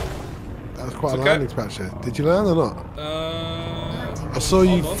 Whoa! That was quite a landing, Spatula. Did you land or not? I saw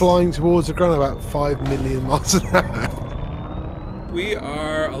you flying towards the ground about 5 million miles an hour. We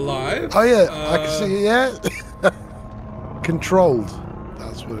are alive. Oh yeah, I can see it. Yeah. Controlled.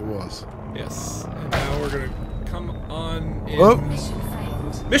 That's what it was. Yes. And now we're gonna come on in. Oh.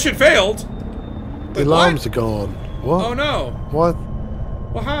 Mission failed. The alarms are gone. What? Oh no. What?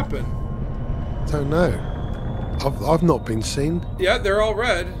 What happened? Don't know. I've not been seen. Yeah, they're all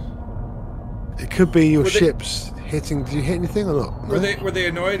red. It could be your ships hitting. Did you hit anything or not? No? Were they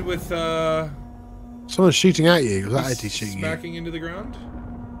annoyed with someone's shooting at you? Was that Eddie shooting you? Smacking into the ground?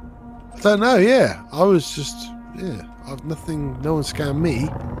 I don't know, yeah. I was just I've nothing, no one scammed me.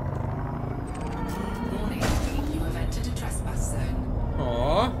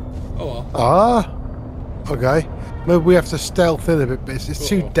 Aww. Oh well. Ah. Okay. Maybe we have to stealth in a bit, but it's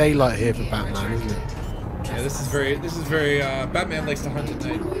too daylight here for Batman, isn't it? Yeah, this is very Batman likes to hunt at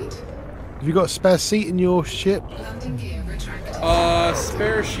night. Have you got a spare seat in your ship?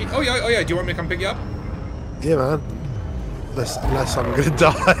 Spare sheet. Oh yeah. Do you want me to come pick you up? Yeah, man. Unless I'm gonna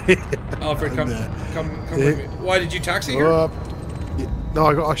die. Alfred, come with me. Why did you taxi here? No,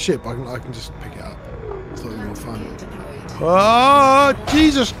 I got a ship. I can just pick it up. It's not more fun. Oh,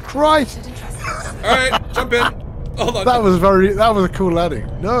 Jesus Christ! All right, jump in. Hold on. That was a cool landing.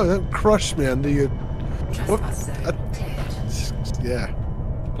 No, don't crush me under your. What? Yeah.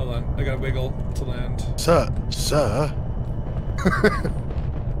 Hold on, I got a wiggle to land. Sir.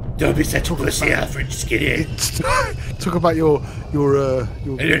 Don't be such a pussy, Alfred. Just get in. Talk about your I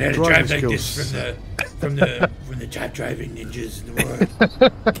learned how to drive like skills. this from the top driving ninjas in the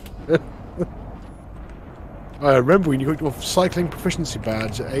world. I remember when you got your cycling proficiency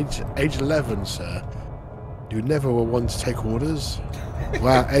badge at age 11, sir. You never were one to take orders.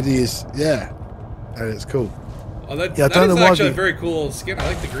 Wow, Eddie is and it's cool. Oh, that is actually a very cool skin. I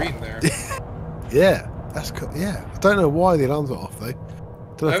like the green there. Yeah, that's cool. Yeah, I don't know why the alarms are off though.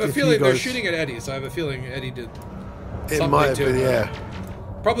 I have a feeling they're shooting at Eddie, so I have a feeling Eddie did something to him. Yeah.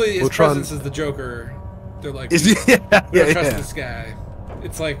 Probably his presence is the Joker. They're like, we don't trust this guy.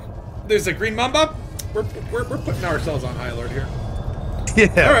 It's like, there's a green mamba. We're putting ourselves on high alert here.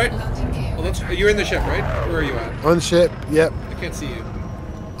 Yeah. All right. Well, you're in the ship, right? Where are you at? On the ship. Yep. I can't see you.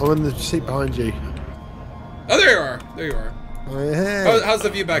 I'm in the seat behind you. Oh, there you are. There you are. Hey. How's the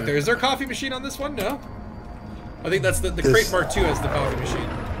view back there? Is there a coffee machine on this one? No. I think that's the Crate Mark II has the coffee machine.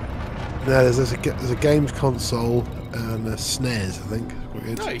 No, there's a games console and a SNES, I think. Quite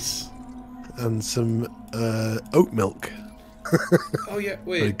good. Nice. And some oat milk. Oh yeah,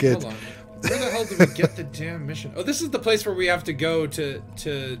 wait, hold on. Where the hell did we get the damn mission? Oh, this is the place where we have to go to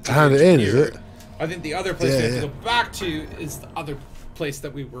hand it in, is it? I think the other place we have to go back to is the other place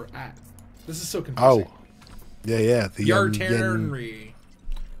that we were at. This is so confusing. Oh. Yeah. The Yartanry.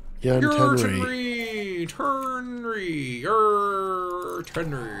 Yartanry.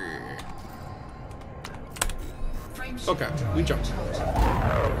 Okay, we jump.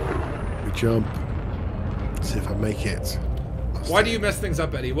 Let's see if I make it. Why do you mess things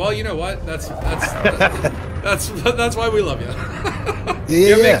up, Eddie? Well, you know what? That's why we love you.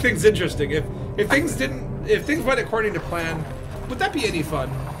 You make things interesting. If things went according to plan, would that be any fun?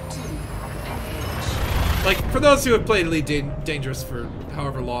 Like, for those who have played Elite Dangerous for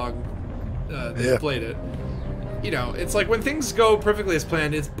however long they've played it, you know, it's like when things go perfectly as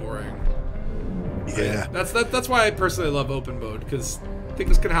planned, it's boring. Yeah. Right? That's why I personally love open mode, because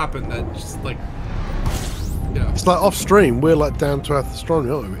things can happen that just, like, you know. It's like off stream, we're like down to earth astronomy,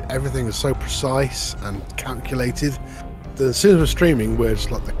 aren't we? Everything is so precise and calculated. Then as soon as we're streaming, we're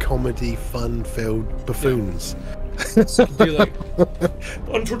just like the comedy, fun-filled buffoons. Yeah.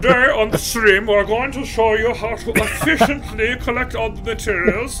 And today on the stream we're going to show you how to efficiently collect all the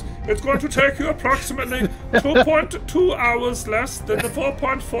materials. It's going to take you approximately 2.2 hours less than the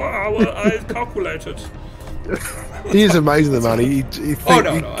 4.4 hour I calculated. He is amazing, the man. He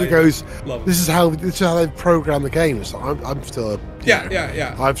goes, this is how they program the game. So I'm still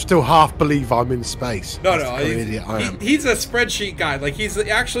I still half believe I'm in space. No, he's a spreadsheet guy. Like he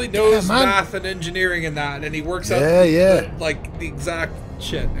actually knows math and engineering and that, and he works out the exact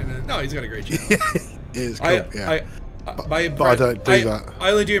shit. And no, he's got a great job. It's cool. But I don't do that. I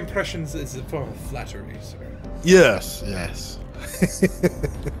only do impressions as a form of flattery. So. Yes.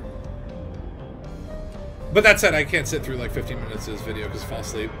 But that said, I can't sit through like 15 minutes of this video because I fall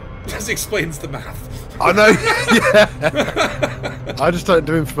asleep. Just explains the math. I know. I just don't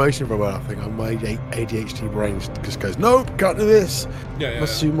do information very well. I think my ADHD brain just goes, nope, can't do this.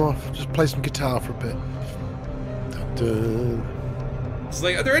 Let's zoom off. Just play some guitar for a bit. Dun. It's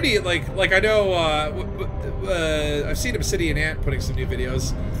like, are there any like I know I've seen Obsidian Ant putting some new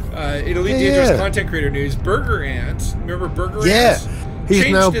videos. In Elite Dangerous content creator news, Burger Ant. Remember Burger Ant? He's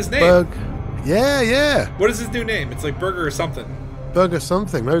changed now his name. Yeah. What is his new name? It's like Burger or something. Burger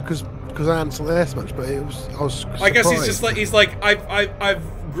something. No, because Ant's not there so much. But I was surprised. I guess he's like I've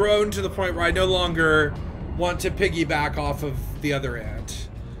grown to the point where I no longer want to piggyback off of the other Ant.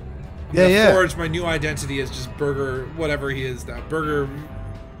 Forge my new identity as just Burger, whatever he is now.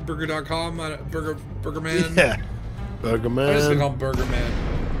 Burger.com, Burger Man. Yeah. Burger Man. I'm just gonna call him Burger Man.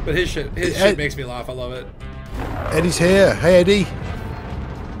 But his shit makes me laugh. I love it. Eddie's here. Hey, Eddie.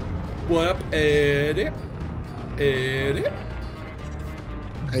 What up, Eddie? Hey,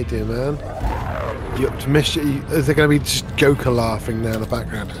 dear man. You optimistic? Is there going to be just Joker laughing now in the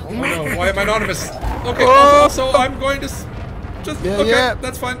background? Oh no! Why am I anonymous? Okay. So I'm going to just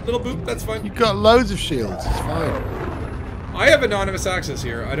that's fine. Little boop. That's fine. You've got loads of shields. It's fine. I have anonymous access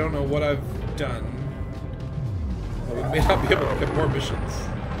here. I don't know what I've done. But we may not be able to get more missions.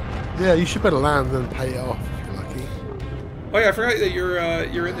 Yeah, you should better land and pay it off if you're lucky. Oh yeah, I forgot that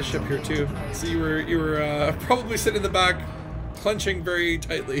you're in the ship here too. So you were probably sitting in the back, clenching very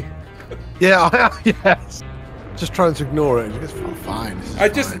tightly. Yeah, yes. Just trying to ignore it. It's fine.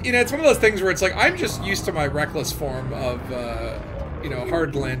 Fine. You know, it's one of those things where it's like I'm just used to my reckless form of, you know,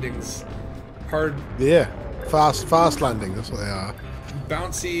 hard landings, Yeah, fast landing. That's what they are.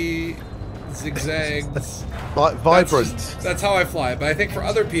 Bouncy, zigzags, vibrant. That's how I fly. But I think for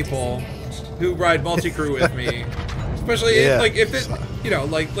other people who ride multi-crew with me, especially like if it, you know,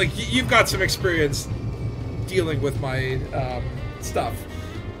 like you've got some experience dealing with my stuff.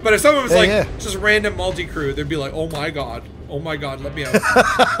 But if someone was just random multi-crew, they'd be like, oh my god, let me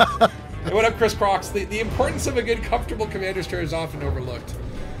out. And what up, Chris Crocs? The importance of a good, comfortable commander's chair is often overlooked.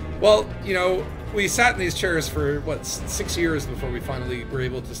 Well, you know, we sat in these chairs for, what, 6 years before we finally were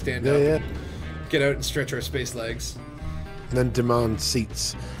able to stand up and get out and stretch our space legs. And then demand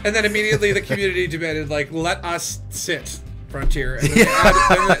seats. And then immediately the community demanded, like, let us sit, Frontier.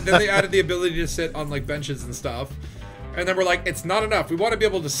 And then they added the ability to sit on, like, benches and stuff. And then we're like, it's not enough. We want to be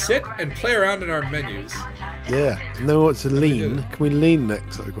able to sit and play around in our menus. Yeah. And then we want to lean. Can we lean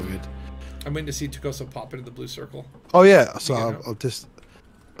next? That'd be quite good. I'm waiting to see Tukoso pop into the blue circle. Oh, yeah. So I'll just...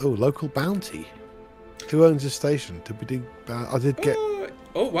 Oh, local bounty. Who owns this station? Did we do... I did get...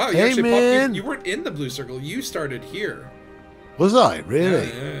 Oh, wow. You actually popped... You weren't in the blue circle. You started here. Was I? Really?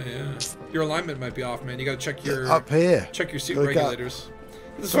 Yeah. Your alignment might be off, man. You got to check your... Up here. Check your suit regulators.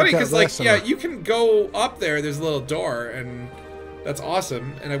 It's funny because, like, you can go up there. There's a little door, and that's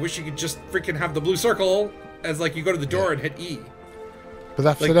awesome. And I wish you could just freaking have the blue circle as, like, you go to the door and hit E.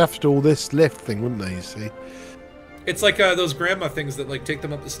 But they'd have to do all this lift thing, wouldn't they, you see? It's like those grandma things that, like, take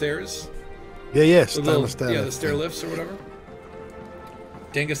them up the stairs. Yeah, the stair the stair lifts or whatever.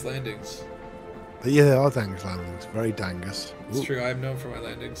 Dangus landings. Yeah, they are Dangus landings. Very Dangus. It's true. I'm known for my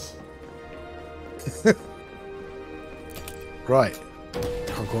landings. Right.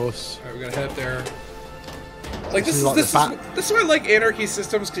 Of course. Alright, we gotta head up there. Like, this is why I like anarchy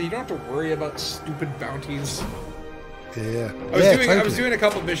systems, because you don't have to worry about stupid bounties. Yeah. I was doing a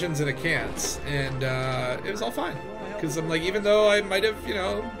couple missions in a cans, and it was all fine. Because I'm like, even though I might have, you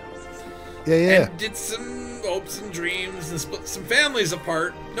know, ended some hopes and dreams and split some families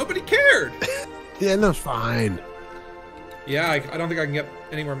apart, nobody cared. Yeah, that's fine. Yeah, I don't think I can get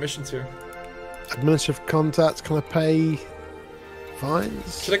any more missions here. Administrative contacts, can I pay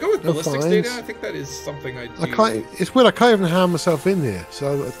fines? Should I go with ballistics data? I think that is something I do. I can't. It's weird. I can't even hand myself in here,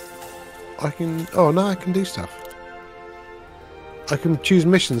 so I can. Oh no, I can do stuff. I can choose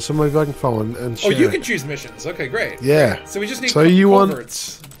missions. So maybe I can follow and share. Oh, you can choose missions. Okay, great. Yeah. Great. So we just need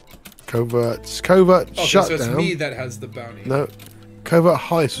coverts. Covert shutdown. So it's me that has the bounty. No, covert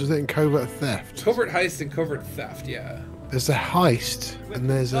heist. Was it in covert theft? Covert heist and covert theft. Yeah. There's a heist and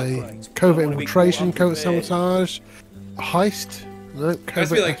there's a covert infiltration, covert sabotage, a heist. No, covert has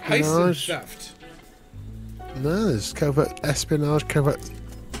to be like espionage. Heist and theft. No, there's covert espionage, covert.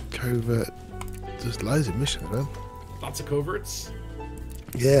 There's loads of missions, man. Lots of coverts.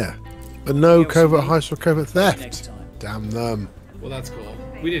 Yeah, but no covert heist or covert theft. Damn them. Well, that's cool.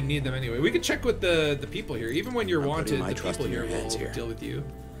 We didn't need them anyway. We could check with the people here. Even when you're wanted, the people here will deal with you.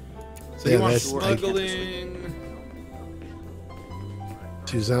 So you want smuggling?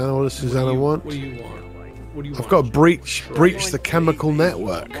 Susanna, what does Susanna want? What do you want? What do you want? I've got to breach the chemical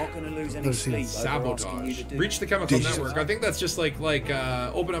network. Sabotage. Breach the chemical network. I think that's just like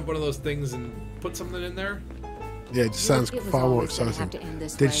open up one of those things and put something in there. Yeah, it sounds far more exciting.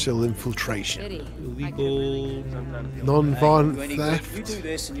 Digital infiltration. Illegal. Non-violent theft. You do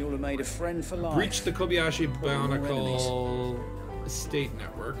this and you'll have made a friend for life. Breach the Kobayashi Bionicle estate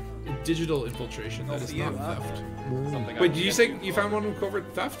network. Digital infiltration. That is not theft. Wait, did you say you found one with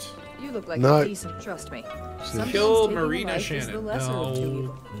covert theft? You look like a decent, trust me. Kill Marina Shannon.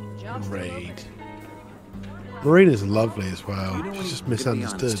 No. Raid. Marina's lovely as well. She's just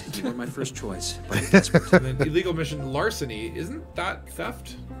misunderstood. You were my first choice. And then illegal mission larceny. Isn't that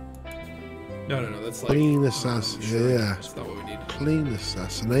theft? No. That's like clean assassination. Yeah. That's not what we need. Clean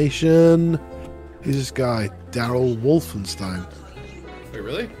assassination. Who's this guy? Daryl Wolfenstein. Wait,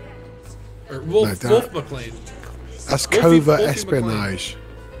 really? Or Wolf McLean. That's covert espionage.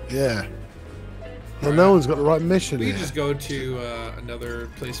 Yeah. Well, no one's got the right mission. We just go to another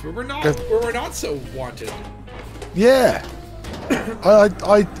place where we're not so wanted. Yeah.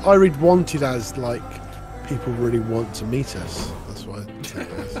 I read wanted as like people really want to meet us. That's what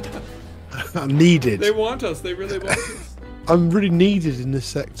I'm needed. They want us. They really want us. I'm really needed in this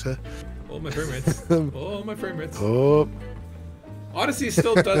sector. Oh, my frame rates. Oh, my frame rates. Oh. Odyssey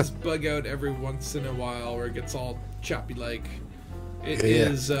still does bug out every once in a while where it gets all choppy like. It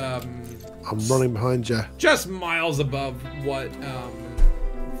is. I'm running behind you. Just miles above what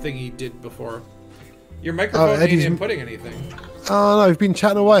Thingy did before. Your microphone ain't inputting anything. Oh no, we've been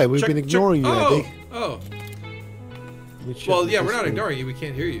chatting away. We've been ignoring you, Eddie. Oh. Well, yeah, we're not ignoring you. We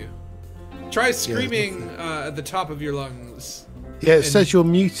can't hear you. Try screaming at the top of your lungs. Yeah, it says you're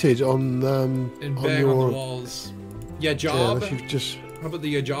muted on and bang your on the walls. Yeah, job. Yeah, just... How about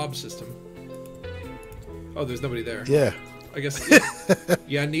the job system? Oh, there's nobody there. Yeah. I guess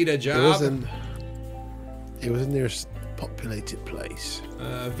you need a job. It was in nearest populated place.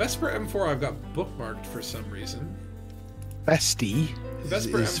 Vesper M4 I've got bookmarked for some reason. Vesty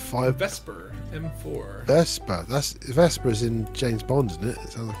is 5. Vesper M4. Vesper is in James Bond, isn't it?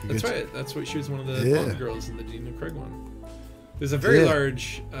 It sounds like That's right. That's what she was one of the Bond girls in the Daniel Craig one. There's a very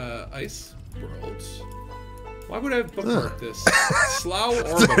large ice world. Why would I have bookmarked this? Slough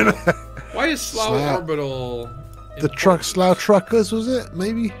Orbital. Why is Slough Orbital? The Slough Truckers, was it?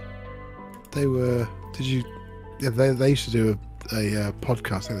 Maybe they were. Did you? Yeah, they used to do a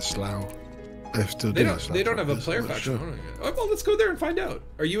podcast. They had Slough. They still do. They don't have a player faction. Sure. Oh, well, let's go there and find out.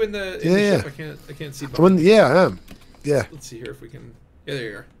 Are you in the ship? I can't see. I am. Yeah. Let's see here if we can. Yeah, there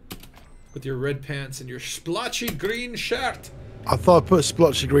you are. With your red pants and your splotchy green shirt. I thought I'd put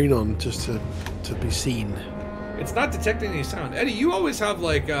splotchy green on just to be seen. It's not detecting any sound. Eddie, you always have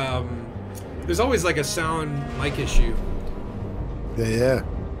like there's always like a sound mic issue. Yeah.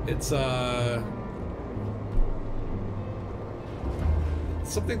 It's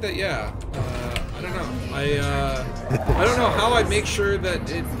something that I don't know. I don't know how I make sure that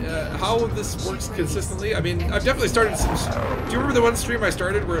how this works consistently. I mean, I've definitely started some. Do you remember the one stream I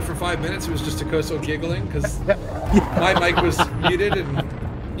started where for 5 minutes it was just Takoso giggling because my mic was muted and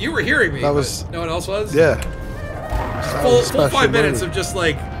you were hearing me, but no one else was? Yeah. Full 5 minutes of just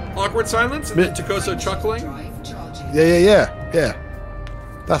like awkward silence and then Takoso chuckling. Yeah.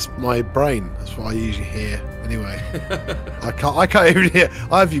 That's my brain. That's what I usually hear. Anyway, I can't even hear.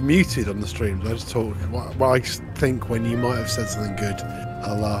 I have you muted on the streams. I just talk. What I think when you might have said something good,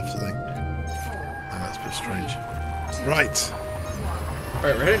 I'll laugh. Something. Oh, that's a bit strange. Right. All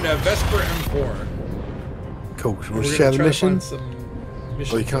right, we're heading to Vesper M4. Cool. Do you want to share the mission?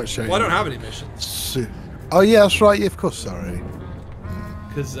 Missions. Oh, you can't share. Well, I don't have any missions. Oh yeah, that's right. Yeah, of course. Sorry.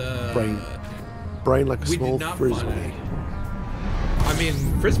 Because brain like a small frisbee. I mean,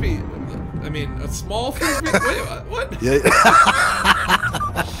 frisbee. I mean, a small frisbee. Wait, what? Yeah.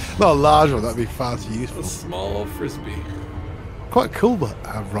 Not a large one. That'd be far too useful. A small frisbee. Quite cool, but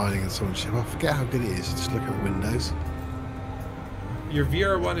riding in someone's ship. I forget how good it is. Just look at the windows. Your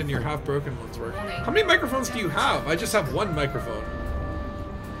VR one and your half broken ones work. How many microphones do you have? I just have one microphone.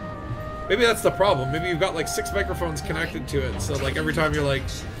 Maybe that's the problem. Maybe you've got like 6 microphones connected to it. So like every time you're like,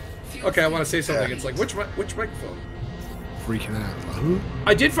 okay, I want to say something, it's like which microphone? Freaking out.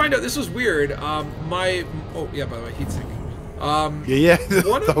 I did find out this was weird. Oh yeah, by the way, heatsink.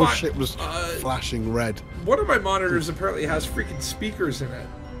 The whole ship was flashing red. One of my monitors apparently has freaking speakers in it.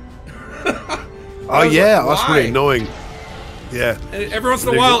 Oh yeah, that's really annoying. Yeah. And every once in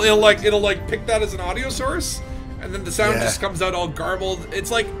a while, it'll like pick that as an audio source, and then the sound just comes out all garbled. It's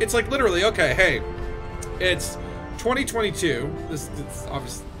like literally okay. Hey, it's 2022. It's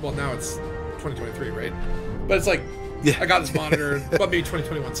obviously now it's 2023, right? But it's like. Yeah. I got this monitor, but maybe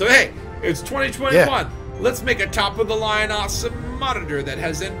 2021. So hey, it's 2021. Yeah. Let's make a top-of-the-line awesome monitor that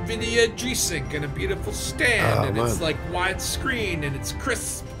has NVIDIA G-Sync and a beautiful stand, it's like widescreen and it's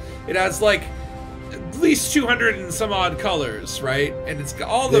crisp. It has like at least 200 and some odd colors, right? And it's got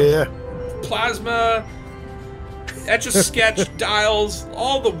all the plasma, Etch-a-Sketch dials,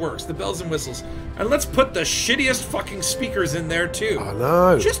 all the works, the bells and whistles. And let's put the shittiest fucking speakers in there too. I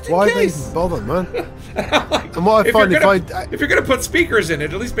know. Just in Why case. They bother, man? And what I find if you're gonna put speakers in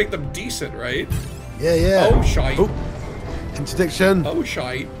it, at least make them decent, right? Yeah. Oh shite. Oh. Interdiction. Oh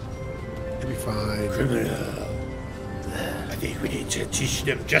shite. It'll be fine. I think we need to teach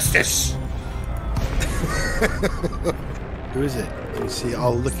them justice. Who is it? Let me see.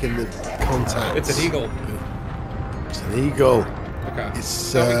 I'll look in the contacts. It's an eagle. It's an eagle. Okay.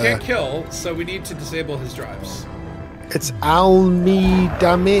 It's, we can't kill, so we need to disable his drives. It's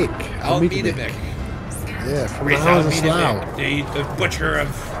Almidamic. Yeah, from the House of Slough. The butcher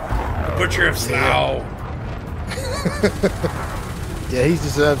of Slough. Yeah, he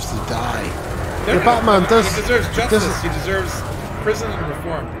deserves to die. Batman does. He deserves justice. He deserves prison and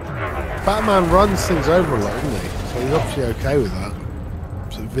reform. Batman runs things over a lot, doesn't he? So he's obviously okay with that.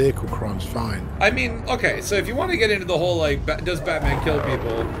 So vehicle crime's fine. I mean, okay, so if you want to get into the whole, like, does Batman kill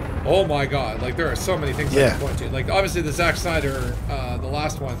people? Oh my god, like, there are so many things I can point to. Like, obviously the Zack Snyder, the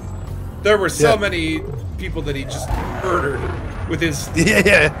last one, there were so many people that he just murdered with his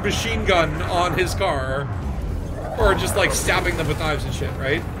Yeah. machine gun on his car, or just like stabbing them with knives and shit,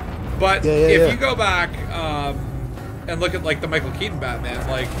 right? But if you go back and look at like the Michael Keaton Batman,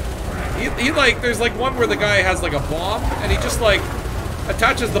 like he like there's like one where the guy has like a bomb and he just like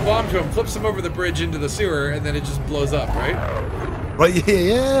attaches the bomb to him, flips him over the bridge into the sewer, and then it just blows up, right? Right.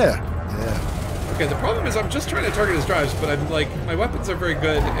 Yeah. Okay, the problem is I'm just trying to target his drives, but I'm like my weapons are very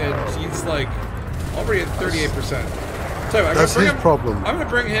good, and he's like already at 38%. So That's his problem. I'm gonna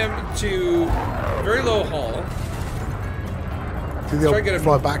bring him to very low hull. Do the old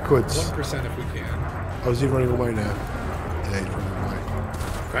fly backwards. 1% if we can. Oh, is he running away now? Yeah, he's running away.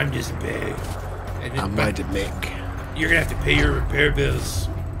 Crime doesn't pay. I might admit. You're gonna have to pay your repair bills.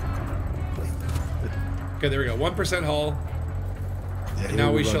 Okay, there we go. 1% hull. Yeah, And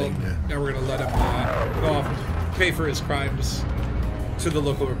now we shall. Now we're gonna let him go off and pay for his crimes to the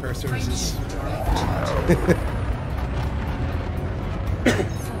local repair services.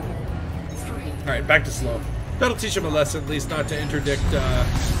 All right, back to slow. That'll teach him a lesson, at least not to interdict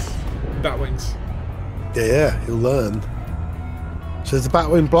Batwings. Yeah, he'll learn. So is the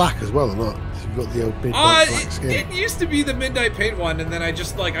Batwing black as well or not? So you've got the old big black skin. It used to be the Midnight Paint one, and then I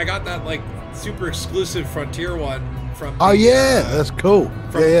just like I got that like super exclusive Frontier one from. Oh yeah, that's cool.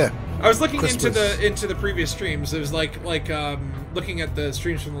 Yeah. I was looking Christmas. into the previous streams. It was like looking at the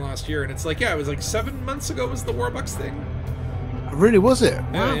streams from the last year, and it's like it was like 7 months ago was the Warbucks thing. Really, was it?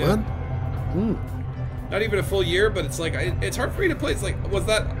 Wow, Yeah. man. Not even a full year, but it's like it's hard for me to play. It's like, was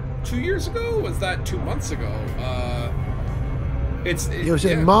that 2 years ago? Was that 2 months ago? Was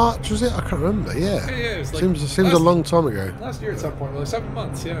it in March? Was it? I can't remember. Yeah. Yeah, it was like seems a long time ago. Last year at some point, like 7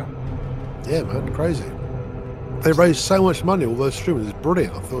 months. Yeah. Yeah, man, crazy. They raised so much money. All those streamers, it's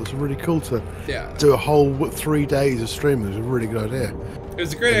brilliant. I thought it was really cool to do a whole 3 days of streaming. It was a really good idea. It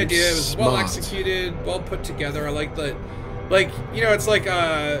was a great idea. It was well executed, well put together. I like the. Like, you know, it's like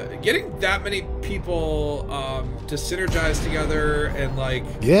getting that many people to synergize together and like...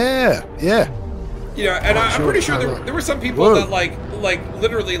 Yeah. You know, and I'm pretty sure there were some people that like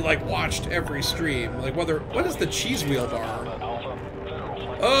literally like watched every stream. Like what is the cheese wheel bar?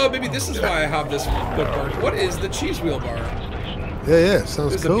 Oh, maybe this is why I have this bookmark. What is the cheese wheel bar? Yeah,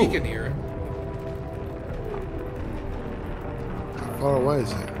 sounds There's cool. There's a beacon here. How far away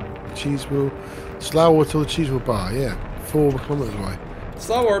is it? Cheese wheel... Slough to the cheese wheel bar, yeah. 4 kilometers away.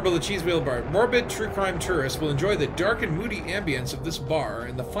 Slough Orbital, the cheese wheel bar. Morbid true crime tourists will enjoy the dark and moody ambience of this bar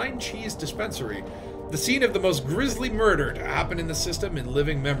and the fine cheese dispensary, the scene of the most grisly murder to happen in the system in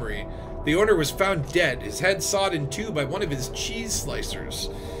living memory. The owner was found dead, his head sawed in two by one of his cheese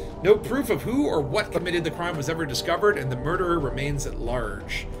slicers. No proof of who or what committed the crime was ever discovered, and the murderer remains at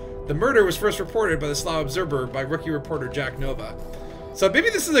large. The murder was first reported by the Slough Observer by rookie reporter Jack Nova. So maybe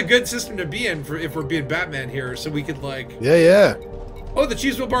this is a good system to be in for if we're being Batman here, so we could like... Yeah. Oh, the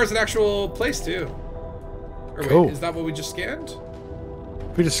cheese wheel bar is an actual place too. Or cool. Wait, is that what we just scanned?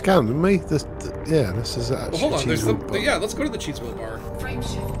 We just scanned, didn't we? This is actually. Well, hold on. Cheese wheel bar. Yeah, let's go to the cheese wheel bar.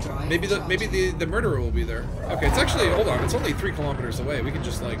 Maybe the murderer will be there. Okay, it's actually hold on. It's only 3 kilometers away. We can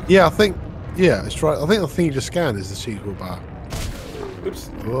just like. Yeah, I think. Yeah, it's right. I think the thing you just scanned is the cheese wheel bar. Oops.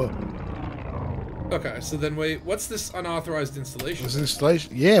 Whoa. Okay, so then wait. What's this unauthorized installation? This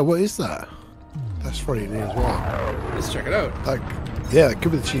installation? Yeah, what is that? That's probably near as well. Let's check it out. Like, yeah, it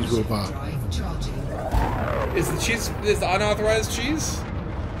could be the cheese wheel bar. Is the unauthorized cheese?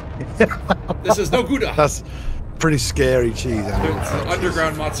 This is no Gouda. That's pretty scary cheese. It's the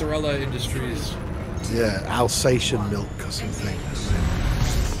underground mozzarella industries. Yeah, Alsatian milk or something.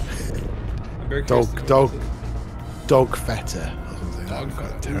 I'm very curious. Dog feta or something. Dog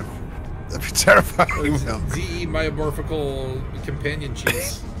feta. That'd be terrifying. ZE myomorphical companion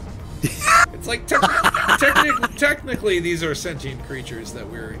cheese. It's like technically these are sentient creatures that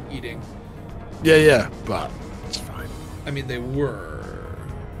we're eating. Yeah, but it's fine. I mean, they were.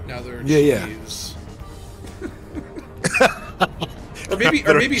 Now they're Yeah. cheese. or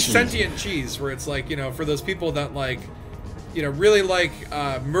maybe sentient cheese, where it's like, you know, for those people that like, you know, really like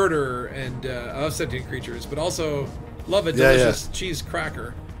murder and of sentient creatures, but also love a delicious cheese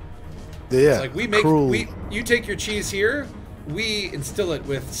cracker. Yeah. It's like you take your cheese here, we instill it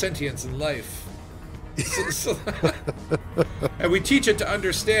with sentience and life. And we teach it to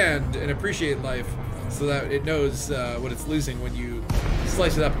understand and appreciate life so that it knows what it's losing when you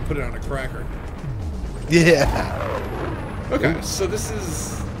slice it up and put it on a cracker. Yeah. Okay, so this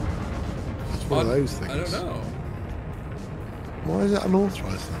is... It's one of those things. I don't know. Why is it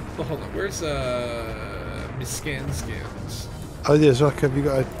unauthorized then? Well, hold on, where's my scans? Oh yeah, so like, have you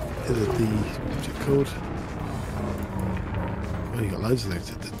got what's it called? Oh, you got loads of things.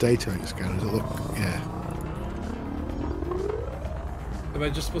 The data scanners. Yeah. Am I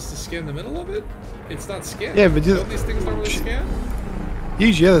just supposed to scan the middle of it? It's not scanned. Yeah, but don't these things normally scan?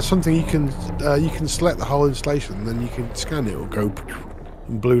 Usually, yeah, there's something you can select the whole installation, and then you can scan it or go,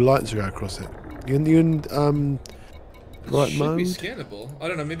 and blue lights will go across it. You in right Should mode? be scannable. I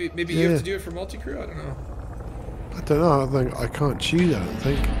don't know. Maybe you have to do it for multi-crew. I don't know. I don't know. I think I can't choose. I don't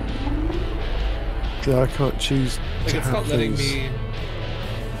think. Yeah, I can't choose. Like it's not letting me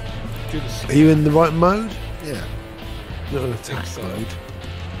do the scan. Are you in the right mode? Yeah. Not in attack mode.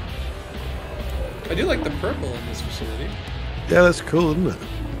 I do like the purple in this facility. Yeah, that's cool, isn't it?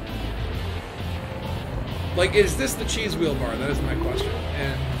 Like, is this the cheese wheel bar? That is my question.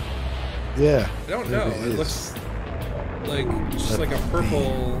 And yeah, I don't know. It looks like just like a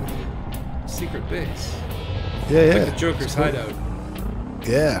purple secret base. Yeah, yeah. Like the Joker's hideout.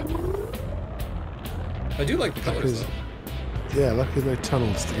 Yeah. I do like the colors though. Yeah, luckily no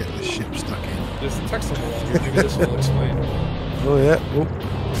tunnels to get the ship stuck in. There's the text on the wall. Maybe this will explain. Oh yeah. Oh.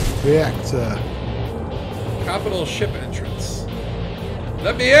 Reactor. Capital ship entrance.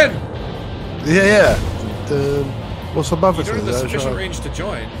 Let me in! Yeah, yeah. What's above You us? don't have the sufficient range to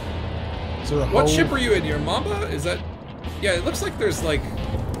join. What ship are you in? Your Mamba? Is that... Yeah, it looks like there's like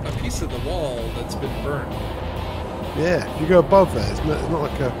a piece of the wall that's been burned. Yeah, if you go above there, it's not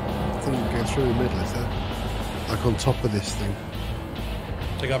like a thing that goes through the middle, is there? Like on top of this thing.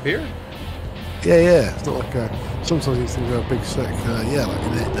 Like up here? Yeah, yeah. It's not like a... Sometimes these things have a big circular... yeah, like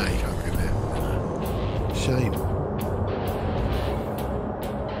in there. No, you can't go in there. Shame.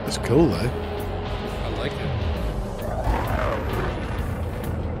 That's cool, though. I like it.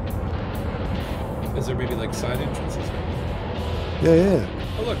 Is there maybe like side entrances? Yeah, yeah.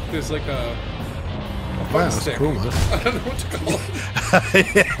 Oh look, there's like a fun Wow, that's stick. cool, man. I don't know what to call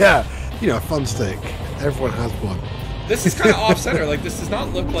it. Yeah, you know, a fun stick. Everyone has one. This is kind of off-center. Like this does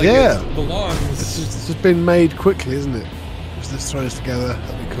not look like Yeah. it belongs. This has been made quickly, isn't it? Just let's throw this together.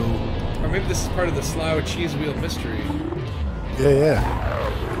 That'd be cool. Or maybe this is part of the Slough cheese wheel mystery. Yeah,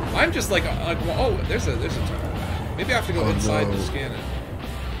 yeah. I'm just like well, oh, there's a tunnel. Maybe I have to go inside to scan it.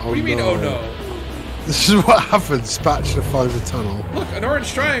 What do you mean? Oh no! This is what happens. Spatula finds a tunnel. Look, an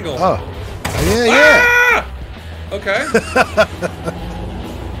orange triangle. Oh, yeah, yeah. Ah! Okay.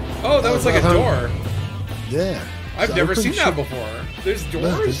 Oh, that was like a door. Yeah. I've never seen that before. There's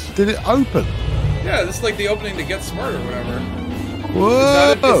doors? Did it open? Yeah, this is like the opening to Get Smart or whatever.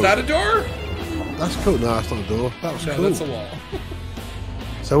 Whoa! Is that a door? That's cool. No, that's not a door. That was No, cool. that's a wall.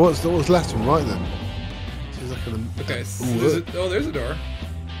 So what's left and right then? So it's like Okay, so there's a door.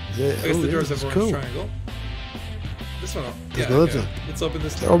 Yeah, I guess the doors have orange cool. triangle. This one, There's yeah, another okay. door. Let's open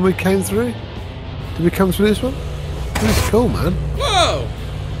this The door. one we came through? Did we come through this one? That's cool, man. Whoa!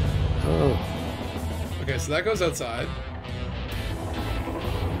 Oh. Okay, so that goes outside.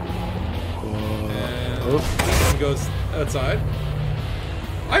 And Oh. this one goes outside.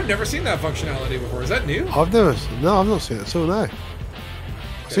 I've never seen that functionality before. Is that new? I've not seen it at all, no. I've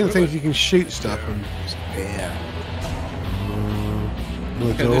seen the things you can shoot stuff and... Yeah.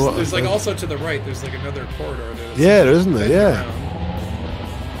 Okay, there's like also to the right, there's like another corridor. Yeah, there isn't there, yeah.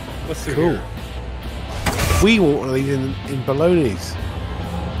 What's through Cool. here? We want one of these in Bologna's.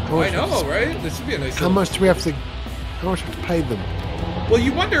 I know, right? This would be a nice How much do we have to... How much do we have to pay them? Well,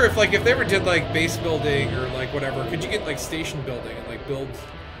 you wonder if like if they ever did like base building or like whatever, could you get like station building and like build,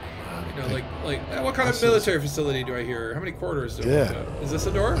 you know, like what kind of military facility do I hear? How many corridors do I Yeah. have? Is this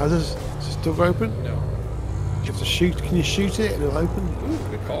a door? Is this door open? No. You have to shoot. Can you shoot it and it'll open? Ooh,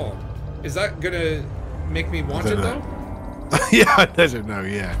 good call. Is that gonna make me want it though? Yeah, I don't know.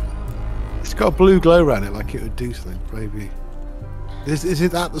 Yeah, it's got a blue glow around it, like it would do something. Maybe. Is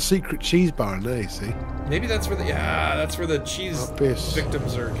it at the secret cheese bar in there? You see? Maybe that's where the cheese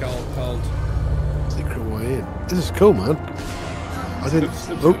victims are held. Secret way in. This is cool, man. I didn't.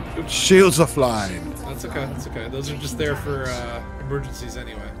 Oh, shields offline. That's okay. That's okay. Those are just there for emergencies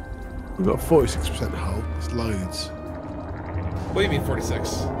anyway. We've got 46% hull. It's loads. What do you mean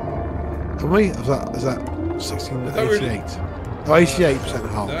 46? Have we? Is that 16? I thought we were 88. Oh, 88%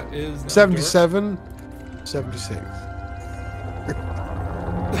 hull. That is not 77. 76.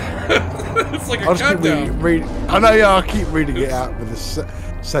 It's like a I'll just countdown. keep reading. I know, yeah. I'll keep reading it out with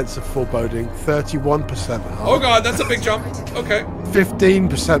a sense of foreboding. 31% hull. Oh god, that's a big jump. Okay.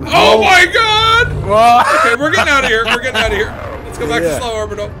 15% hull. Oh my god! What? Okay, we're getting out of here. We're getting out of here. Let's go back to slow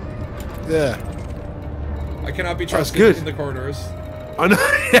orbital. Yeah. I cannot be trusted good. in the corridors. I know.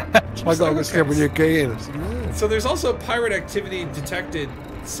 Yeah. I got like, to scared when you're getting in. So there's also pirate activity detected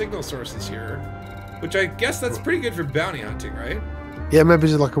signal sources here, which I guess that's pretty good for bounty hunting, right? Yeah, maybe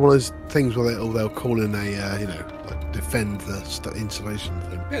it's like one of those things where they'll call in a you know, like defend the installation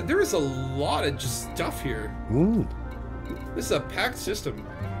thing. Yeah, there is a lot of just stuff here. Ooh. This is a packed system.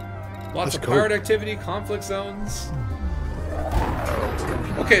 Lots That's of cool. pirate activity, conflict zones.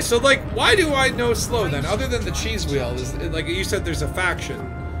 Okay, so like, why do I know slow then? Other than the cheese wheel, is like you said, there's a faction.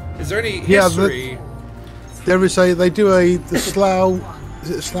 Is there any history? There is a. They do the Slough. Is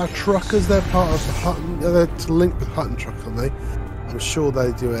it the Slough Truckers? They're part of the Hutton. They're to link with Hutton Truck, aren't they? I'm sure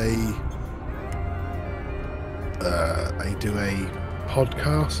they do a. They do a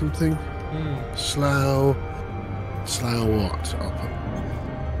podcast something. Slough what?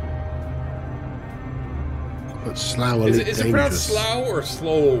 But Slough Is Elite it pronounced Dangerous. slow or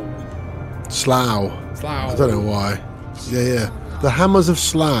slow? Slough. Slough. I don't know why. Yeah. The Hammers of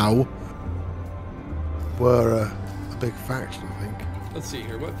Slough were a big faction, I think. Let's see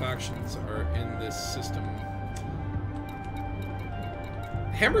here. What factions are in this system?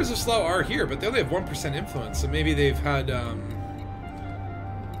 Hammers of Slough are here, but they only have 1% influence, so maybe they've had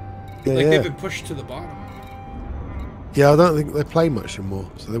they've been pushed to the bottom. Yeah, I don't think they play much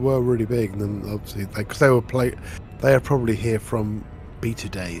anymore. So they were really big, and then obviously because they are probably here from beta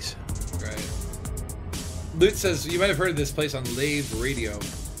days. Right. Loot says you might have heard of this place on Lave Radio.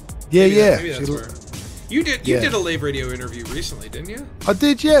 Yeah, Maybe that's where. You did a Lave Radio interview recently, didn't you? I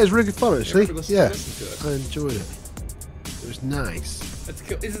did. Yeah, it was really good fun actually. Listen to it. I enjoyed it. It was nice. That's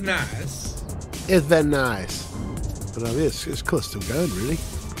cool. It's nice. It's very nice. But it's cool. It's still going really.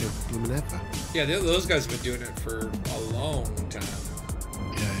 Ever. Yeah, those guys have been doing it for a long time.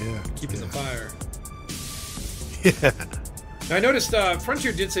 Yeah. Keeping the fire. Yeah. Now, I noticed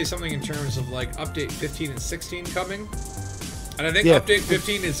Frontier did say something in terms of like update 15 and 16 coming, and I think update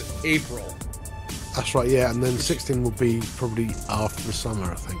 15 is April. That's right. Yeah, and then 16 will be probably after the summer,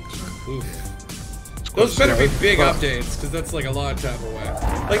 I think. So. Oof. Those better be big updates, because that's like a lot of time away.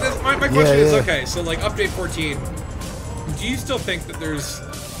 Like, that's, my question is, okay, so like update 14, do you still think that there's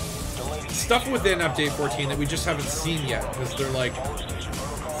stuff within update 14 that we just haven't seen yet, because they're like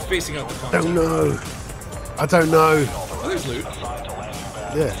spacing out the content? I don't know. Oh, there's loot.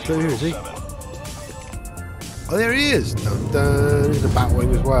 Yeah, so who is he? Oh, there he is. Dun, dun. There's a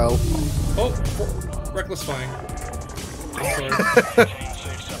Batwing as well. Oh, reckless flying.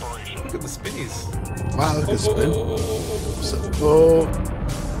 Look at the spinnies. Wow, look at the spin. Oh,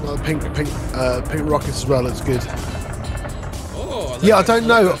 pink rockets as well. That's good. Oh, I don't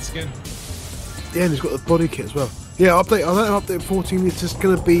know. That skin. Yeah, and he's got the body kit as well. Yeah, I don't know. Update 14 is just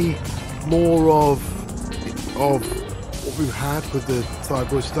going to be more of what we've had with the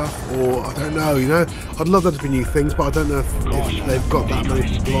Thyroid stuff, or I don't know. You know, I'd love there to be new things, but I don't know if they've got that many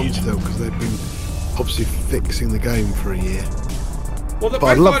people on still because they've been obviously fixing the game for a year. Well,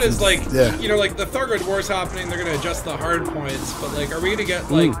 my thought is like, you know, like the Thargoid War's happening, they're going to adjust the hard points, but like, are we going to get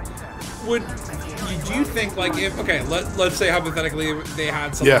like, do you think like if, okay, let's say hypothetically they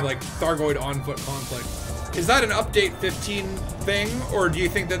had something like Thargoid on foot conflict, is that an update 15 thing, or do you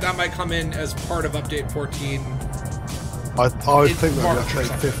think that might come in as part of update 14? I would think that'd be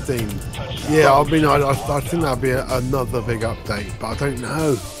update 15. Yeah, I mean, I think that'd be another big update, but I don't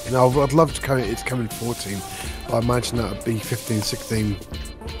know. You know, I'd love to it's coming 14. I imagine that would be 15, 16,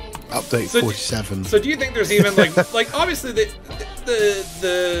 update 47. So do you think there's even like obviously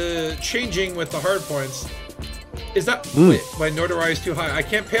the changing with the hard points, is that wait, my notoriety is too high? I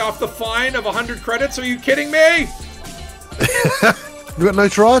can't pay off the fine of 100 credits? Are you kidding me? We've got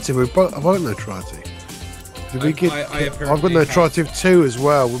notoriety. I've got notoriety. Did we get? I've got notoriety of 2 as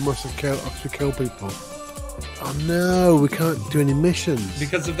well. We must have killed people. Oh no, we can't do any missions.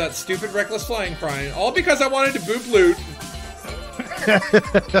 Because of that stupid reckless flying crying. All because I wanted to boop loot.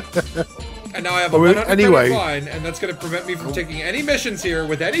 And now I have a 100 credit fine, and that's going to prevent me from taking any missions here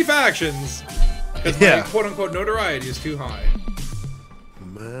with any factions. Because my quote-unquote notoriety is too high.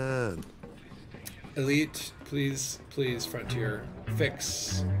 Man. Elite, please, Frontier,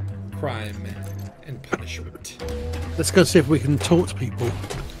 fix crime and punishment. Let's go see if we can talk to people.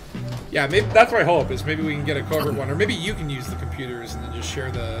 Yeah, maybe that's my hope, is maybe we can get a covert one, or maybe you can use the computers and then just share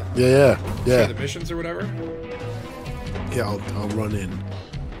the share the missions or whatever. Yeah, I'll run in.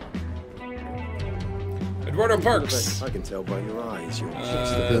 Eduardo Parks. I can tell by your eyes.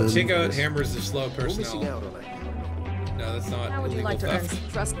 Take out Hammers of Slow personnel. No, that's not How would you illegal like to earn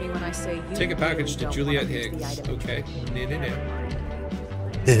theft. trust me when I say you Take a package to really Juliet don't want to use Higgs. the item. Okay.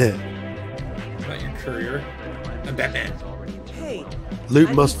 No. Not your courier. I'm Batman. Hey.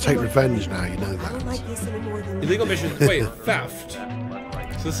 Loot must take revenge now, you know I don't that. like this any more than Illegal mission. Wait, theft.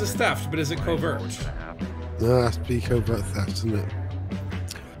 So this is theft, but is it covert? No, it has to be covert theft, isn't it?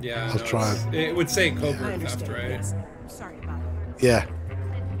 Yeah. I'll try it. It would say covert theft, right? Yes. Sorry about it. Yeah.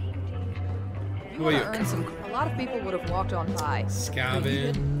 You want to earn some. A lot of people would have walked on by.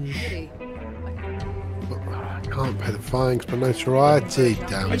 Scavenge. Can't pay the fine for notoriety.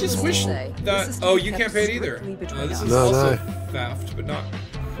 Damn. I just wish Say, this that. is to Oh, be you kept can't pay it either. strictly between This us. is No, also no. theft, but not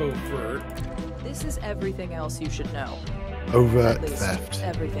covert. This is everything else you should know. Overt At least theft.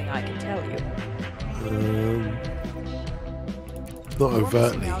 everything I can tell you. Not You're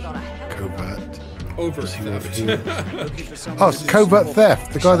overtly. missing out on a hell of a lot. Covert. Overt See what theft. I mean? Looking for someone Oh, who's it's just covert more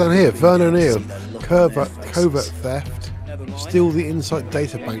theft. The guy down here, Vern O'Neill. Covert places. theft. Never mind. Steal the insight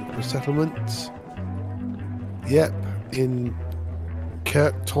data bank for settlements. Yep, in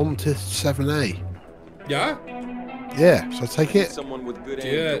Kirk Tontis 7A. Yeah? Yeah, so I take it. Someone with good Do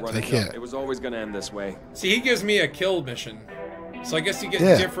aim it. to run Take it. it. It was always gonna end this way. See, he gives me a kill mission. So I guess you get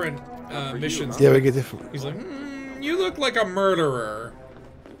Yeah. different missions. Yeah, we get different. He's like, you look like a murderer.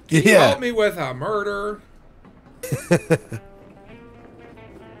 Can you Yeah. help me with a murder? I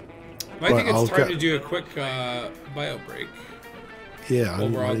think I'll it's time get- to do a quick bio break Yeah, while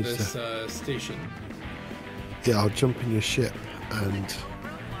we're on need this to- station. Yeah, I'll jump in your ship and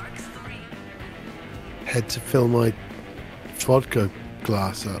head to fill my vodka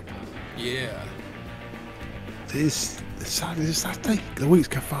glass up. Yeah. It's Saturday. The weeks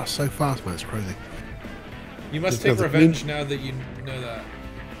go fast, so fast, man. It's crazy. You must There's take nothing- revenge now that you know that.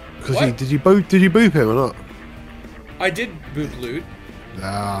 Because What? did you boop him or not? I did boot loot.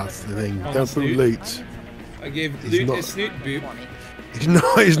 Ah, that's the thing. On Don't the boot snoot? loot. I gave He's loot not- a snoot boop. He's not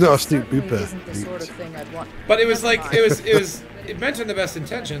a snoot Certainly booper. isn't the sort of Loot. thing I'd want. But it was Never like mind. it meant in the best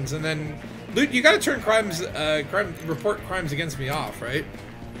intentions, and then loot. You got to turn report crimes against me off, right?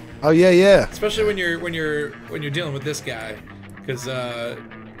 Oh yeah, yeah. Especially when you're dealing with this guy, because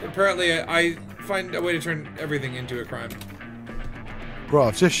apparently I find a way to turn everything into a crime. Right,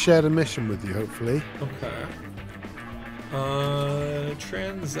 I've just shared a mission with you. Hopefully. Okay.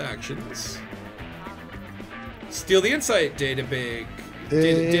 Transactions. Steal the insight data bake.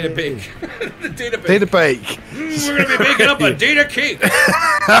 Data bake. The data bake. Data bake. We're gonna be baking up a data cake.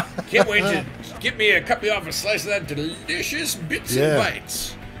 Can't wait to cut me off a slice of that delicious bits and Yeah.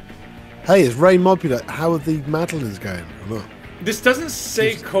 bites. Hey, is Ray Mobula? How are the Madeleines going? Or not? This doesn't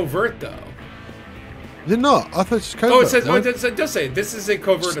say covert though. Is it not? I thought it was covert. Oh, it says. no? Oh, it does say this is a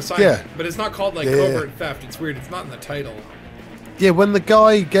covert assignment, Yeah. but it's not called like Yeah, yeah, covert theft. It's weird. It's not in the title. Yeah, when the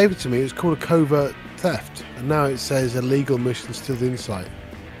guy gave it to me, it was called a covert theft, and now it says illegal mission steal the insight.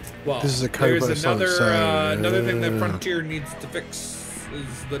 Well, This is a covert there's another assignment, so, another thing that Frontier needs to fix is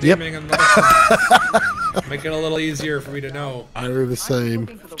the Yep. naming and the make it a little easier for me to know. I do the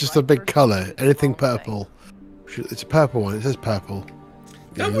same. Just a big color. Anything purple. It's a purple one. It says purple.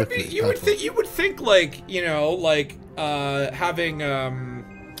 Yeah, That would look, be. it's You would purple. think. You would think like having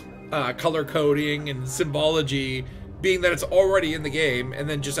color coding and symbology, being that it's already in the game, and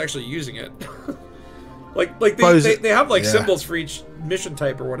then just actually using it. like they have like Yeah. symbols for each mission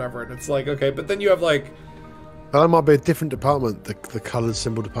type or whatever, and it's like okay, but then you have like That might be a different department. The colored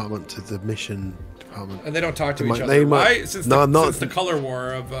symbol department to the mission department. and they don't talk to They each might- other. they might- Why? Since the color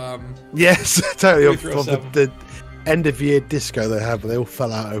war of Yes, totally. Of 337. the end of year disco they have, but they all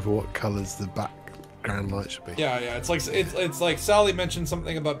fell out over what colors the background light should be. Yeah, it's like Sally mentioned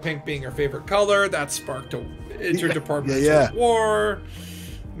something about pink being her favorite color. That sparked a interdepartmental Yeah. war.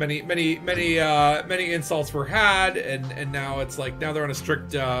 Many insults were had, and now it's like now they're on a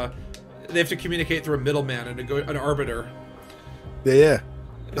strict. They have to communicate through a middleman and an arbiter. Yeah.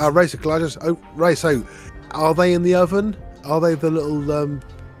 Race of gliders. Oh, Ray. So, are they in the oven? Are they the little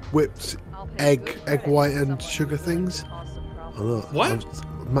whipped egg white and sugar things? Or not? What?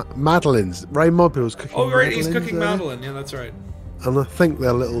 Madeleines. Ray Mobile cooking. Oh, right, he's Madeleines cooking there. Madeline. Yeah, that's right. And I think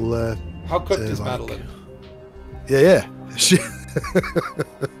they're little. How cooked is like- Madeline? Yeah.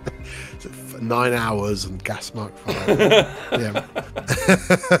 So 9 hours and gas mark 5. Yeah.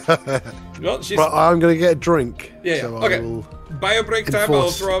 Well, she's But I'm gonna get a drink. yeah. so I Okay. will Bio break time.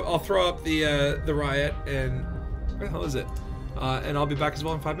 enforce- I'll throw up the riot and where the hell is it? And I'll be back as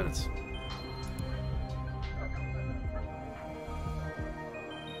well in 5 minutes.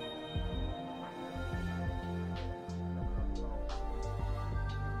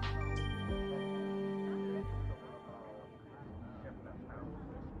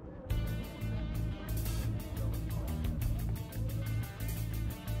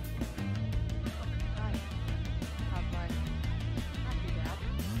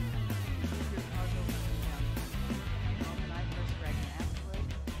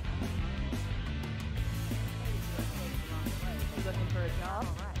 Looking for a job?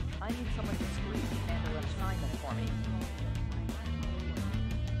 I need someone discreet to handle an assignment for me.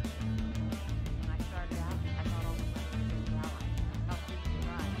 When I started out, I thought all the money was in Dallas. How pleased you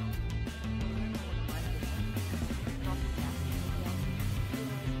ride.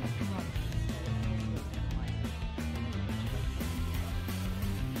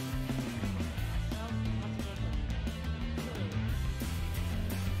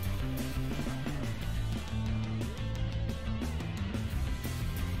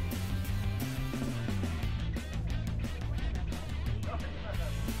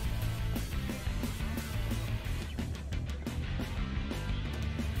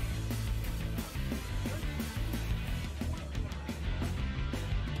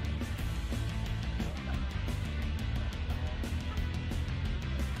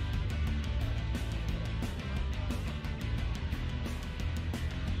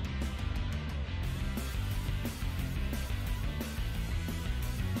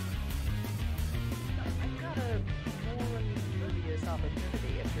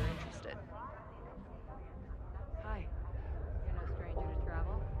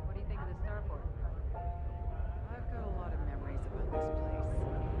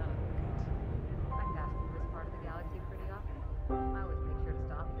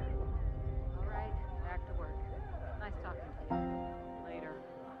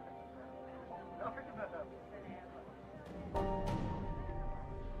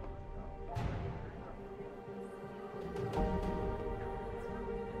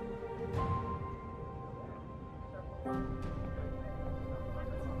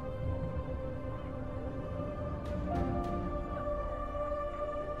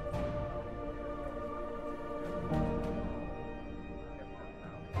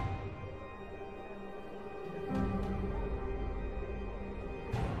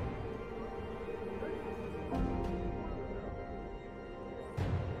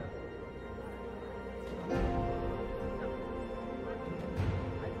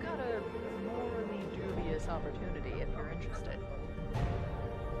 interested.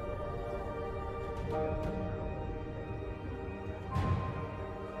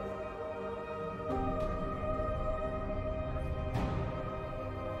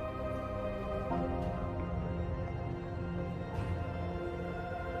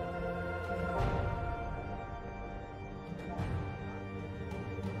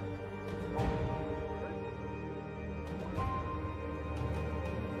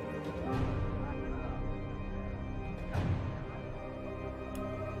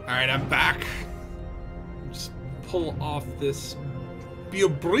 Alright, I'm back. Just pull off this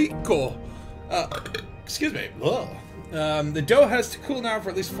biobrico. Excuse me. The dough has to cool down for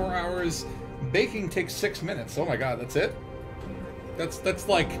at least 4 hours. Baking takes 6 minutes. Oh my god, that's it? That's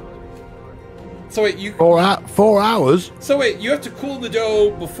like... So wait, you... 4 hours? So wait, you have to cool the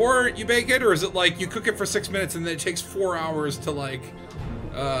dough before you bake it? Or is it like you cook it for 6 minutes and then it takes 4 hours to like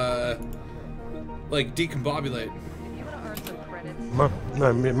decombobulate? No,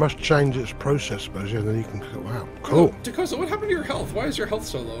 it must change its process, but yeah, then you can cook. Wow, cool. Oh, Dakosa, what happened to your health? Why is your health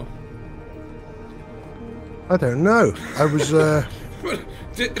so low? I don't know. I was.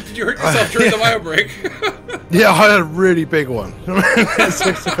 Did you hurt yourself during the bio break? Yeah, I had a really big one.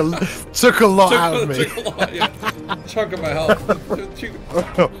 took a lot out of me. Took a lot, yeah. Chunk of my health.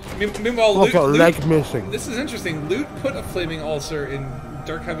 Meanwhile, I've got a leg missing. This is interesting. Loot put a flaming ulcer in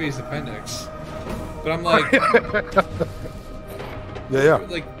Dark Heavy's appendix, but I'm like. Yeah.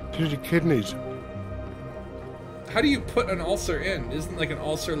 Like, use your kidneys. How do you put an ulcer in? Isn't like an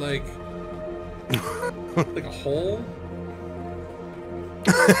ulcer like like a hole?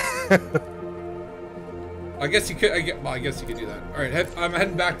 I guess you could. I guess you could do that. All right, I'm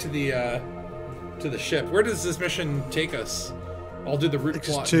heading back to the ship. Where does this mission take us? I'll do the route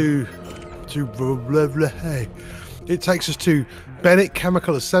plot. To blah, blah, hey. It takes us to Bennett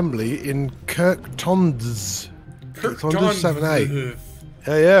Chemical Assembly in Kirktonds. Kirktonds 7A.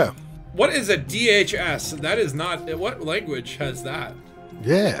 Yeah. What is a DHS? That is not. What language has that?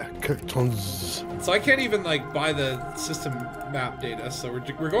 Yeah, Kirktonds. So I can't even like buy the system map data. So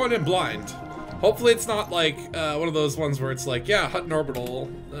we're going in blind. Hopefully it's not like one of those ones where it's like, yeah, Hutton orbital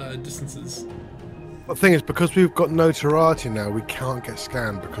distances. The thing is, because we've got notoriety now, we can't get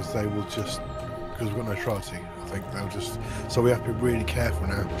scanned because they will just because we've got notoriety. I think they'll just, so we have to be really careful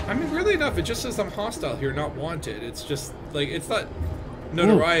now. I mean, weirdly enough, it just says I'm hostile here, not wanted. It's just like, it's not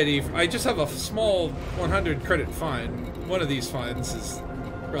notoriety. Ooh. I just have a small 100 credit fine. One of these fines is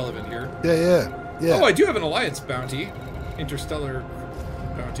relevant here. Yeah. Oh, I do have an alliance bounty, interstellar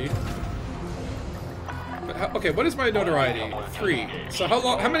bounty. But okay, what is my notoriety? 3. So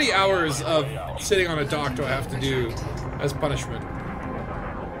how many hours of sitting on a dock do I have to do as punishment?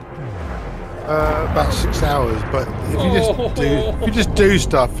 About 6 hours, but if you just do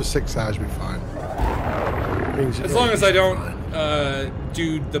stuff for 6 hours, you'll be fine. As long as I don't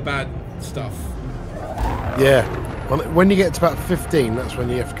do the bad stuff. Yeah. When you get to about 15, that's when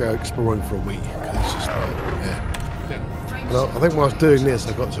you have to go exploring for a week. It's just like, yeah. Well, I think when I was doing this,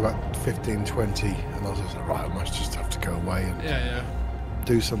 I got to about 15, 20, and I was just like, right, I must just have to go away and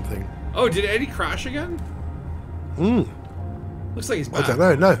do something. Oh, did Eddie crash again? Looks like he's back. I don't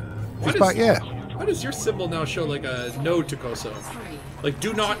know, no. He's back, yeah. Why does your symbol now show like a no Tokoso? Like,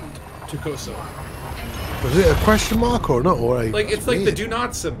 do not Tokoso. Was it a question mark or not? Or like, it's like the do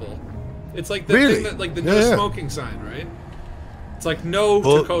not symbol. It's like the thing that, like the no smoking sign, right? It's like no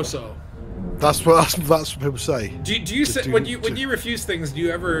Tokoso. That's what people say. Do you say when you refuse things? Do you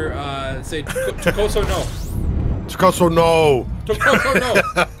ever say Tokoso no? Tokoso no. Tokoso no.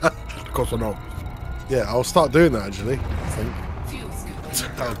 Tokoso no. Yeah, I'll start doing that actually. I think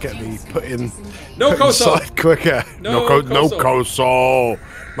that'll get me put inside quicker. No Koso.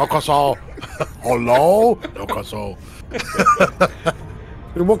 No Koso. Hello. No Koso.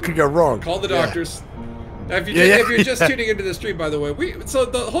 What could go wrong? Call the doctors. Now, if you're just tuning into the stream, by the way, so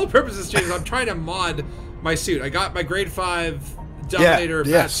the whole purpose of this stream is I'm trying to mod my suit. I got my grade 5 Dominator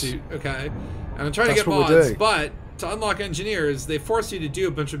BATSUIT, okay? And I'm trying to get mods, but to unlock engineers, they force you to do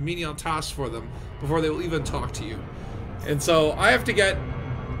a bunch of menial tasks for them before they will even talk to you. And so I have to get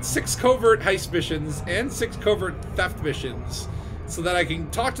 6 covert heist missions and 6 covert theft missions so that I can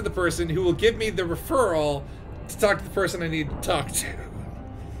talk to the person who will give me the referral to talk to the person I need to talk to.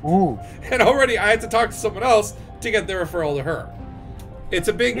 Ooh. And already I had to talk to someone else to get the referral to her. It's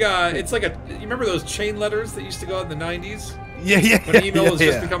a big, it's like you remember those chain letters that used to go out in the 90s? Yeah. When email was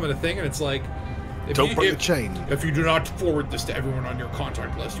just becoming a thing, and it's like, don't break the chain. If you do not forward this to everyone on your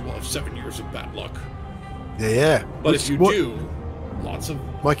contact list, you will have 7 years of bad luck. Yeah. But if you do, lots of...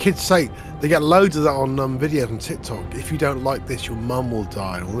 My kids say, they get loads of that on videos on TikTok. If you don't like this, your mum will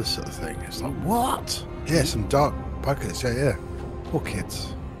die, and all this sort of thing. It's like, what? Yeah, some dark Buckets, yeah. Poor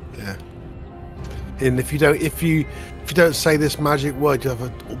kids. Yeah. And if you don't say this magic word, you have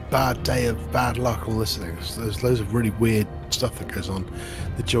a bad day of bad luck on listening. So there's loads of really weird stuff that goes on.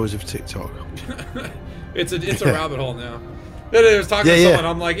 The joys of TikTok. It's a rabbit hole now. I was talking to someone.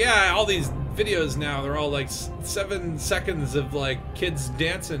 I'm like, yeah, all these videos now, they're all like 7 seconds of like kids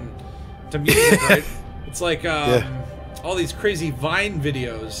dancing to music, right? It's like all these crazy Vine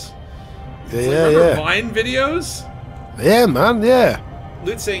videos. Remember Vine videos? Yeah, man, yeah.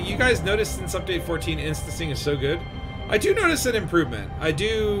 Luke saying, you guys noticed since update 14 instancing is so good? I do notice an improvement. I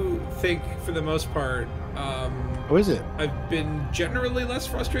do think for the most part, what is it? I've been generally less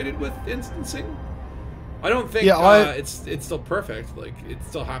frustrated with instancing. I don't think it's still perfect. Like, it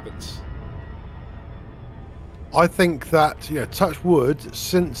still happens. I think that, touch wood,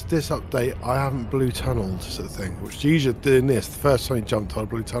 since this update, I haven't blue tunneled, sort of thing. Which usually doing this, the first time you jumped, I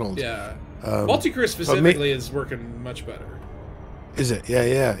blue tunneled. Yeah. Multi-career specifically is working much better. Is it?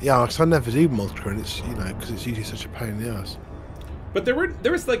 Yeah. Because I never do multi-career, and it's, because it's usually such a pain in the ass. But there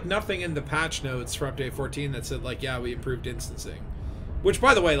was like nothing in the patch notes for update 14 that said like, yeah, we improved instancing. Which,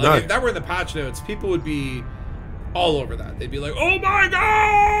 by the way, like if that were in the patch notes, people would be all over that. They'd be like, "Oh my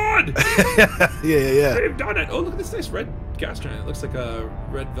god!" yeah. They've done it. Oh, look at this nice red gas giant. It looks like a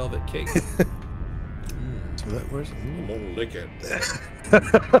red velvet cake. So where's it? I'm gonna lick it.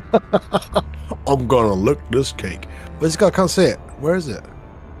 I'm gonna lick this cake. Where's this guy? I can't see it. Where is it?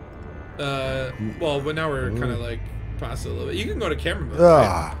 Well, but now we're kind of like past it a little bit. You can go to camera mode.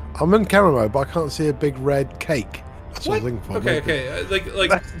 Right? I'm in camera mode, but I can't see a big red cake. That's what I'm looking for. Okay.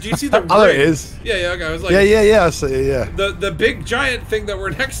 Like, do you see the? Oh, there it is. Yeah. Okay. I was like, yeah. I see it. Yeah. The big giant thing that we're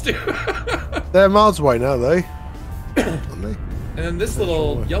next to. They're miles away now, though. Aren't they? And then this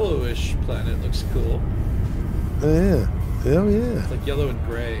little yellowish planet looks cool. Yeah. Oh yeah. It's like yellow and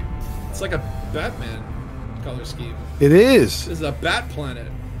gray. It's like a Batman color scheme. It is. This is a bat planet.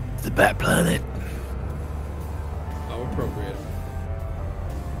 The Bat Planet. How appropriate.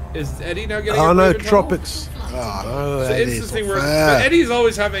 Is Eddie now getting? Oh no, tropics. Oh no, so instancing works. But Eddie's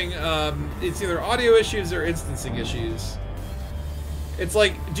always having it's either audio issues or instancing issues. It's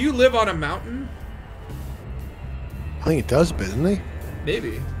like, do you live on a mountain? I think it does a bit, doesn't he?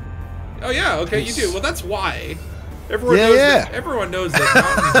 Maybe. Oh yeah, okay, you do. Well, that's why. Everyone knows that. Everyone knows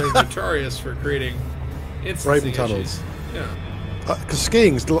that mountains are notorious for creating instancing tunnels. issues. Yeah. Because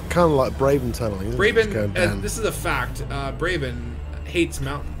skiing's kind of like Braven tunneling. Isn't it? Braven, this is a fact. Braven hates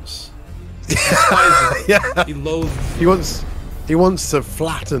mountains. Yeah. He loathes. He wants to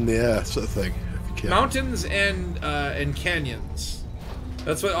flatten the earth, sort of thing. Mountains and canyons.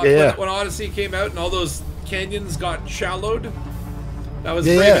 That's what when Odyssey came out and all those canyons got shallowed. That was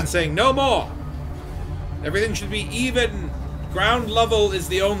Braven saying no more. Everything should be even. Ground level is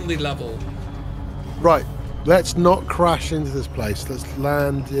the only level. Right. Let's not crash into this place. Let's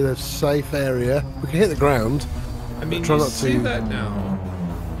land in a safe area. We can hit the ground. I mean, you see that now.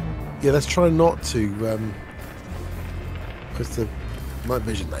 Yeah, let's try not to. What's the night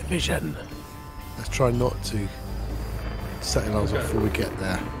vision? Night vision. Let's try not to set alarms off before we get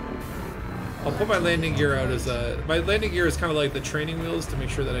there. I'll put my landing gear out as a. My landing gear is kind of like the training wheels to make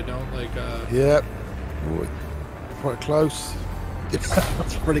sure that I don't like. Yep. Ooh, quite close.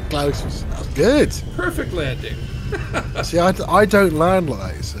 That's pretty close. That's good. Perfect landing. See, I don't land like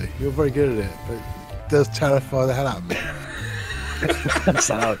that, you see. You're very good at it, but it does terrify the hell out of me.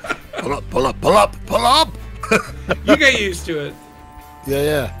 So, pull up. You get used to it.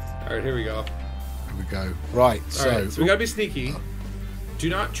 Yeah. Alright, here we go. Here we go. Right, so we gotta be sneaky. Do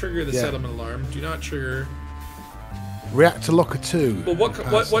not trigger the settlement alarm. Do not trigger... Reactor locker 2. Well,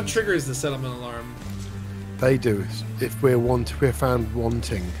 what triggers the settlement alarm? They do if we're found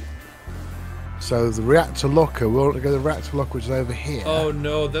wanting. So the reactor locker, we want to go to the reactor locker, which is over here. Oh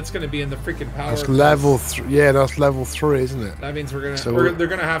no, that's going to be in the freaking power. That's level 3. Yeah, that's level 3, isn't it? That means they're going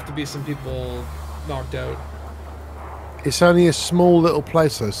to have to be some people knocked out. It's only a small little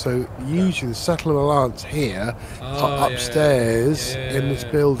place though, so usually the settlement alarms here are upstairs in this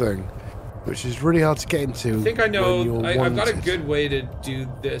building, which is really hard to get into. I think I know. I've got a good way to do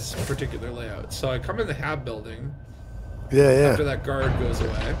this particular layout. So I come in the hab building. Yeah. After that guard goes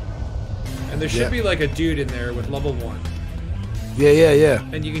away, and there should be like a dude in there with level 1. Yeah.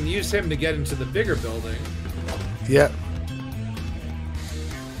 And you can use him to get into the bigger building. Yeah.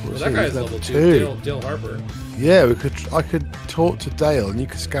 Well, that guy's level 2. Dale Harper. Yeah, I could talk to Dale, and you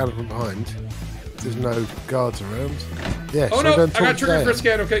could scan him from behind. There's no guards around. Yeah. Oh no! I got triggered for a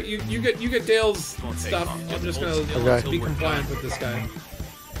scan. Okay, you get Dale's stuff. I'm just gonna be compliant with this guy.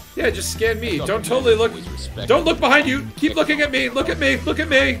 Yeah, just scan me. Don't totally look. Don't look behind you. Keep looking at me. Look at me. Look at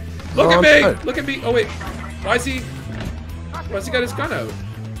me. Look at me. Look at me. Oh wait. Why's he got his gun out?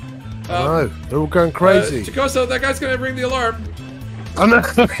 No, they're all going crazy. Chikoso, that guy's gonna ring the alarm. Oh no!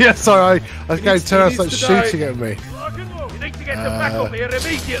 Yeah, sorry. I was going to turn he like needs to shooting at me. You need to get them back up here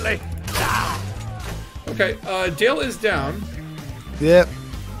immediately. Okay, Dale is down. Yep.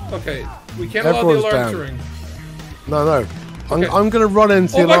 Okay, we can't allow the alarm to ring. No. Okay. I'm going to run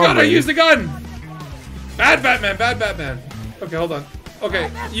into the alarm. Oh my god, I ring. used the gun! Bad Batman. Okay, hold on.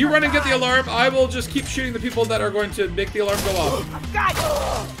 Okay, you run and get the alarm. I will just keep shooting the people that are going to make the alarm go off.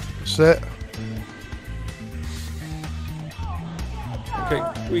 That's it. Okay,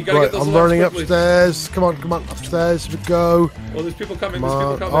 we gotta get those I'm alarms running quickly. upstairs. Come on, upstairs we go. Oh, there's people coming,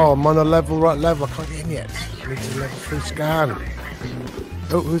 Oh, I'm on a right level. I can't get in yet. I need to level 3 scan.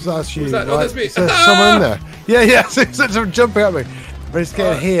 Oh, who's that? Who's that? Oh, that's me. There's someone in there. Yeah, someone jumping at me. But it's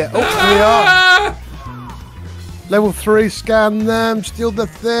getting here. Oh, we are. Level 3 scan them, steal the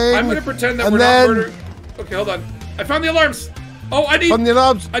thing. I'm gonna pretend that we're not murdering. Okay, hold on. I found the alarms. Oh, I need. Found the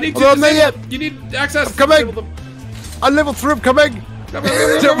alarms. I need to disable. You need access. I'm coming. I'm level 3. I'm coming.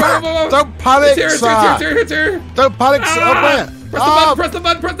 Don't panic, It's here. Don't panic, sir. Press the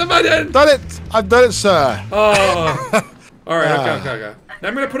button. Done it. I've done it, sir. Oh. All right. Okay. Now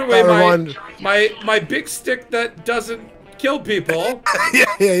I'm gonna put away my big stick that doesn't kill people.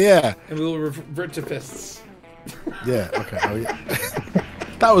 Yeah. And we will revert to fists. Yeah. Okay. Oh, yeah.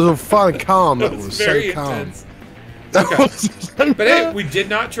 That was all fun and calm. That was very so calm. intense. Okay. But hey, we did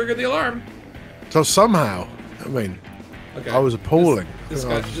not trigger the alarm. So somehow, I mean, I was appalling. This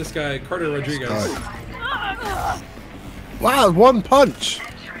guy, Carter Rodriguez. Wow, one punch.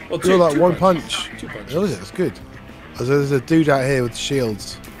 Well, two like one punch. 2 punches. Oh, that's good. There's a dude out here with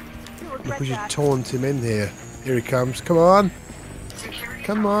shields. We should taunt him in here. Here he comes. Come on.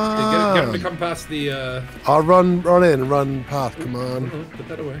 Come on. Get him to come past the. I'll run in and run past. Come on. Put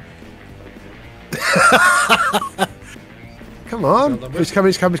that away. Come on. He's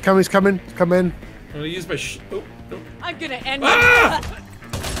coming. Come in. I'm gonna use my I'm gonna end it.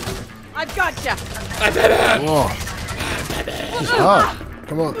 I've got ya. I did it. Whoa. It's hard.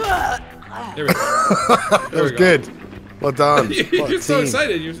 Come on. There we go. That was good. Well done. You're so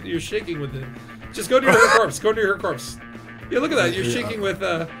excited. You're shaking with it. Just go near her corpse. Go near her corpse. Yeah, look at that. You're shaking with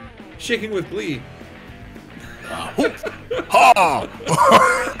glee.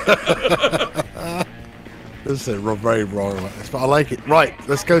 This is very wrong like this, but I like it. Right,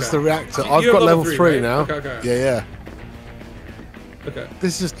 let's go to the reactor. I've got level 3 right? now. Okay. Yeah. Okay.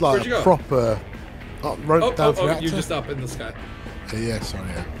 This is like proper. Down to the reactor. You're just up in the sky. Yeah, sorry.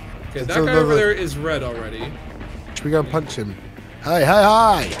 Yeah. Okay, that guy over there is red already. Should we go and punch him? Hey!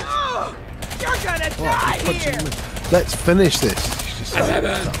 You're gonna die here. Let's finish this.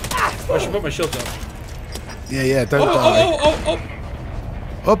 I should put my shield down. Yeah, don't die.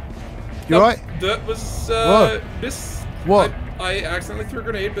 Oh! You right? That was miss. What? I accidentally threw a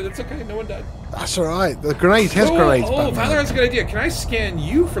grenade, but it's okay. No one died. That's all right. The grenade has grenades. Tyler has a good idea. Can I scan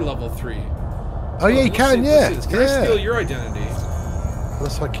you for level 3? Oh yeah, you can. Yeah. Can I steal your identity?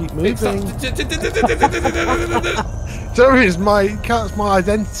 Unless I keep moving. It's my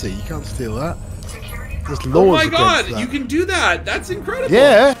identity. You can't steal that. There's laws. Oh my god, that. you can do that. That's incredible.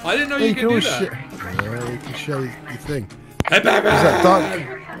 Yeah. I didn't know you could do that. You can show your thing. Hey, Batman. Is that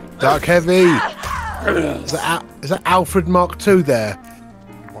dark heavy? Is that Alfred Mark II there?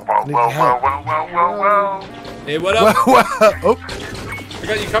 Well. Hey, what up? Oh. I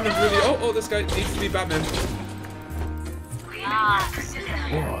got you coming through the. Oh, this guy needs to be Batman.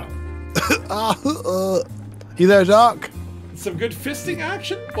 You there, Dark? Some good fisting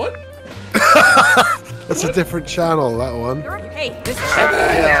action? What? That's a different channel, that one. Hey, this is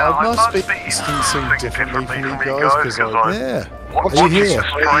Yeah, I must be distancing differently from you guys because Yeah. What Are you here?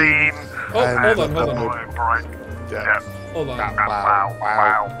 Oh, hold on. Right. Yeah. Hold on. Wow.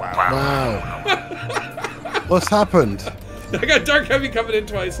 What's happened? I got Dark Heavy coming in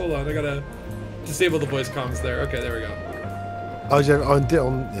twice. Hold on. I gotta disable the voice comms there. Okay, there we go.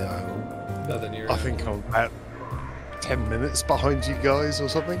 Nothing here. I think I'm about 10 minutes behind you guys or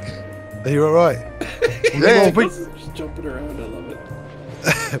something. Are you alright? Yeah, just jumping around. I love it.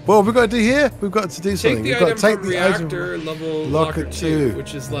 Well, we've got to do here. We've got to do something. Take the item from reactor level locker 2,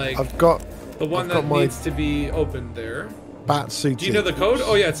 which is like I've got the one that needs to be opened there. BATSUIT. Do you know the code?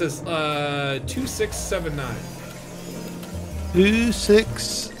 Oh yeah, it says 2679.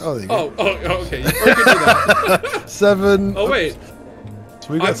 26. Oh, there you go. Oh, okay. You can do that. 7. Oh wait. So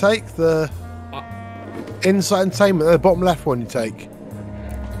we got to take the Insight Entertainment, the bottom left one. You take.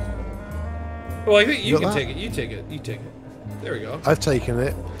 Well, I think you can take it. You take it. You take it. There we go. I've taken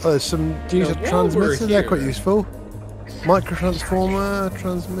it. Oh, there's some. Do you use a transmitter? They're quite useful. Micro transformer,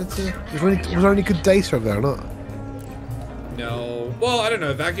 transmitter. Was there any good data over there or not? No. Well, I don't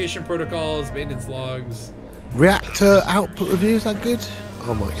know. Evacuation protocols, maintenance logs. Reactor output review, is that good?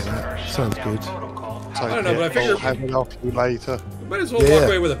 I might get that. Sounds good. I don't know, but I figure have it off you later. We might as well walk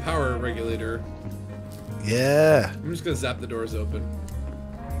away with a power regulator. Yeah. I'm just gonna zap the doors open.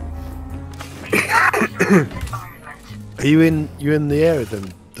 Are you in the area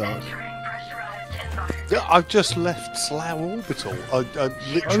then, Dark? Yeah, I've just left Slough Orbital. I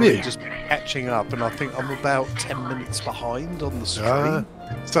literally just catching up, and I think I'm about 10 minutes behind on the stream.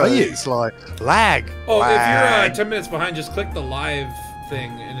 So it's like lag. Oh, lag. if you're 10 minutes behind, just click the live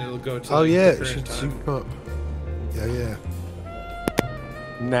thing, and it'll go to. Oh like, yeah, the it should time. sync up. Yeah.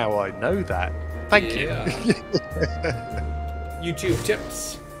 Now I know that. Thank you. YouTube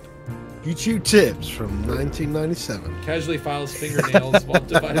tips. YouTube tips from 1997. Casually files fingernails while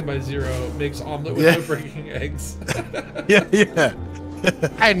divided by 0. Makes omelet without breaking eggs. yeah.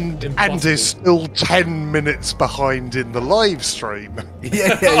 And is still 10 minutes behind in the live stream.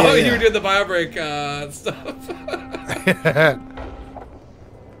 Oh, you were doing the bio break stuff.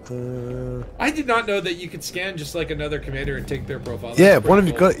 I did not know that you could scan just like another commander and take their profile. Yeah, one of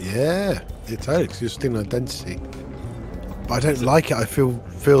you got it. Yeah, it's totally because you're stealing identity. But I don't like it. I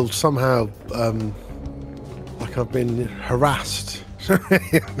feel somehow like I've been harassed.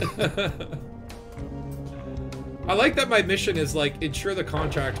 I like that my mission is like ensure the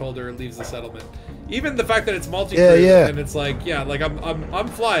contract holder leaves the settlement. Even the fact that it's multi-crew and it's like like I'm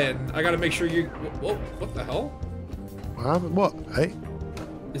flying. I got to make sure you. Whoa, what the hell? What? Hey.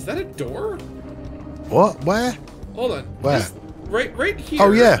 Is that a door? What? Where? Hold on. Where? Right here.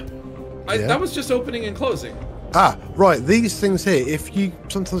 Oh yeah. That was just opening and closing. Ah, right. These things here. If you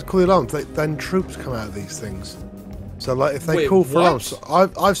sometimes call the alarms, then troops come out of these things. So like if they call for alarms,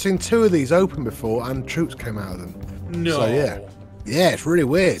 I've seen 2 of these open before, and troops came out of them. No. So yeah, it's really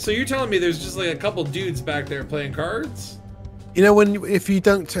weird. So you're telling me there's just like a couple dudes back there playing cards? You know, if you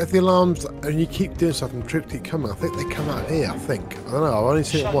don't take the alarms and you keep doing stuff and troops keep coming, I think they come out here, I think. I don't know, I've only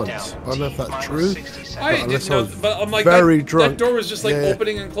seen it once. I don't know if that's true. I didn't know, but I'm like, that door was just like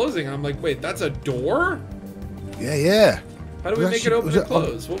opening and closing. And I'm like, wait, that's a door? Yeah. How do we make it open and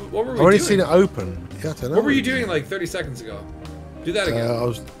close? What were we doing? I've already seen it open. Yeah, I don't know. What were you doing like 30 seconds ago? Do that again. I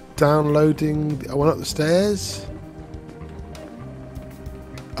was downloading, I went up the stairs.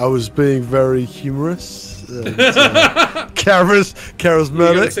 I was being very humorous.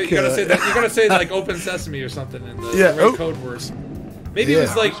 Charismatic. You gotta say like open sesame or something in the code words. Maybe it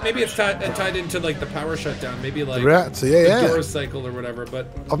was like it's tied into like the power shutdown. Maybe like the reactor, the door cycle or whatever. But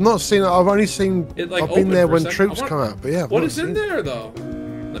I've not seen it. I've only seen. It like I've been there when troops come out. But yeah, what is in there though?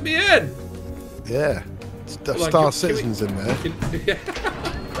 Let me in. Yeah, Star Citizen's in there. It's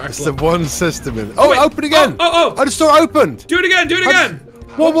the Excellent. one system in. Oh, open again! Oh! I just saw it opened. Do it again! Do it again!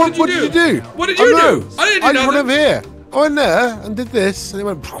 What did you do? What did you do? I didn't do just nothing. went over here. I went there and did this, and it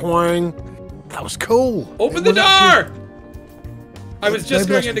went twang. That was cool. Open the door! I was just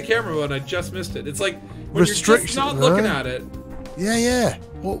going into camera mode and I just missed it. It's like when you're just not looking at it. Yeah.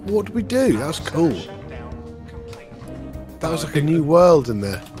 What did we do? That was cool. That was like a new world in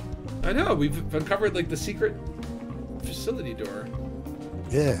there. I know. We've uncovered like the secret facility door.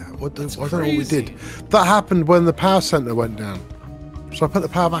 Yeah. I don't know what we did. That happened when the power center went down. So I put the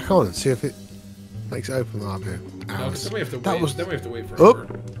power back on and see if it makes it open. No, because then we have to wait. Then we have to wait for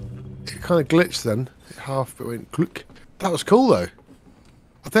it kind of glitched then. It went click. That was cool though.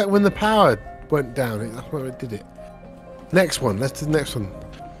 I think when the power went down, that's when it did it. Next one. Let's do the next one.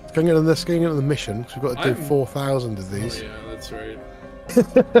 Let's go into the mission. Because we've got to do 4,000 of these. Oh, yeah, that's right.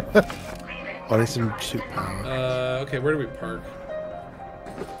 I need some suit power. Okay, where do we park?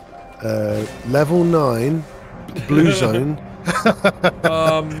 Level 9, blue zone.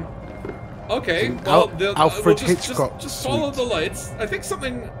 Okay. Well, Alfred we'll Hitchcock. Just follow the lights. I think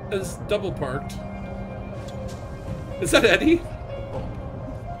something is double parked. Is that Eddie?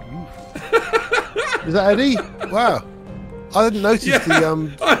 Is that Eddie? Wow. I didn't notice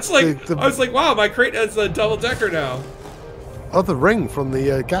the I was like, wow, my crate has a double decker now. Oh, the ring from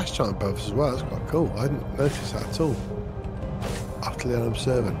the gas giant buffs as well. That's quite cool. I didn't notice that at all. Utterly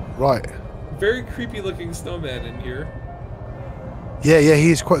unobservant. Right. Very creepy looking snowman in here. Yeah,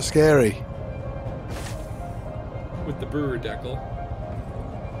 he's quite scary. With the brewer decal.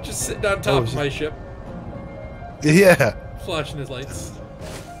 Just sitting on top of my ship. Yeah. Flashing his lights.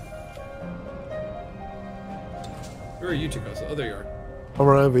 Where are you two guys? Oh, there you are. I'm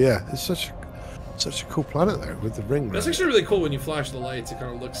right over, yeah. It's such a cool planet though, with the ring. That's actually really cool when you flash the lights. It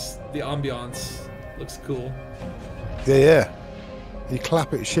kind of looks, the ambiance looks cool. Yeah. You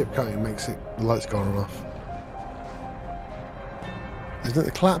clap at your ship, can't you? It makes the lights go on and off. isn't it?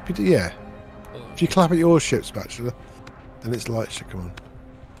 The clap you do? Yeah. If you clap at your ship, Spatula, then its lights should come on.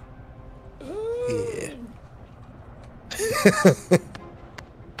 Yeah.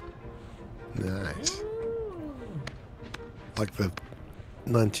 Nice. Like the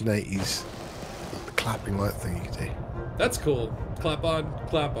 1980s the clapping light thing you could do. That's cool. Clap on,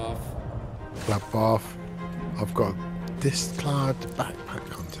 clap off. Clap off. I've got discard backpack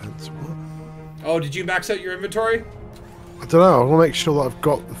contents. What? Oh, did you max out your inventory? I don't know. I want to make sure that I've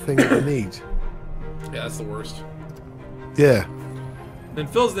got the thing that I need. Yeah, that's the worst. Yeah. Then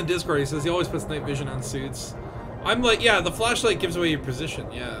Phil's in the Discord. He says he always puts night vision on suits. I'm like, yeah, the flashlight gives away your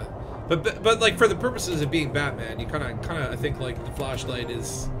position. Yeah, but like for the purposes of being Batman, you kind of I think like the flashlight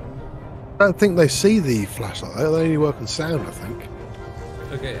is. I don't think they see the flashlight. They only work on sound, I think.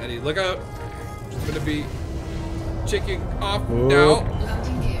 Okay, Eddie, look out. It's gonna be taking off Whoa. now.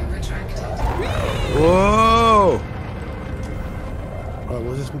 Landing gear retracted. Whoa!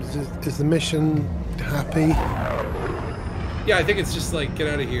 Right, is the mission happy? Yeah, I think it's just like, get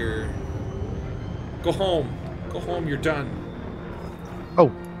out of here. Go home. Go home, you're done. Oh.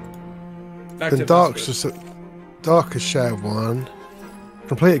 Back Then to Dark's BATSUIT. just Darkest Share 1.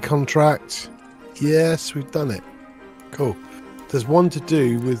 Completed contract. Yes, we've done it. Cool. There's one to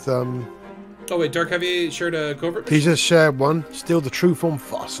do with Oh wait, Dark Heavy shared a covert he mission? just shared one. Steal the True Form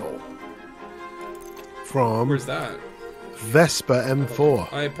fossil. From Where's that? Vespa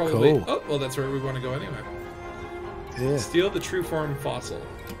M4. I probably... Cool. Oh, well, that's where we want to go anyway. Yeah. Steal the True Form fossil.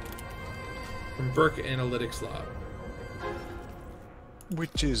 From Burke Analytics Lab.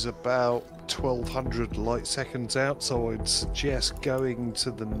 Which is about 1200 light seconds out, so I'd suggest going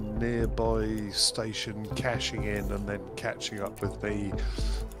to the nearby station, cashing in, and then catching up with me.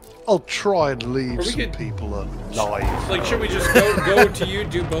 I'll try and leave some people alive. Like, should we just go to you,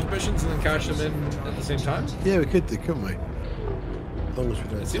 do both missions, and then cash them in at the same time? Yeah, we could do, couldn't we? As long as we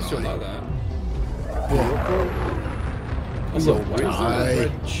don't It seems to die. allow that. Yeah. Also, We'll why is there a die.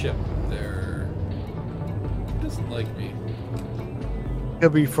 red chip there? It doesn't like me. It'll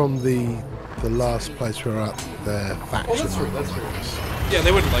be from the last place we were at, their faction. Oh, that's true, that's true. Yeah,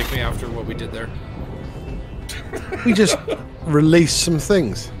 they wouldn't like me after what we did there. We just released some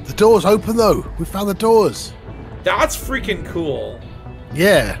things. The doors open though. We found the doors. That's freaking cool.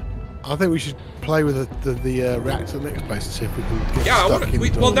 Yeah. I think we should play with the reactor next place and see if we can get Yeah, stuck in the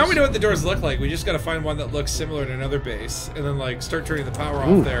doors. well, now we know what the doors look like. We just got to find one that looks similar to another base, and then like start turning the power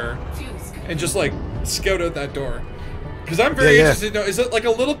off there, and just like scout out that door. Because I'm very interested to know, is it like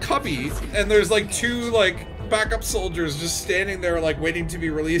a little cubby, and there's like two like backup soldiers just standing there like waiting to be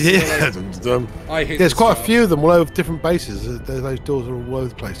released? Yeah, like, I hate there's this quite job. a few of them all over different bases. Those doors are all over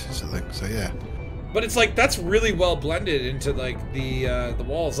the places, I think. So yeah. But it's like that's really well blended into like the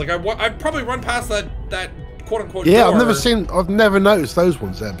walls. Like I've probably run past that quote unquote Yeah, door. I've never noticed those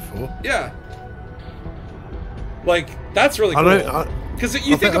ones there before. Yeah. Like that's really I cool. don't- Because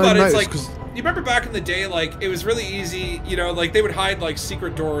you think I about it, it's noticed, like 'cause- you remember back in the day, like it was really easy. You know, like they would hide like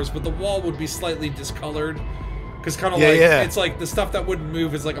secret doors, but the wall would be slightly discolored. Because kind of it's like the stuff that wouldn't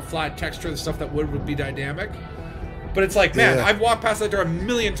move is like a flat texture. The stuff that would be dynamic. But it's like, man, I've walked past that door a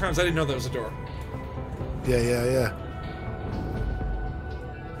million times. I didn't know that was a door. Yeah.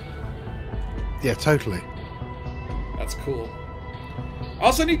 Yeah, totally. That's cool. I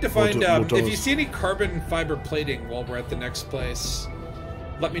also need to find more if you doors. see any carbon fiber plating while we're at the next place.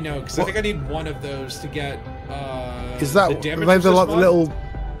 Let me know because I think I need one of those to get. Is that the damage they're resist like the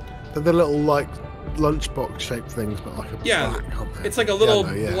mod? little like lunchbox shaped things, but like a black, aren't they? It's like a little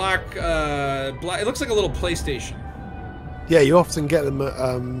Yeah, I know, black. It looks like a little PlayStation. Yeah, you often get them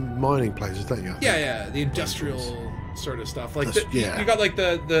at mining places, don't you? I think? Yeah, the industrial sort of stuff. Like Yeah. you got like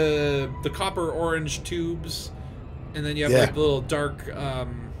the copper orange tubes, and then you have like the little dark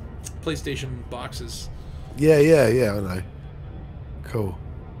PlayStation boxes. Yeah, I know. Cool.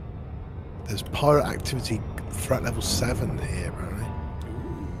 There's pirate activity threat level 7 here, apparently.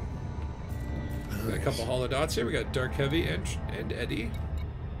 Got a couple holodots here. We got Dark Heavy and Eddie.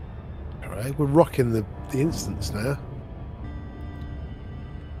 Alright, we're rocking the instance now.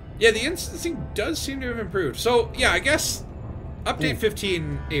 Yeah, the instancing does seem to have improved. So yeah, I guess update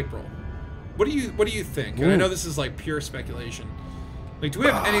 15 April. What do you think? And I know this is like pure speculation. Like, do we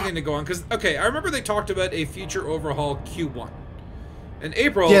have anything to go on? Because okay, I remember they talked about a feature overhaul Q1. And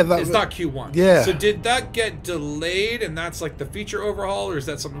April is not Q1. Yeah. So did that get delayed and that's like the feature overhaul, or is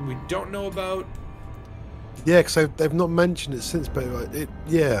that something we don't know about? Yeah, because they've not mentioned it since, but I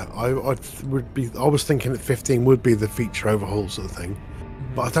was thinking that 15 would be the feature overhaul sort of thing,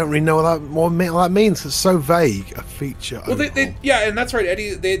 but I don't really know what that means. It's so vague, a feature. Well, yeah, and that's right,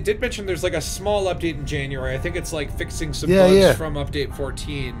 Eddie. They did mention there's like a small update in January. I think it's like fixing some bugs from update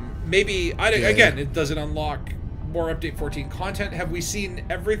 14. Maybe again, does it unlock more update 14 content? Have we seen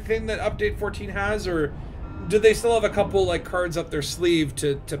everything that update 14 has, or do they still have a couple like cards up their sleeve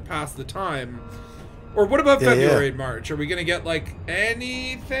to pass the time? Or what about February and March? Are we gonna get like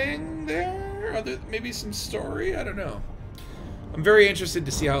anything there? Other maybe some story? I don't know. I'm very interested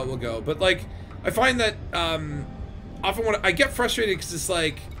to see how it will go. But like, I find that often when I get frustrated because it's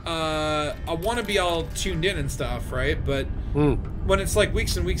like I want to be all tuned in and stuff, right? But when it's like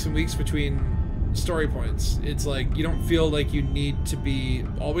weeks and weeks and weeks between story points, it's like you don't feel like you need to be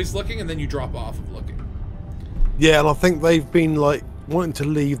always looking, and then you drop off of looking. Yeah, and I think they've been like wanting to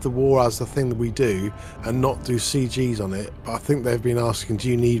leave the war as the thing that we do and not do CGs on it, but I think they've been asking, do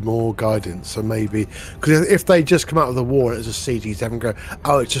you need more guidance? So maybe, because if they just come out of the war as a CG, they haven't go,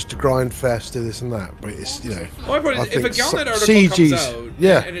 oh, it's just a grind fest, do this and that, but it's, you know, well, if a Galnet article CGs, comes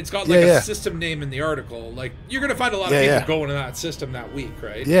out and it's got like a system name in the article, like you're gonna find a lot of people going to that system that week,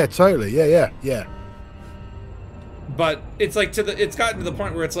 right? Yeah, totally. Yeah. But it's like it's gotten to the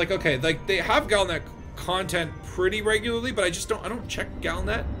point where it's like, okay, like they have Galnet content pretty regularly, but I don't check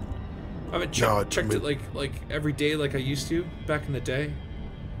Galnet. I haven't checked it like every day like I used to back in the day.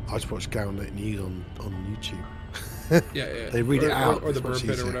 I just watch Galnet news on YouTube. yeah. They read it out. Or the Burr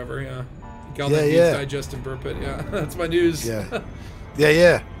Pit or whatever, Galnet News Digest and Burr Pit, that's my news. Yeah.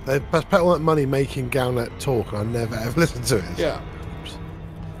 They spent all that money making Galnet talk, and I never ever listened to it. Yeah.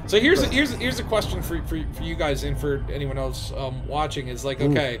 So here's a question for you guys and for anyone else watching is like,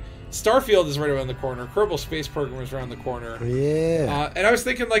 okay, Starfield is right around the corner. Kerbal Space Program is around the corner. Yeah. And I was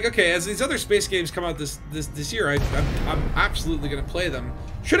thinking like, okay, as these other space games come out this year, I'm absolutely going to play them.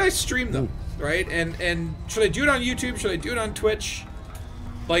 Should I stream them, right? And should I do it on YouTube? Should I do it on Twitch?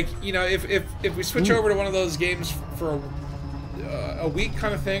 Like, you know, if we switch over to one of those games for a week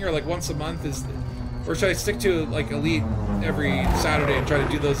kind of thing, or like once a month, or should I stick to like Elite every Saturday and try to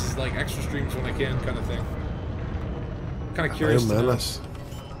do those as like extra streams when I can, kind of thing? Kind of curious. Man,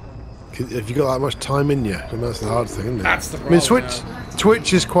 if you got that much time in you, then that's the hard thing, isn't it? That's the problem. I mean,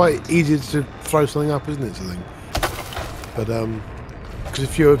 Twitch is quite easy to throw something up, isn't it? I think. But because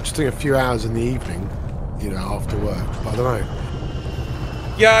if you're just doing a few hours in the evening, you know, after work, I don't know.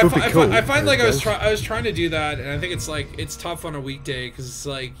 Yeah, I find like I was trying to do that, and I think it's like it's tough on a weekday because it's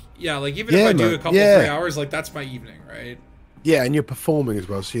like even if I do a couple 3 hours, like that's my evening, right? Yeah, and you're performing as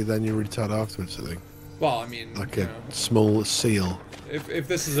well, so then you're really tired afterwards, I think. Well, I mean, like a small seal. If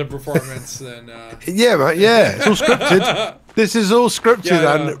this is a performance, then yeah, mate. Yeah, it's all scripted. This is all scripted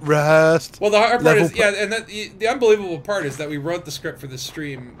and rehearsed. Well, the hard part is and the unbelievable part is that we wrote the script for this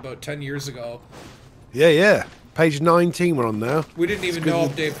stream about 10 years ago. Yeah. Page 19 we're on now. We didn't even know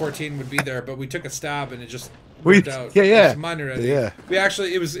update 14 would be there, but we took a stab and it just worked out. Yeah. Minor editing. Yeah. We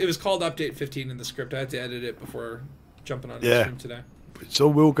actually it was called update 15 in the script. I had to edit it before jumping on the stream today. So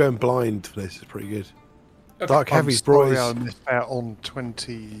we're all going blind for this. It's pretty good. Okay. Dark Heavy Boys. I missed out on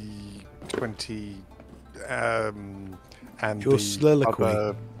 2020 and your the soliloquy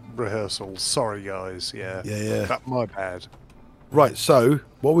other rehearsals. Sorry, guys. Yeah. That's my bad. Right. So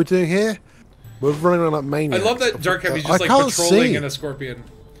what we're doing here? We're running around like maniacs. I love that Dark Heavy's just like patrolling in a scorpion.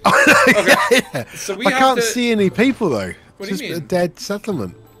 Okay. So I can't see any people though. What it's do you just mean? A dead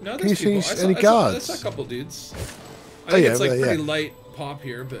settlement. No, can you people. see any guards? I saw a couple dudes. I think it's like pretty light pop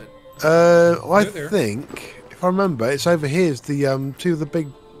here, but I think if I remember, it's over here. It's the two of the big.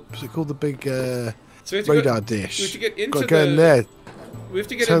 What's it called? The big radar dish. We have to get into Got to go in there. We have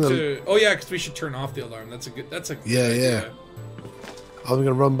to get into. Oh yeah, because we should turn off the alarm. That's a good idea. I'm going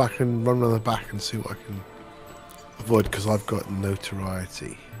to run back and run around the back and see what I can avoid because I've got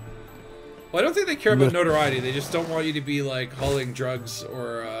notoriety. Well, I don't think they care about notoriety. They just don't want you to be like hauling drugs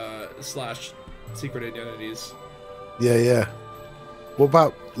or slash secret identities. Yeah. What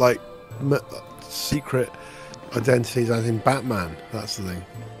about like secret identities as in Batman? That's the thing.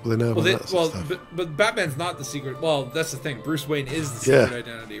 Well, they know about that sort of stuff. But Batman's not the secret. Well, that's the thing. Bruce Wayne is the secret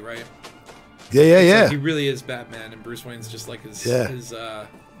identity, right? Yeah. Like he really is Batman, and Bruce Wayne's just like his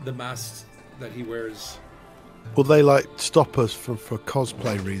the mask that he wears. Will they like stop us for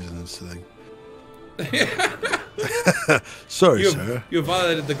cosplay reasons? I think. Sorry, sir. You have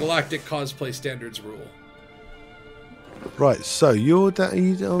violated the Galactic Cosplay Standards rule. Right, so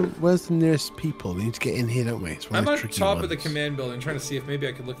where's the nearest people? We need to get in here, don't we? I'm on top of the command building, trying to see if maybe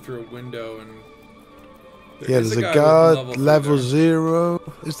I could look through a window and. There's a guard level 0.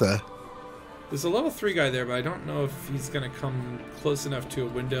 Is there? There's a level 3 guy there, but I don't know if he's gonna come close enough to a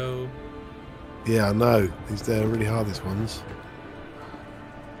window. Yeah, I know. These they're really hard, these ones.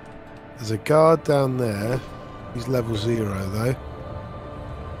 There's a guard down there. He's level 0 though.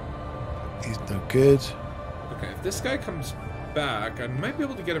 He's no good. Okay, if this guy comes back, I might be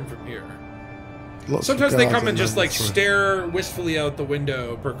able to get him from here. Lots Sometimes they come and just like stare wistfully out the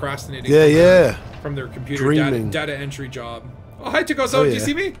window, procrastinating. From their computer data entry job. Oh, hi, Takoso. Do you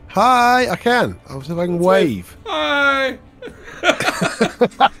see me? Hi, I can. I'll see if I can wave. Hi.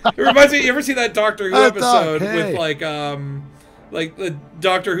 It reminds me. You ever see that Doctor Who episode with like the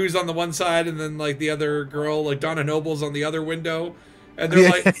Doctor Who's on the one side and then like the other girl, like Donna Noble's on the other window, and they're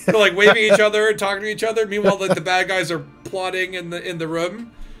like waving at each other and talking to each other. Meanwhile, like the bad guys are plotting in the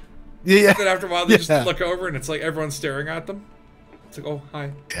room. Yeah. And then after a while, they just look over and it's like everyone's staring at them. It's like, oh,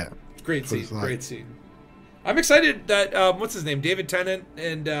 hi. Yeah. Great scene. Great scene. I'm excited that what's his name, David Tennant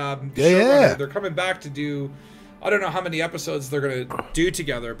and they're coming back to do. I don't know how many episodes they're gonna do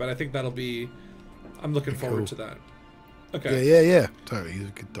together, but I think that'll be. I'm looking forward to that. Okay. Yeah. Totally, he's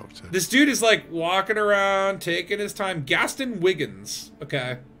a good doctor. This dude is like walking around, taking his time. Gaston Wiggins.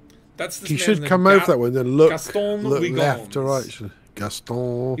 Okay, that's this. He should come over that way and then look Wiggins. left or right.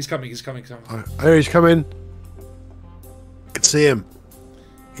 Gaston. He's coming. He's coming. I hear he's coming. I can see him.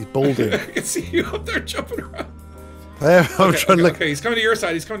 He's balding. I can see you up there jumping around. I'm trying to look. Okay, he's coming to your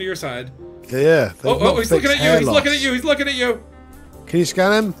side. He's coming to your side. Yeah. Oh, he's looking at you. He's looking at you. He's looking at you. Can you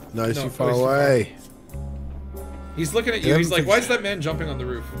scan him? No, he's too far away. He's looking at you. He's like, why is that man jumping on the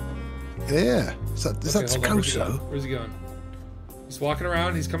roof? Yeah. Is that Takoso? Where's he going? He's walking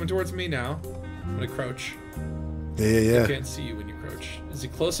around. He's coming towards me now. I'm gonna crouch. Yeah. I can't see you when you crouch. Is he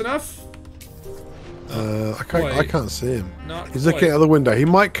close enough? I can't see him. He's looking at the window. He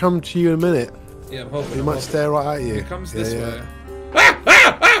might come to you in a minute. Yeah, I'm hoping. He might stare right at you. He comes this way.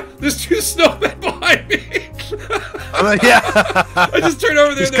 Ah! There's 2 snowmen behind me. I just turned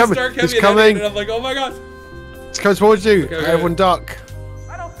over there. There's Dark Heavy and I'm like, oh my god. It's coming towards you. Okay. Everyone duck.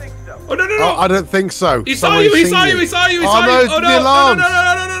 I don't think so. Oh no! I don't think so. He saw you. He saw you. Oh no! The alarms.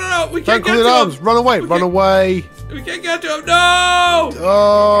 No! We can't get to him. Alarms. Run away! Run away! We can't get to him. No!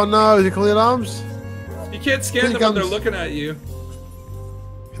 Oh no! Did you call the alarms? You can't scan them when they're looking at you.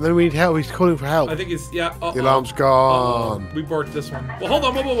 And then we need help. He's calling for help. I think he's the alarm's gone. We borked this one. Well, hold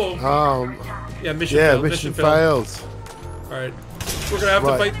on. Whoa. Yeah, mission failed. Mission failed. All right, we're gonna have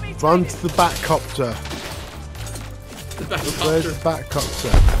to fight. Run to the Batcopter. Where's the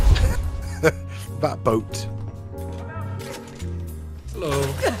Batcopter? Batboat. Hello.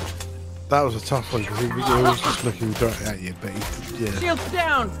 That was a tough one because he was just looking directly at you, but yeah. Shields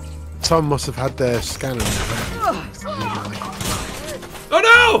down. Someone must have had their scanner. Oh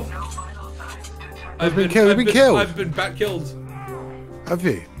no! I've been killed. I've been bat killed. Have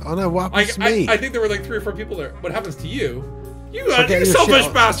you? Oh no! What happened to me? I think there were like 3 or 4 people there. What happens to you? You selfish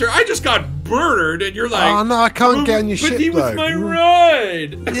bastard! I just got murdered, and you're like, oh no, I can't get on your ship. But he was my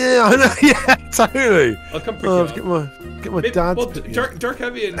ride. Yeah, I know. Yeah, totally. I'll come pick you up. Get my dad. Well, Dark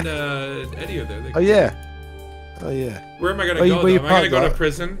Heavy and Eddie are there. Oh yeah. Where am I gonna go? Am I gonna go to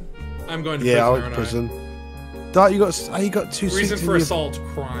prison? I'm going to prison. Yeah, I went to prison. Dark, you got 2 reason for assault,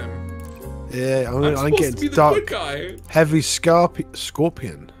 crime. Yeah, I'm getting Dark Heavy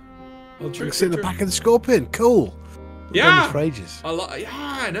Scorpion. I can sit in the back of the Scorpion. Cool. Yeah. For ages. Yeah,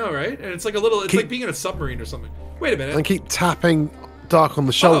 I know, right? And it's like it's like being in a submarine or something. Wait a minute. And keep tapping Dark on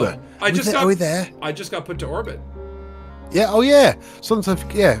the shoulder. Are we there? I just got put to orbit. Yeah. Oh yeah. Sometimes,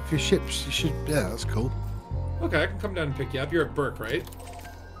 yeah. If your ships, you should. Yeah, that's cool. Okay, I can come down and pick you up. You're at Burke, right?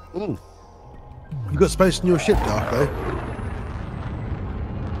 You got space in your ship, Dark, though.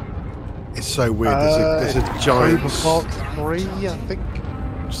 It's so weird. There's a giant. Part 3, I think.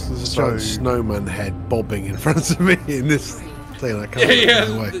 There's a giant snowman head bobbing in front of me in this thing. I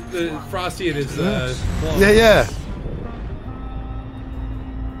can't the Frosty and his yeah.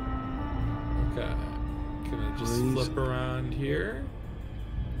 Okay, can I just flip around here?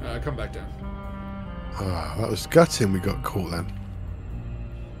 Come back down. That was gutting. We got caught then.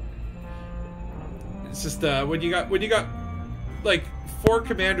 It's just when you got like 4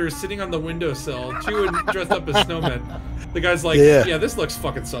 commanders sitting on the windowsill, 2 dressed up as snowmen. The guy's like, yeah, this looks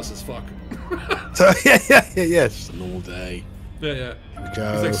fucking sus as fuck. So yeah. It's just a normal day. Yeah. Here we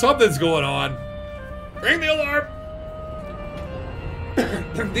go. He's like, something's going on. Ring the alarm.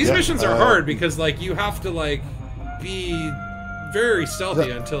 These missions are hard because like you have to like be very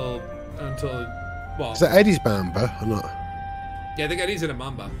stealthy until well. Is that Eddie's Mamba or not? Yeah, I think Eddie's in a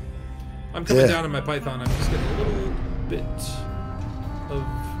Mamba. I'm coming down in my Python. I'm just getting a little bit of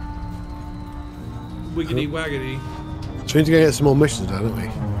wiggity waggity. So we need to go get some more missions, don't we?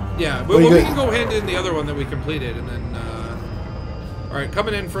 Yeah, we can go hand in the other one that we completed, and then. All right,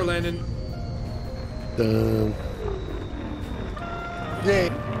 coming in for landing. Yeah,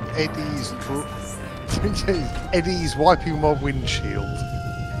 Eddie's wiping my windshield.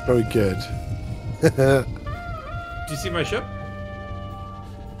 Very good. Do you see my ship?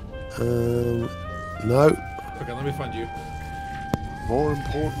 No. Okay, let me find you. More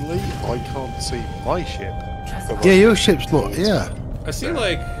importantly, I can't see my ship. Yeah, your ship's not. Yeah. I see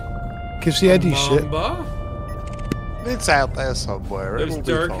like. Can you see Eddie's ship? It's out there somewhere. There's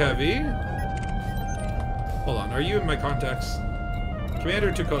Dark Heavy. Hold on, are you in my contacts?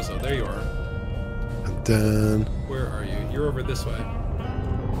 Commander Tukoso, there you are. And then. Where are you? You're over this way.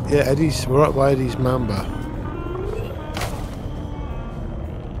 Yeah, Eddie's. We're up by Eddie's Mamba.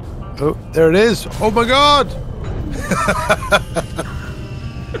 Oh, there it is! Oh my God!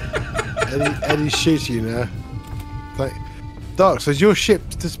 Eddie's shooting you now. Dark, so has your ship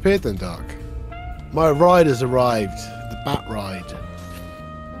disappeared then, Dark? My ride has arrived. The bat ride.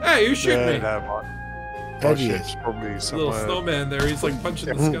 Hey, you shoot me! No, my ship's probably somewhere. Little snowman there. He's like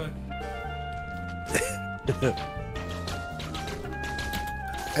punching the sky.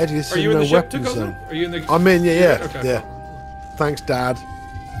 Eddie, this are you in in the the ship, weapons zone. Are you in the? I'm in. Yeah. Okay. Yeah. Thanks, Dad.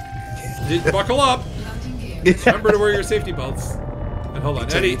 Buckle up. Remember to wear your safety belts. And hold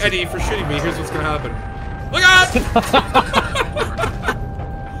on, Eddie, for shooting me. Here's what's gonna happen. Look out!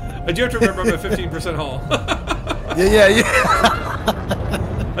 I do have to remember I'm at 15% hull. Yeah.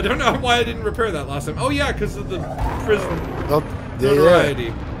 I don't know why I didn't repair that last time. Oh yeah, because of the prison notoriety.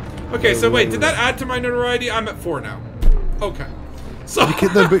 Yeah. Okay, so wait, did that add to my notoriety? I'm at 4 now. Okay. So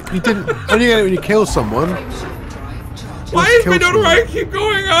no, but you didn't. Only get it when you kill someone. Why is my notoriety keep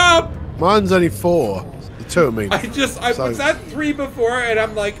going up? Mine's only 4. The 2 of me. I was at 3 before, and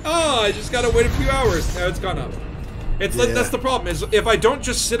I'm like, oh, I just gotta wait a few hours. Now it's gone up. It's that's the problem. Is if I don't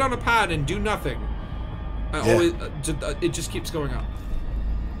just sit on a pad and do nothing, it just keeps going up.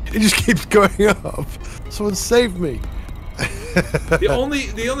 It just keeps going up. Someone save me. The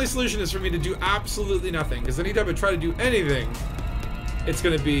only solution is for me to do absolutely nothing, because anytime I try to do anything, it's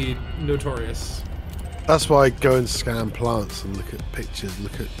gonna be notorious. That's why I go and scan plants and look at pictures,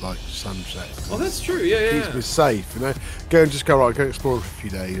 look at like sunsets. Well, that's true. Yeah. Keeps me safe, you know. Go explore for a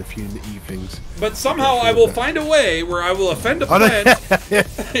few days, a few evenings. But somehow I will find a way where I will offend a plant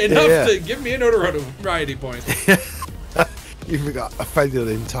enough to give me a notoriety point. You've got offended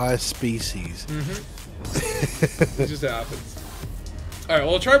an entire species. It just happens. All right,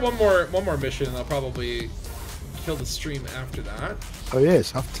 well, I'll try one more mission, and I'll probably kill the stream after that. Oh yeah,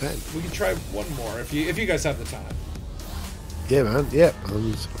 it's 10:30. We can try one more if you guys have the time. Yeah, man. Yeah,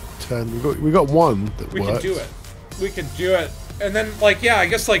 we got one that we works. Can do it. We can do it, and then I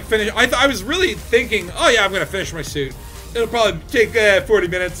guess finish. I was really thinking, oh yeah, I'm gonna finish my suit. It'll probably take 40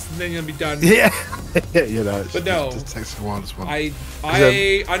 minutes, and then you'll be done. Yeah, you know. But no, it takes a while.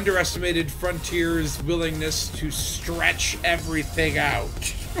 I underestimated Frontier's willingness to stretch everything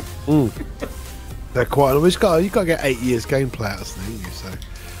out. They're quite. You got to get 8 years gameplay out of this thing, so. Yeah.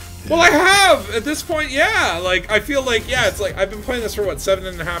 Well, I have at this point. Yeah, I feel like it's like I've been playing this for what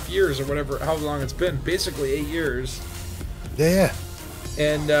 7.5 years or whatever, how long it's been. Basically 8 years. Yeah.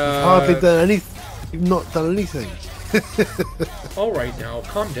 And you've hardly done anything. You've not done anything. All right, now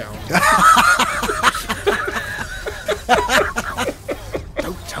calm down.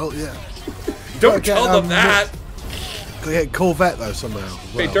 Don't tell Don't tell them that. Get Corvette though somehow.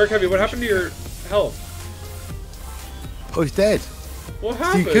 Hey, Dark Heavy, what happened to your health? Oh, he's dead. What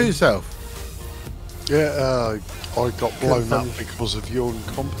happened? Did you kill yourself? Yeah, I got blown up because of your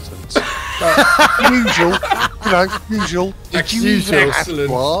incompetence. Usual, usual.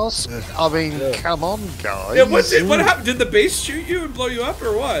 Excellent. I mean, come on, guys. Yeah, what happened? Did the base shoot you and blow you up,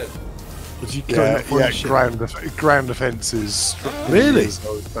 or what? Was you ground defences. Really? I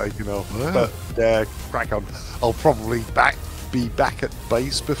was taken off. Wow. But yeah, crack on. I'll probably be back at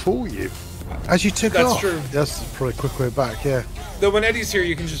base before you. As you took off. That's true. That's probably a quick way back. Yeah. Though when Eddie's here,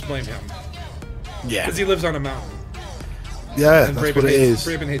 you can just blame him. Yeah. Because he lives on a mountain. Yeah, and that's what it is.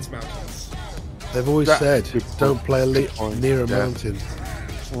 Raven hates mountains. They've always said, don't play near a mountain.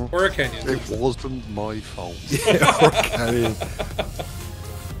 Or a canyon. It wasn't my fault. Yeah, or a canyon.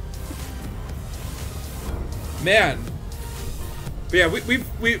 Man. But yeah,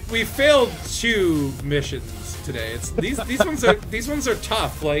 we failed 2 missions today. These ones are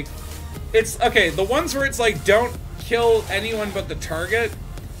tough. It's okay, the ones where it's don't kill anyone but the target,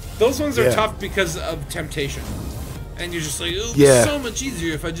 those ones are tough because of temptation. And you're just like, it'll be so much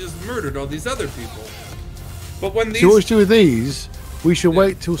easier if I just murdered all these other people. But when these... So what we should do with these, we should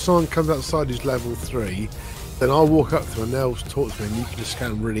wait till someone comes outside who's level 3, then I'll walk up to them and they'll talk to me, and you can just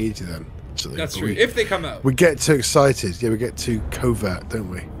scan them really easy then. That's true. If they come out, we get too excited. Yeah, we get too covert, don't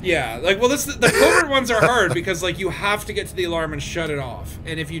we? Yeah, like, well, the covert ones are hard because, like, you have to get to the alarm and shut it off,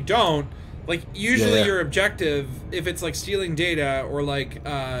 and if you don't, like, usually your objective, if it's like stealing data or like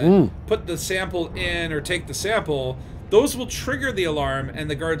put the sample in or take the sample, those will trigger the alarm, and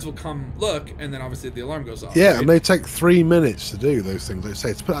the guards will come look, and then obviously the alarm goes off. Yeah, right? and they take 3 minutes to do those things. They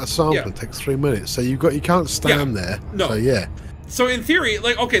say to put out a sample, it takes 3 minutes. So you can't stand there. No. So yeah. So in theory,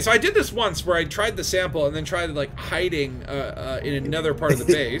 like, okay, so I did this once where I tried the sample and then tried like hiding in another part of the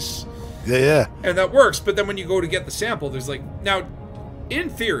base. Yeah. And that works, but then when you go to get the sample, there's like, now, in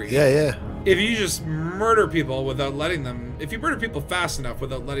theory, if you just murder people without letting them, if you murder people fast enough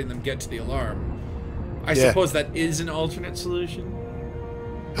without letting them get to the alarm, I suppose that is an alternate solution.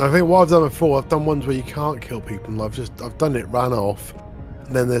 And I think what I've done before, I've done ones where you can't kill people, and I've done it, ran off.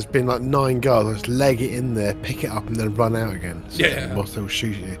 And then there's been like 9 guards. I just leg it in there, pick it up, and then run out again. So whilst they'll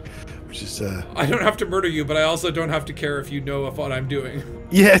shoot you, which is. I don't have to murder you, but I also don't have to care if you know of what I'm doing.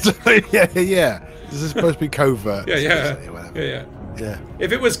 Yeah, yeah. This is supposed to be covert. Yeah.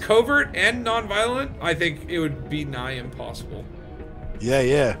 If it was covert and non-violent, I think it would be nigh impossible.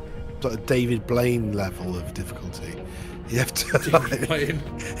 Yeah. It's like a David Blaine level of difficulty. You have to. David Blaine.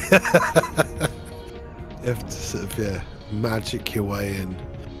 You have to sort of magic your way in.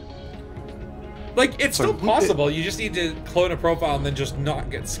 Like, it's still possible. You just need to clone a profile and then just not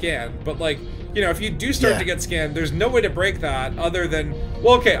get scanned. But, like, you know, if you do start to get scanned, there's no way to break that other than...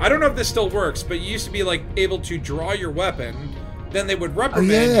 Well, okay, I don't know if this still works, but you used to be, like, able to draw your weapon, then they would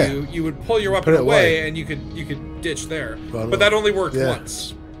reprimand you, you would pull your weapon away, and you could ditch there. But that only worked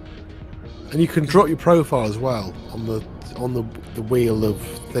once. And you can drop your profile as well on the wheel of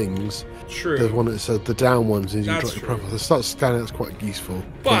things. True. There's one that says the down ones, and you drop your profile. The start scanning, that's quite useful.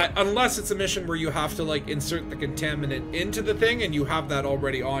 But unless it's a mission where you have to like insert the contaminant into the thing, and you have that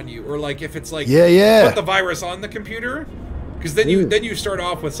already on you, or like if it's like put the virus on the computer, because then you start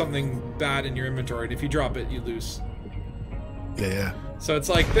off with something bad in your inventory, and if you drop it, you lose. Yeah. So it's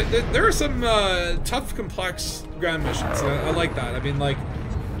like there are some tough, complex ground missions. I like that. I mean, like,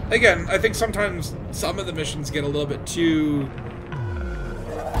 again, I think sometimes some of the missions get a little bit too.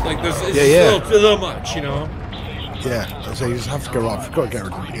 Like, there's a little much, you know? Yeah, so you just have to go up. You've got to get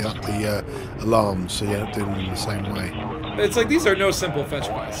rid of the alarms, so you end up doing them in the same way. It's like, these are no simple fetch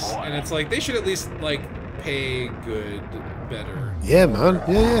quests, and it's like, they should at least, like, pay better. Yeah, man.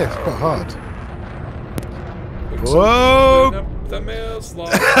 Yeah, it's quite hard. Whoa! The mail slot.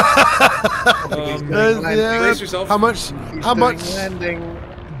 Brace yourself. How much? Landing.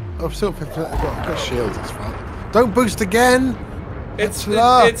 I've still got shields, it's fine. Don't boost again! It's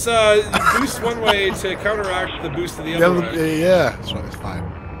boost one way to counteract the boost of the other way. Yeah, that's right, it's fine.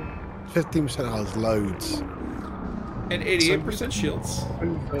 15% health, loads. And 88% shields.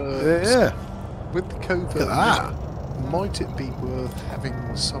 With the covert, might it be worth having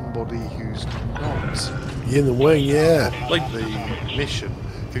somebody who's not in the wing, like the mission,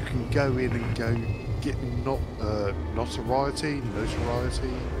 who can go in and go get notoriety,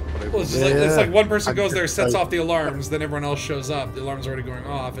 whatever. Well, it's like one person goes there, sets off the alarms, then everyone else shows up. The alarm's already going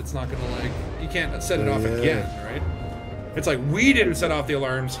off. It's not gonna like, you can't set it off again, right? It's like, we didn't set off the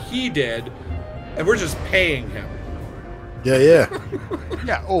alarms, he did, and we're just paying him. Yeah.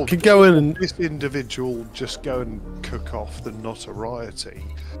 Or could go in and this individual just go and cook off the notoriety,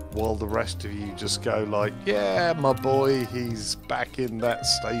 while the rest of you just go like, yeah, my boy, he's back in that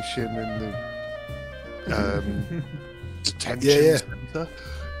station in the detention center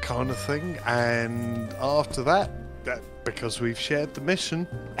kind of thing. And after that, because we've shared the mission,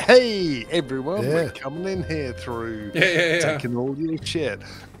 hey everyone, we're coming in here through taking all your shit.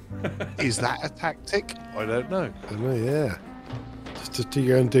 Is that a tactic? I don't know. Just to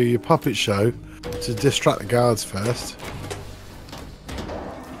go and do your puppet show to distract the guards first.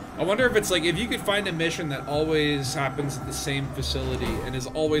 I wonder if it's like, if you could find a mission that always happens at the same facility and is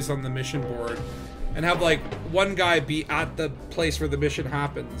always on the mission board, and have like one guy be at the place where the mission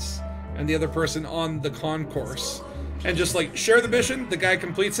happens and the other person on the concourse, and just like share the mission, the guy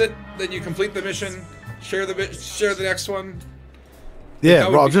completes it, then you complete the mission, share the next one. Yeah,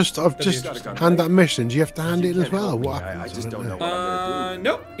 well, I've just hand that mission. Do you have to hand it in as well? What happens? I just don't know what I'm gonna do.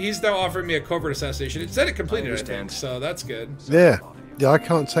 Nope. He's now offering me a covert assassination. It said it completed, I think, so that's good. Yeah, I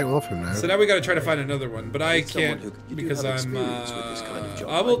can't take one off him now. So now we got to try to find another one, but I can't because I'm.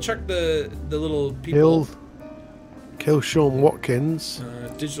 I will check the little people. Kill Sean Watkins.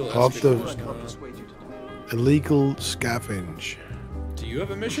 Digital of the illegal scavenge. Do you have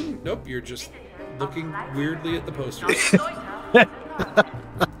a mission? Nope. You're just looking weirdly at the posters.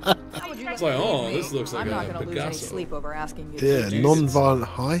 It's like, oh, this looks like I'm not a gonna lose any Picasso. sleep over asking you. Yeah, to do non-violent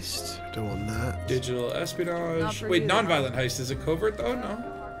heist. Don't want that. Digital Not espionage. for Wait, you, non-violent heist. Is it covert though? No.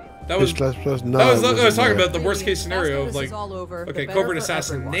 That was. No, I was it talking wasn't about the worst case scenario of This like, is all over, the okay, better covert for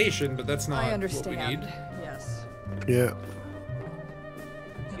assassination, but that's not I what understand. we need. Yes. Yeah.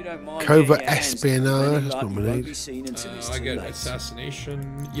 If you don't mind Covert getting your hands espionage, dirty, that's like, not you what we won't need. be seen until it's I too get late.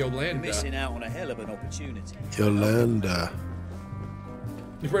 assassination. You're missing Yolanda. out on a hell of an opportunity. Yolanda.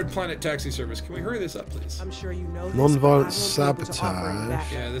 Red Planet Taxi Service. Can we hurry this up, please? I'm sure you know this, Non-violent but I won't be able to offer any sabotage.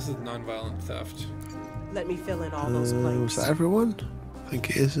 backup. Yeah, this is non-violent theft. Let me fill in all those Was blanks. that everyone? I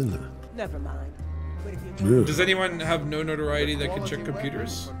think it is, isn't it? Never mind. But if you Yeah. Does anyone have no notoriety that can check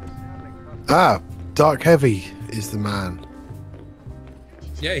computers? Ah, Dark Heavy is the man.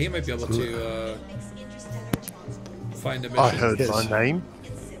 Yeah, he might be able to find a mission. I heard Yes. my name.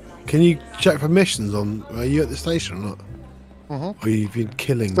 Can you check for missions on? Are you at the station or not? Mm-hmm. Or you've been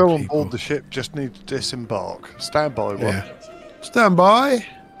killing Still on people? board the ship, just need to disembark. Stand by one. Yeah. Stand by.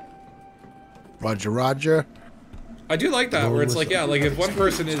 Roger, Roger. I do like that, where it's like, yeah, like if one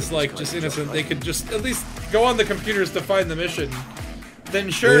person is like just innocent, they could just at least go on the computers to find the mission, then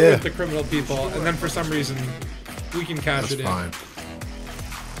share it Yeah. with the criminal people, and then for some reason we can cash That's it in. fine.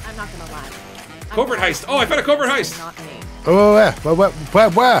 I'm not gonna lie. Covert heist. Oh, I found a covert heist. Not me. Oh, where?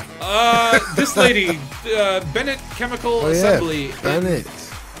 This lady, Bennett Chemical Oh, yeah. Assembly. Bennett.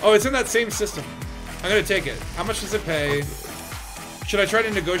 Oh, it's in that same system. I'm gonna take it. How much does it pay? Should I try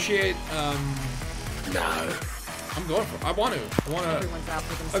to negotiate? No. I'm going for. I want to. Everyone's out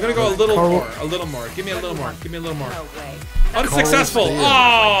for themselves. I'm gonna go a little Carl- more. A little more. Give me a little more. Give me a little more. No way. Unsuccessful. Carl-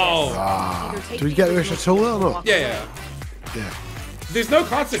 Oh. Ah. Either take Do we get the the extra tool or not? Yeah, yeah. Yeah. There's no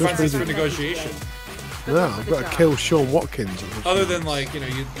consequences for Just negotiation, No, I've got to kill Sean Watkins. other than like your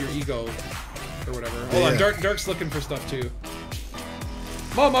ego or whatever. Hold on, Yeah. Dark's looking for stuff too.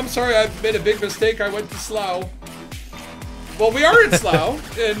 Mom, I'm sorry, I made a big mistake. I went to Slough. Well, we are in Slough,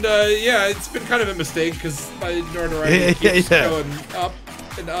 and yeah, it's been kind of a mistake because my notoriety keeps going up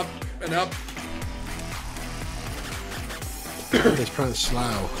and up and up. It's pronounced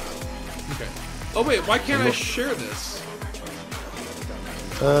Slough. Okay. Oh wait, why can't I share this?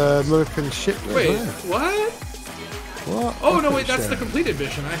 American ship. Wait, there. what? What? Oh I no, couldn't wait, that's share the it. completed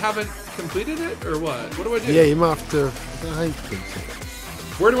mission. I haven't completed it, or what? What do I do? Yeah, you might have to. I don't know how you complete it.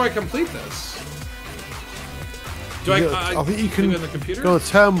 Where do I complete this? Do You I? got- I think you can leave it on the computer. go on a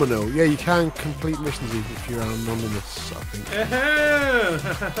terminal. Yeah, you can complete missions even if you're anonymous. I think.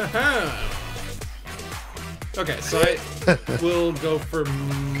 Okay, so I will go for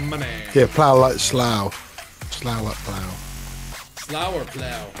money. Yeah, plow like Slough. Slough like plow. Slough or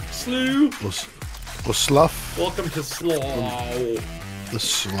plow? Slew. Or slough. Welcome to Slough. The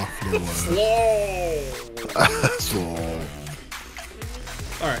slough little word. Slough. Slough.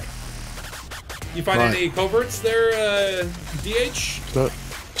 All right. You find Right. any coverts there, DH?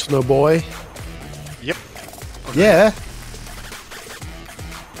 Snow boy. Yep. Yeah.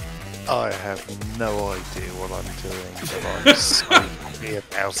 I have no idea what I'm doing, but I'm so happy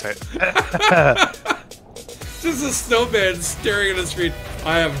about it. Just a snowman staring at the screen.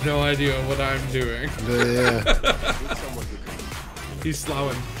 I have no idea what I'm doing. Yeah. He's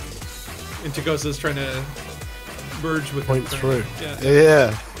sloughing. And Tagosa's trying to merge with Point him. through. Yeah.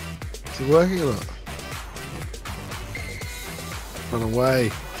 Yeah. Is it working or not? Run away.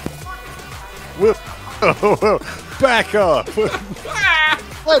 Whoa, back off!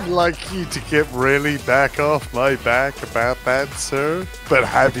 I'd like you to get really back off my back about that, sir. But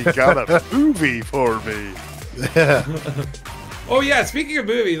have you got a movie for me? Yeah. Oh yeah, speaking of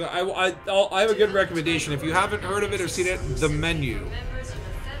movies, I have a good recommendation. If you haven't heard of it or seen it, The Menu.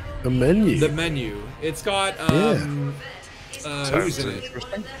 The menu. The Menu. It's got who's in it?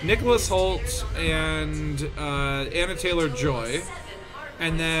 Nicholas Hoult and Anna Taylor-Joy,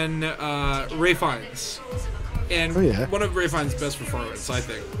 and then Ray Fiennes. And one of Ray Fiennes' best performances, I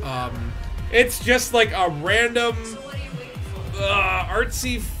think. It's just like a random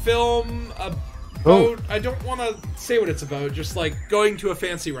artsy film about, I don't want to say what it's about, just like going to a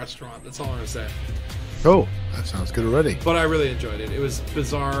fancy restaurant. That's all I'm going to say. Oh, that sounds good already. But I really enjoyed it. It was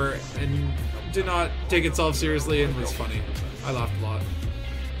bizarre and did not take itself seriously and was funny. I laughed a lot.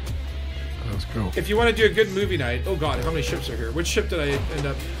 That was cool. If you want to do a good movie night, oh god, how many ships are here? Which ship did I end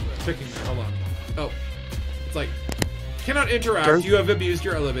up picking there? Hold on. Oh. It's like, cannot interact. You have abused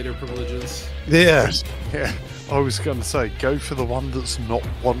your elevator privileges. Yeah. Yeah. I was going to say, go for the one that's not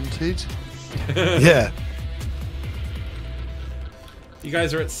wanted. Yeah. You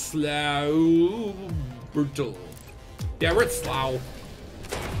guys are at Slough. Brutal. Yeah, we're at Slough.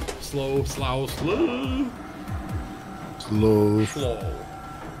 Slow, Slough, slow. Slow. Slow.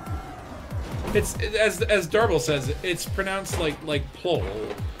 It's as Darble says, it's pronounced like plol.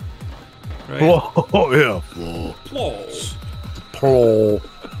 Right? Oh yeah. Plol. Plol.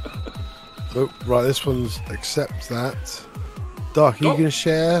 Oh, right, this one's accept that. Doc, are you gonna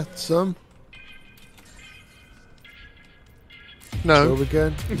share some? No. Go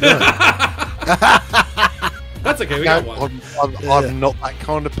again? No. That's okay, we got one. I'm not that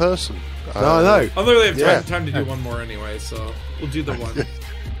kind of person. No, I know. I literally have time to do one more anyway, so we'll do the one.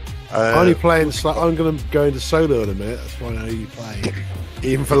 I'm only playing. I'm going to go into solo in a minute. That's why I know you play,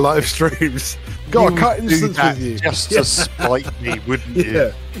 even for live streams. Got a cut instance with you, just to spite me, wouldn't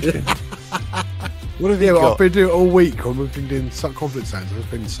you? What have you got? I've been doing it all week. When we've been doing some conflict sounds.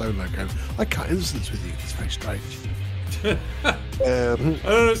 I've been solo going. I cut instance with you. It's very strange. I don't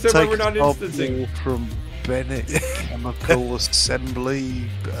understand why we're not instancing from Bennett Chemical Assembly.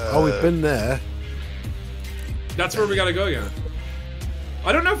 Oh, we've been there. That's where we gotta go, yeah.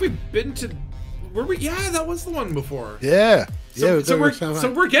 I don't know if we've been to. Were we? Yeah, that was the one before. Yeah. So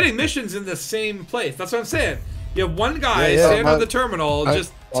we're getting missions in the same place. That's what I'm saying. You have one guy stand on the terminal,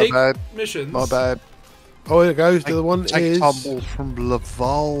 just take missions. My bad. Oh, here it goes. The other one is tumble from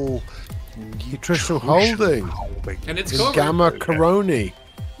Laval Nutritional Holding. And it's Gamma Coroni.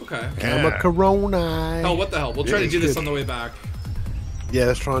 Okay. Gamma Coroni. Oh, what the hell? We'll try to do this on the way back. Yeah,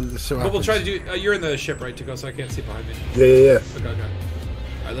 let's try and see what happens. We'll try to do. You're in the ship, right, Tico? So I can't see behind me. Yeah. Okay. All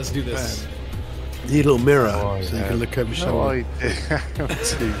right, let's do this. You need a little mirror so you can look over your shoulder. No idea how to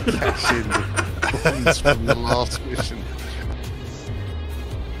cash in the points from the last mission.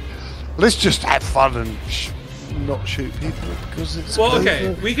 Let's just have fun and not shoot people because it's. Well,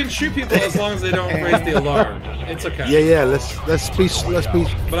 okay, we can shoot people as long as they don't raise the alarm. It's okay. Yeah. Let's be.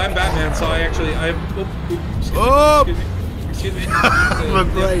 But I'm Batman, so excuse me. My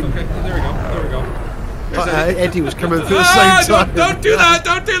brain. Okay, there we go. Eddie was coming through the same time. Don't do that!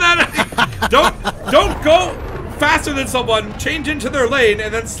 Don't do that! don't go faster than someone. Change into their lane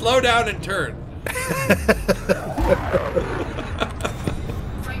and then slow down and turn.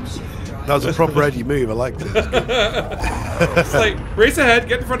 That was a proper Eddie move. I liked it. It's like race ahead,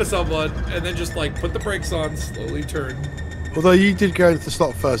 get in front of someone, and then just like put the brakes on, slowly turn. Although you did go into the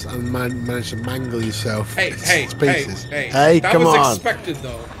slot first and managed to mangle yourself. Hey, Hey, come on. That was expected,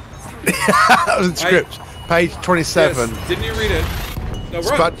 though. That was in script. Page 27. Yes. Didn't you read it? No,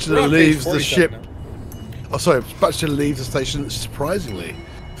 Spatula leaves the ship. Now. Oh, sorry. Spatula leaves the station surprisingly.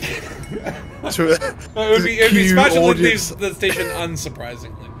 It would be Spatula leaves the station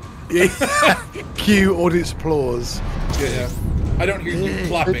unsurprisingly. Cue audience applause. Yeah. I don't hear you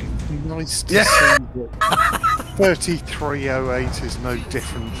clapping. Nice to see that 3308 is no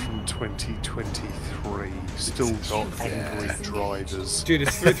different from 2023. Still got angry drivers. Dude,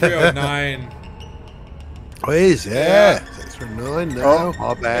 it's 3309. Oh, it is, yeah. 3309 now. Oh,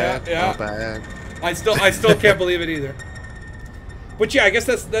 my bad. Yeah. My bad. I still can't believe it either. But yeah, I guess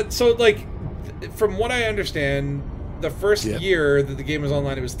that's so like, from what I understand, the first year that the game was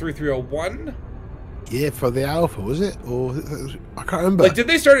online, it was 3301. Yeah, for the alpha, was it? Or I can't remember. Like, did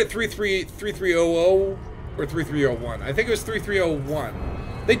they start at 3300 or 3301? I think it was 3301.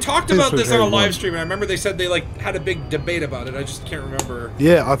 They talked about this on a live stream, and I remember they said they like had a big debate about it. I just can't remember.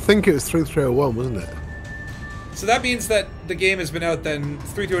 Yeah, I think it was 3301, wasn't it? So that means that the game has been out then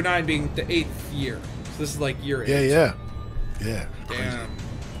 3309 being the 8th year. So this is like year 8. Yeah. Damn.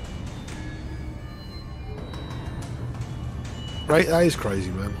 Right, that is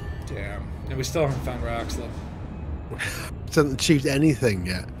crazy, man. Damn. And we still haven't found Roxla. Hasn't achieved anything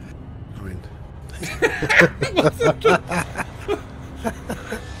yet. I mean...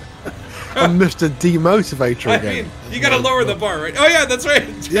 I'm Mr. Demotivator again. I mean, you gotta lower the bar, right? Oh yeah, that's right.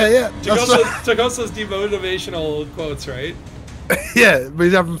 Yeah. Tagosa's demotivational quotes, right? Yeah, but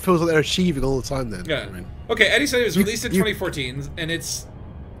it feels like they're achieving all the time then. Yeah. I mean, okay, Eddie said it was released in 2014, and it's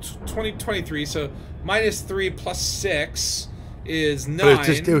 2023, so -3 + 6 is 9. But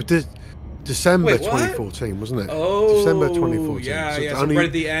it was December 2014, wasn't it? Oh, December 2014. Yeah, so so right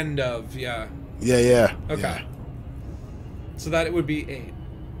at the end of, Yeah. Okay. Yeah. So that it would be 8.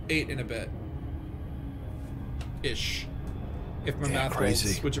 8 in a bit. Ish. If my math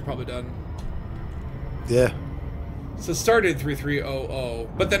holds, which you're probably done. Yeah. So it started 3300,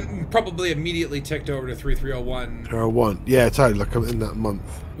 but then probably immediately ticked over to 3301. 01. Yeah, totally, like in that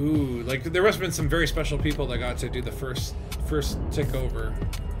month. Ooh, like there must have been some very special people that got to do the first tick over.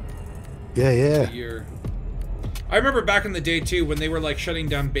 Yeah. Year. I remember back in the day too when they were like shutting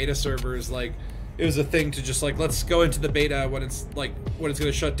down beta servers, like it was a thing to just like let's go into the beta when it's going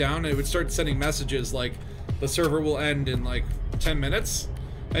to shut down, and it would start sending messages like the server will end in like 10 minutes,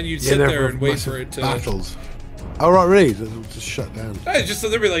 and you'd sit there and wait for it to battles. Oh right, really? It'll just shut down. It's just so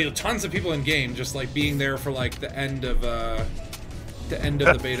there'll be like tons of people in game, just like being there for like the end of the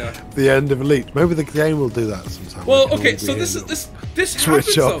beta. The end of Elite. Maybe the game will do that sometime. Well, okay, so this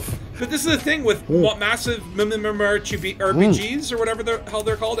happens though. But this is the thing with what massive RPGs or whatever the hell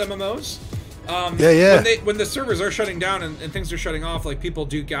they're called, MMOs. When the servers are shutting down and things are shutting off, like people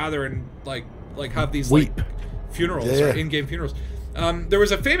do gather and like have these like funerals or in-game funerals. There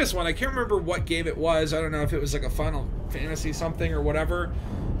was a famous one. I can't remember what game it was. I don't know if it was like a Final Fantasy something or whatever.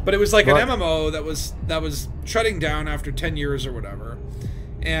 But it was like an MMO that was shutting down after 10 years or whatever.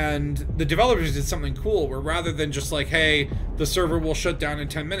 And the developers did something cool where rather than just like, hey, the server will shut down in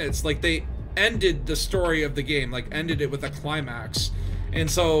 10 minutes, like they ended the story of the game, like ended it with a climax.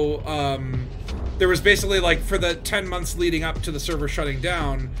 And so there was basically like for the 10 months leading up to the server shutting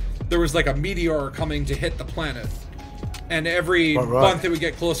down, there was like a meteor coming to hit the planet. And every month it would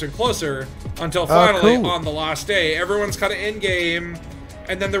get closer and closer until finally on the last day, everyone's kind of in game.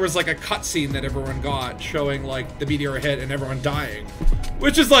 And then there was like a cutscene that everyone got showing like the meteor hit and everyone dying,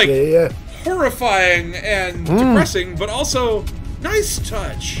 which is like horrifying and depressing, but also nice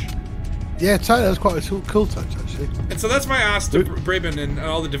touch. Yeah, that was quite a cool touch actually. And so that's my ask to Braben and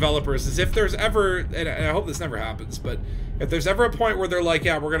all the developers is if there's ever, and I hope this never happens, but if there's ever a point where they're like,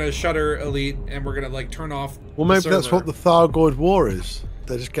 yeah, we're gonna shutter Elite and we're gonna like turn off. Well, maybe that's what the Thargoid War is.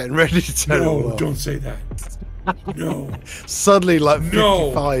 They're just getting ready to turn it off. Don't say that. No. Suddenly, like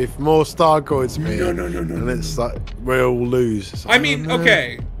 55 more Thargoids appear. No. And it's like we all lose. I mean,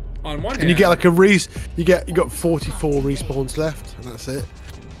 okay. On one hand, and you get like you got 44 respawns left, and that's it.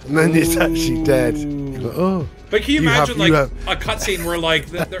 And then it's actually dead. Like, oh. But can you imagine a cutscene where like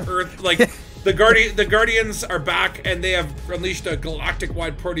the Earth, like the Guardians are back and they have unleashed a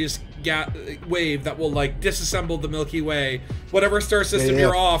galactic-wide Proteus wave that will like disassemble the Milky Way. Whatever star system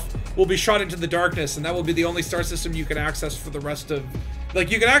you're off will be shot into the darkness, and that will be the only star system you can access for the rest of. Like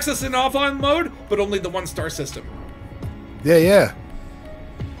you can access in offline mode, but only the one star system. Yeah.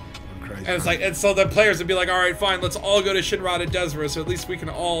 And it's like, and so the players would be like, all right, fine, let's all go to Shinra and Desra, so at least we can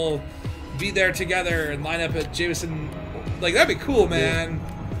all be there together and line up at Jameson. Like that'd be cool, man.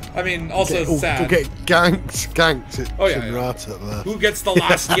 I mean, also sad. We'll get ganked at Shinrata there. Who gets the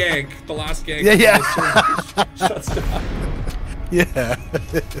last gank? The last gank. Shuts down. Yeah.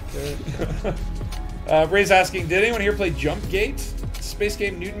 Ray's asking, did anyone here play Jump Gate? Space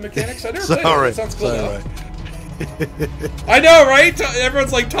game Newton mechanics? I never played it. It sounds cool though. I know, right?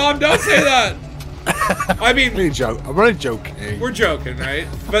 Everyone's like, Tom, don't say that. I mean, I'm only joking. We're joking, right?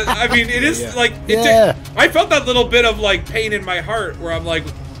 But I mean, it is like, I felt that little bit of like pain in my heart where I'm like,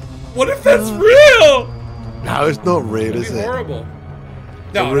 what if that's real? No, it's not real, is it? Horrible.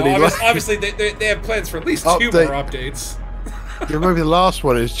 No, obviously they have plans for at least 2 more updates. Yeah, maybe the last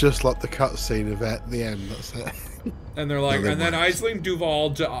one is just like the cutscene of at the end. That's it. And they're like, and then Aisling Duval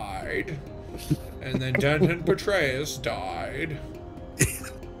died, and then Denton Petraeus died,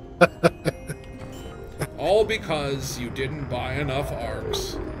 all because you didn't buy enough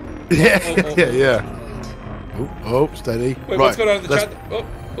arcs. Yeah. Oh, steady. Wait, what's going on in the chat?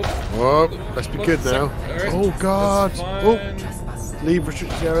 Oh, let's be good now. Right. Oh God! Oh, leave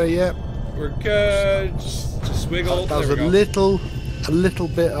restricted area. We're good. Just wiggle. That was a little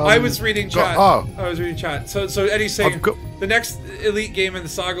bit. I was reading chat. I was reading chat. So Eddie's saying the next Elite game in the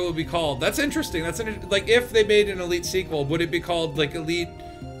saga will be called. That's interesting. Like if they made an Elite sequel, would it be called like Elite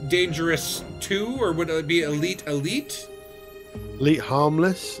Dangerous 2, or would it be Elite? Elite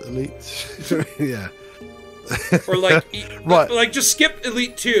Harmless, Elite. Yeah. Or like, like just skip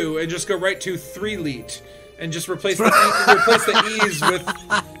Elite 2 and just go right to 3 Elite and just replace the E's with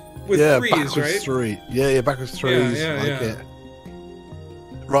 3's, right? 3. Yeah, backwards 3's. Yeah.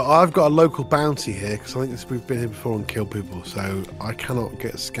 Right, I've got a local bounty here because I think we've been here before and killed people, so I cannot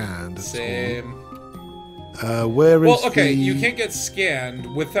get scanned. Same. Where is you can't get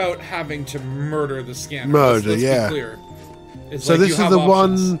scanned without having to murder the scanner. Murder, let's be clear. So this is the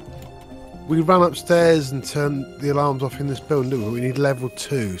one. We ran upstairs and turned the alarms off in this building, didn't we? We need level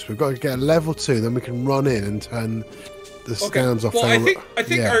 2, so we've got to get a level 2, then we can run in and turn the scans off. Well, I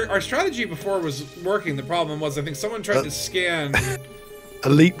think our strategy before was working. The problem was I think someone tried to scan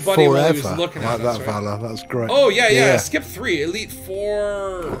Elite Buddy Forever. while he was looking at us, that right? fella, that's great. Oh yeah. Skip 3, Elite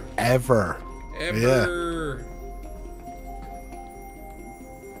 4. Ever. Yeah.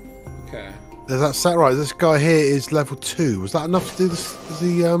 Okay. There's that set right. This guy here is level 2. Was that enough to do this?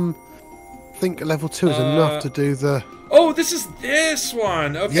 I think level 2 is enough to do the. Oh, this is this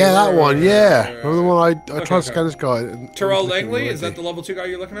one. Okay. Yeah, that one. Yeah. Remember the one I tried to scan this guy. Terrell Langley, is that the level 2 guy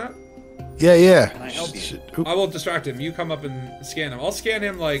you're looking at? Yeah. Can I help you? I will distract him. You come up and scan him. I'll scan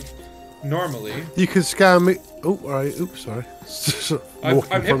him like normally. You can scan me. Oh, all right. Oops, sorry.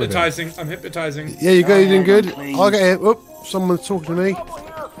 I'm hypnotizing. I'm hypnotizing. Yeah, you go. You're doing good. I'll get hit. Oh, someone's talking to me.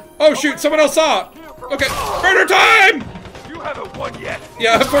 Oh shoot! Someone else saw it. Okay, murder time! You haven't won yet.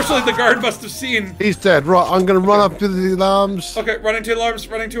 Yeah, unfortunately the guard must have seen. He's dead. Right, I'm going to run up to the alarms. Okay, running to alarms.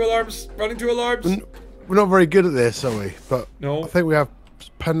 Running to alarms. Running to alarms. We're not very good at this, are we? But no. I think we have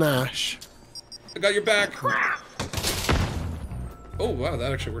panache. I got your back. Oh wow,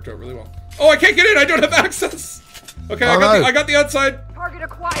 that actually worked out really well. Oh, I can't get in. I don't have access. Okay, I got the outside. Target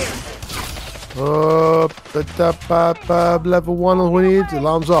acquired. Level 1 we need.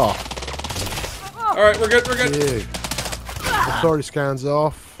 Alarms off. All right, we're good. We're good. Yeah. Authority scans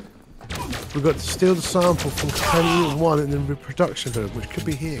off. We've got to steal the sample from container unit 1 in the reproduction building, which could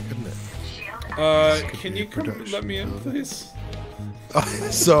be here, couldn't it? Can you come let me in, please? Oh,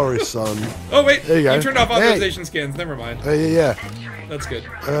 sorry, son. Oh wait, there you go. You turned off authorization scans. Never mind. Yeah. That's good.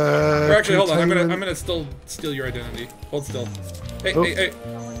 Or actually, hold on. I'm gonna still steal your identity. Hold still. Hey, hey.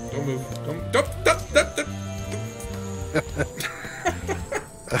 Don't move. Don't.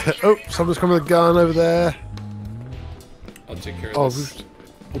 Oh, someone's coming with a gun over there. I'll take care of this.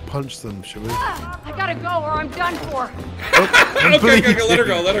 We'll punch them, shall we? I gotta go or I'm done for. Okay, let her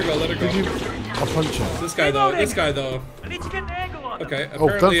go. Let her go. I'll punch her. This guy though. I need to get an angle on. Okay. Oh,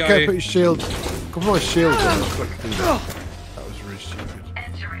 don't apparently forget to put your shield. Come on, my shield. That was really stupid.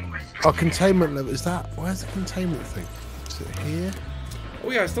 Oh, containment level. Is that? Where's the containment thing? Is it here?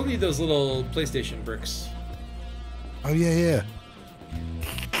 Oh yeah, I still need those little PlayStation bricks. Oh yeah.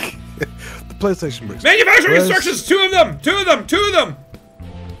 The PlayStation bricks. Manufacturing instructions. Two of them.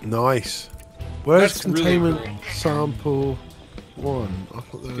 Nice. Where's That's containment really cool. sample 1? I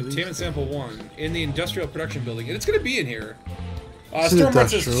thought there were Containment sample 1 in the industrial production building, and it's going to be in here. It's Stormfront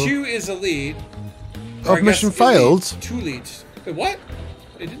says industrial. 2 is elite. Oh, mission failed. 2 elite. Wait, what?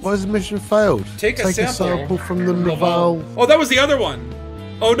 Why is the mission failed? Take a sample from the Laval. Oh, that was the other one.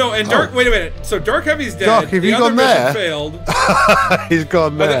 Oh no, and Dark. Wait a minute. So Dark Heavy's dead. Dark, have the you other gone mission there? failed. He's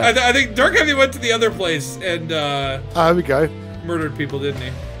gone there. I think Dark Heavy went to the other place and here we go. murdered people, didn't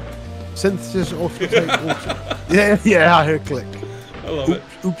he? Synthesis water. Yeah, I hear a click. I love it.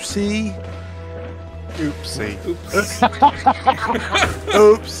 Oopsie. Oops.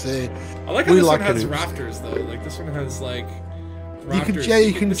 Oopsie. I like how this one has rafters though. Like this one has like rafters.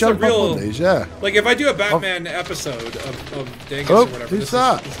 You can jump up on these, yeah. Like if I do a Batman episode of Dangus or whatever, who's this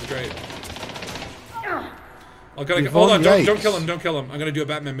that? Is great. Hold on, don't kill him, don't kill him. I'm gonna do a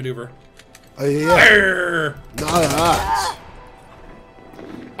Batman maneuver. Oh yeah. Nice.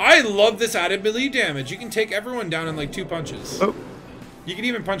 I love this added melee damage. You can take everyone down in like 2 punches. Oh. You can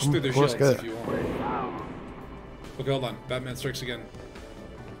even punch through their shields if you want. Okay, hold on. Batman strikes again.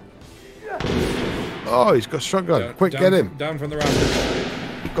 Oh, he's got a shotgun. Quick, get him. Down from the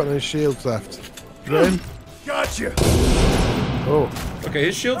rafters. He's got no shields left. Get him. Gotcha. Oh. Okay,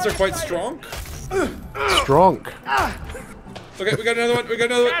 his shields are quite strong. Strong. Okay, we got another one.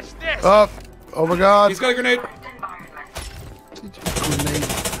 Oh my god. He's got a grenade.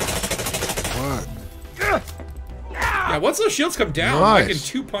 Yeah, once those shields come down, I can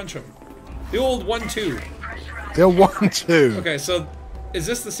 2-punch them. The old 1-2. The old 1-2. Okay, so is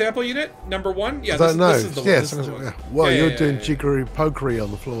this the sample unit? Number 1? Yeah, I don't know. This is the one. This is the one. Well, you're doing jiggery pokery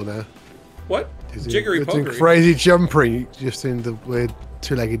on the floor now. What? Jiggery You're pokery? doing crazy jumping. Just doing the weird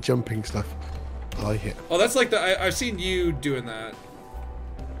 2-legged jumping stuff. I like it. Oh, that's like the I've seen you doing that.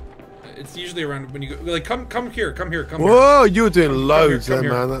 It's usually around when you go like come here. Whoa, you're doing loads there,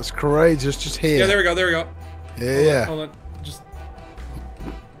 man. That's courageous. Just here. Yeah, there we go. Yeah. Hold on. Just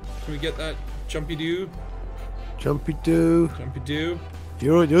can we get that jumpy doo? Jumpy doo.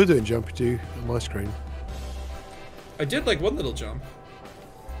 You're doing jumpy doo on my screen. I did like one little jump.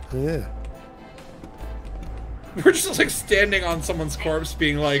 Yeah. We're just like standing on someone's corpse,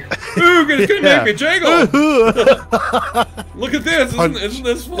 being like, "Ooh, it's gonna make me jiggle." Look at this! Isn't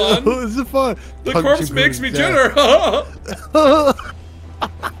this fun? This is fun. The corpse makes me jitter.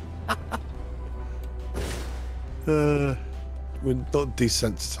 We're not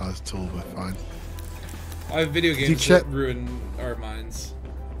desensitized at all. We're fine. I have video games that ruin our minds.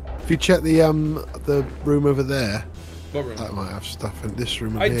 If you check the room over there, what room? That might have stuff in this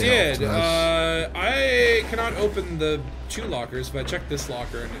room. I did. I cannot open the 2 lockers, but I checked this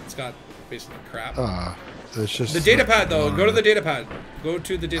locker and it's got basically crap. There's just the data pad though. Go to the data pad. Go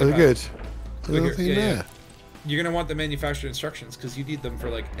to the data pad. Good. Look nothing here. there. You're gonna want the manufacturer instructions because you need them for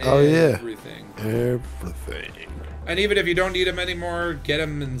like everything. And even if you don't need them anymore, get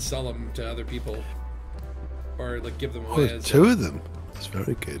them and sell them to other people, or like give them away. There's 2 of them. That's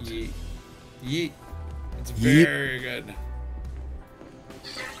very good. Yeet. It's very good.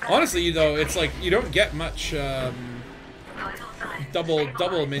 Honestly, though, it's like you don't get much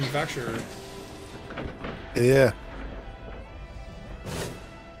double manufacturer. Yeah.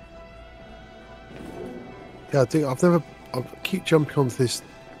 Yeah, I keep jumping onto this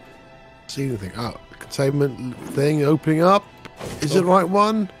ceiling thing. Oh, containment thing opening up. Is it the right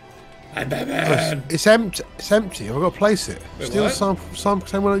one? I'm Batman. It's empty. It's empty. I've got to place it. Wait, Still what? sample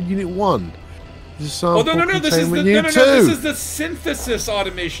containment unit 1. Oh no! This is the unit 2. This is the synthesis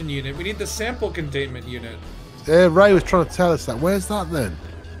automation unit. We need the sample containment unit. Yeah, Ray was trying to tell us that. Where's that then?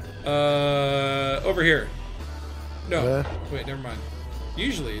 Over here. No. Where? Wait, never mind.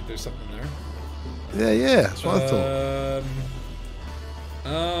 Usually there's something there. Yeah, that's what I thought.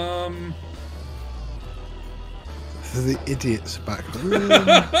 The idiots are back.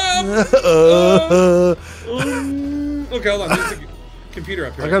 Okay, hold on. There's a computer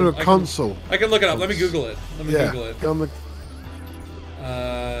up here. I got a console. I can look it up. Let me Google it. Google it. On the...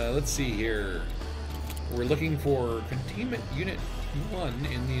 Let's see here. We're looking for containment unit 1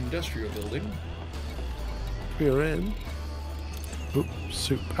 in the industrial building. We're in. Oops,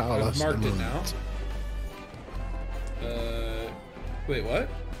 suit power. I've marked it now. Wait, what?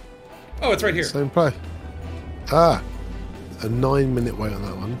 Oh, it's right here. Same place. Ah, a 9-minute wait on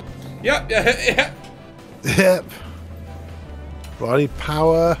that one. Yep. Yeah. Yep. Right, I need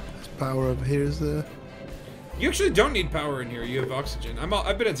power. There's power over here, is there? You actually don't need power in here. You have oxygen.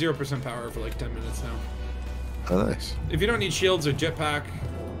 I've been at 0% power for like 10 minutes now. Oh, nice. If you don't need shields or jetpack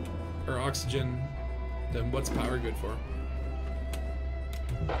or oxygen, then what's power good for?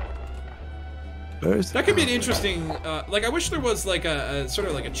 Where is that could be an interesting. Like, I wish there was like a sort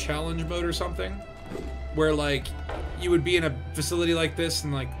of like a challenge mode or something, where like you would be in a facility like this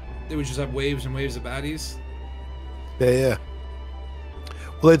and like they would just have waves and waves of baddies. Yeah.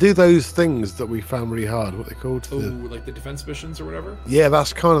 Well, they do those things that we found really hard. What they called? Oh, like the defense missions or whatever. Yeah,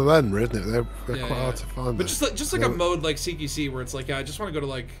 that's kind of them, isn't it? They're quite hard to find. But just like a mode like CQC where it's like, yeah, I just want to go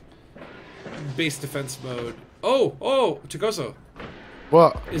to like base defense mode. Oh, Tagoso.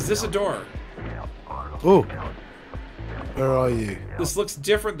 What? Is this a door? Oh. Where are you? This looks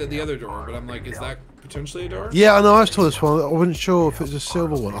different than the other door, but I'm like, is that potentially a door? Yeah, I know. I saw this one. I wasn't sure if it's a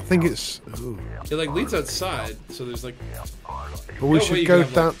silver one. I think it's. Ooh. It like leads outside, so there's like. But we should go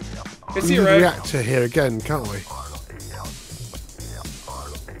down. It's the right? reactor here again, can't we?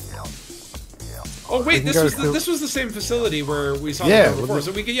 Oh wait, this was the same facility where we saw the door before.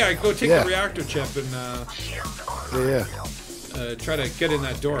 So we could go take the reactor chip and try to get in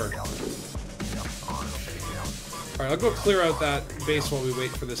that door. All right, I'll go clear out that base while we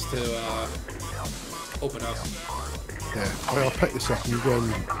wait for this to open up. Yeah, well, I'll pick this up and you go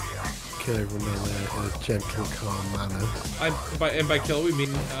and kill everyone down there in a gentle, calm manner. And by kill we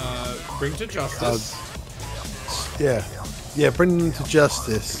mean bring to justice. Yeah, bring them to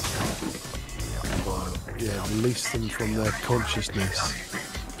justice. Yeah, release them from their consciousness.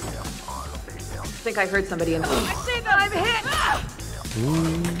 I think I heard somebody in. I see that I'm hit.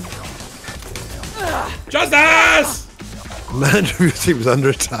 Justice! Man, your team was under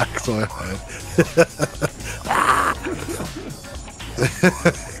attack, so I heard.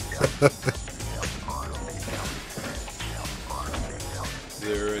 Is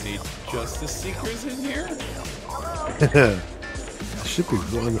there any justice seekers in here? There should be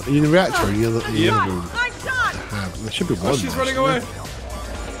one. Are you in the reactor? Or are you in the room? There should be one. Oh, she's running away.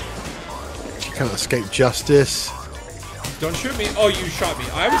 She can't escape justice. Don't shoot me. Oh, you shot me.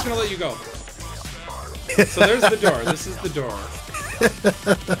 I was going to let you go. So there's the door. This is the door.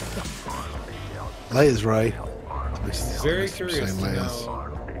 Layers, Ray. Very curious to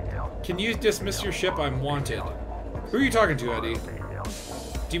know. Can you dismiss your ship? I'm wanted. Who are you talking to, Eddie?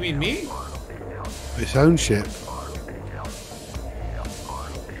 Do you mean me? Its own ship.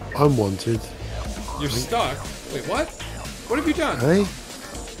 I'm wanted. You're stuck. Wait, what? What have you done? Hey?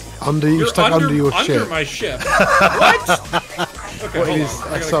 You're stuck under your ship. Under my ship. What? Okay, what hold is on.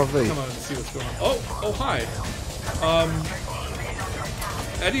 I gotta SRV? come on and see what's going on. Oh, hi.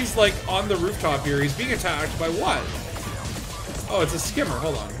 Eddie's like on the rooftop here. He's being attacked by what? Oh, it's a skimmer.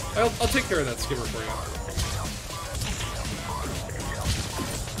 Hold on. I'll take care of that skimmer for you.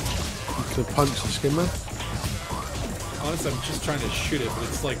 You can punch the skimmer? Honestly, I'm just trying to shoot it, but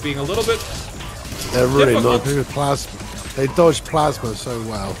it's like being a little bit. They're really difficult. not good plasma. They dodge plasma so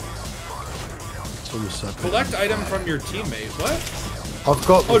well. It's almost so Collect item from your teammate. What? I've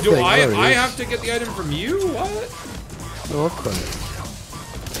got the Oh, do thing. I have to get the item from you? What? No, I've got it.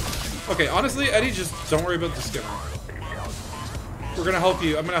 Okay, honestly, Eddie, just don't worry about the skimmer. We're gonna help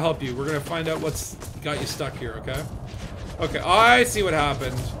you. I'm gonna help you. We're gonna find out what's got you stuck here, okay? Okay, I see what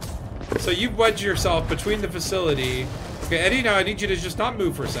happened. So you've wedged yourself between the facility Okay, Eddie, now I need you to just not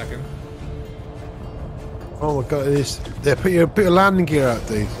move for a second. Oh my god, it is. Yeah, put your landing gear out,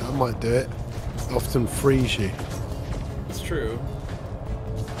 dude. I might do it. Often frees you. It's true.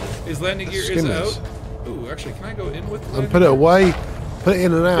 His landing gear is out. Ooh, actually, can I go in with the landing and put it away. Put it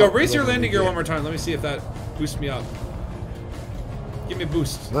in and out. Yo, raise your landing gear one more time. Let me see if that boosts me up. Give me a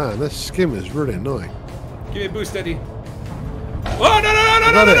boost. Man, this skim is really annoying. Give me a boost, Eddie. Oh,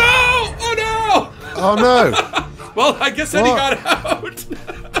 no! Oh no! Well, I guess Eddie got out.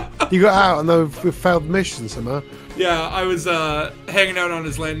 You got out and then we failed the mission somehow. Yeah, I was hanging out on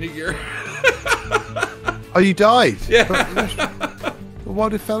his landing gear. Oh, you died? Yeah. Well, why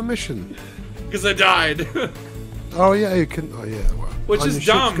did you fail the mission? Because I died. Oh yeah, you can. Oh yeah. Well, which is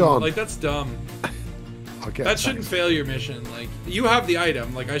dumb. Gone. Like that's dumb. That shouldn't fail your mission. Like you have the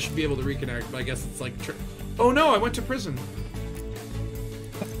item. Like I should be able to reconnect. But I guess it's like. Oh no! I went to prison.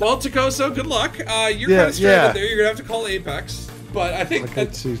 Well, Takoso, good luck. You're kind of stranded there. You're gonna have to call Apex. But I think.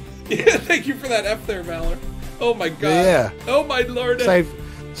 Yeah, thank you for that F there, Valor. Oh my god. Yeah. Oh my lord.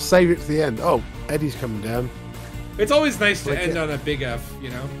 Save it to the end. Oh, Eddie's coming down. It's always nice to end on a big F, you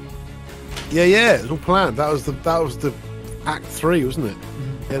know. Yeah, yeah, it's all planned. That was the Act 3, wasn't it?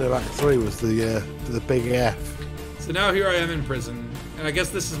 The end of Act 3 was the big F. So now here I am in prison, and I guess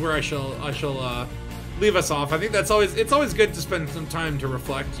this is where I shall leave us off. I think it's always good to spend some time to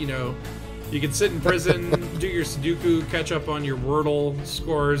reflect. You know, you can sit in prison, do your Sudoku, catch up on your Wordle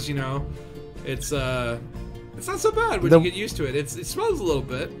scores. You know, it's not so bad when you get used to it. It smells a little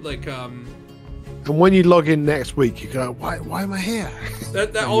bit like And when you log in next week, you go, why am I here?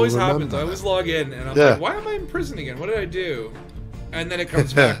 That always happens. I always log in and I'm like, why am I in prison again? What did I do? And then it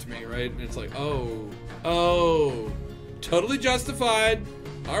comes back to me, right? And it's like, oh, totally justified.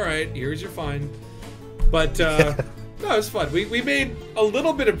 All right, here's your fine. But no, it was fun. We made a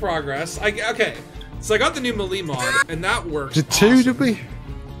little bit of progress. Okay, so I got the new melee mod, and that works. Did two? Did we?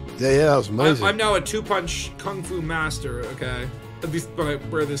 Yeah, that was amazing. I'm now a 2-punch kung fu master. Okay. At least when I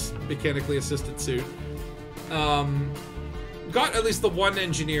wear this mechanically assisted suit. Got at least the one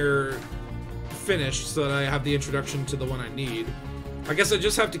engineer finished so that I have the introduction to the one I need. I guess I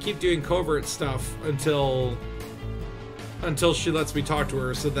just have to keep doing covert stuff until she lets me talk to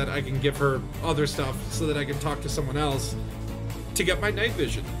her so that I can give her other stuff so that I can talk to someone else to get my night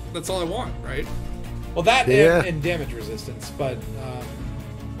vision. That's all I want, right? Well, that and damage resistance, but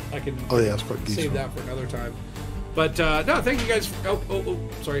I can that's quite save that for another time. But no, thank you guys.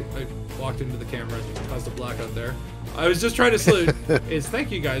 Sorry, I walked into the camera and caused a blackout there. I was just trying to salute.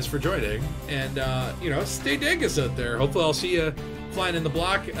 Thank you guys for joining, and stay Dangus out there. Hopefully, I'll see you flying in the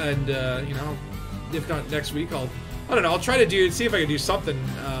black, and if not next week, I don't know. I'll try to see if I can do something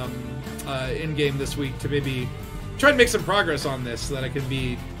in game this week to maybe try to make some progress on this, so that I can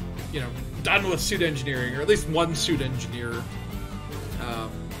be, done with suit engineering, or at least one suit engineer.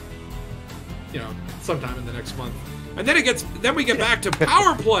 Sometime in the next month, and then we get back to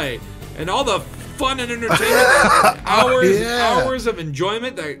power play and all the fun and entertainment, hours of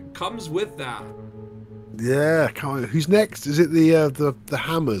enjoyment that comes with that. Yeah, who's next? Is it the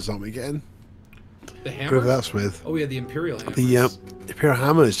hammers? Aren't we getting the hammers? Whoever that's with. Oh yeah, the Imperial hammers. The Imperial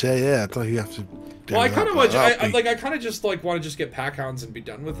hammers. Yeah. I don't know you have to. Well, I kind of want. I kind of just want to just get pack hounds and be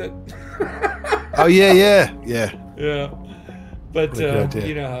done with it. Oh yeah. But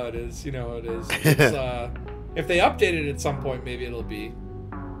you know how it is. It's, if they update it at some point, maybe it'll be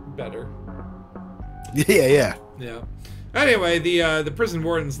better. Yeah. Anyway, the prison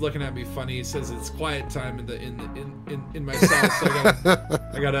warden's looking at me funny. He says it's quiet time in my cell, so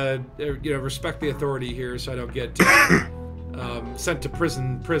I gotta respect the authority here, so I don't get sent to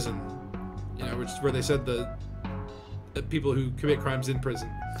prison. Which is where they said the people who commit crimes in prison.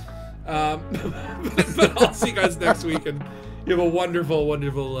 But I'll see you guys next week, and you have a wonderful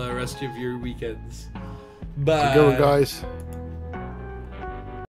rest of your weekends. Bye. Good going, guys.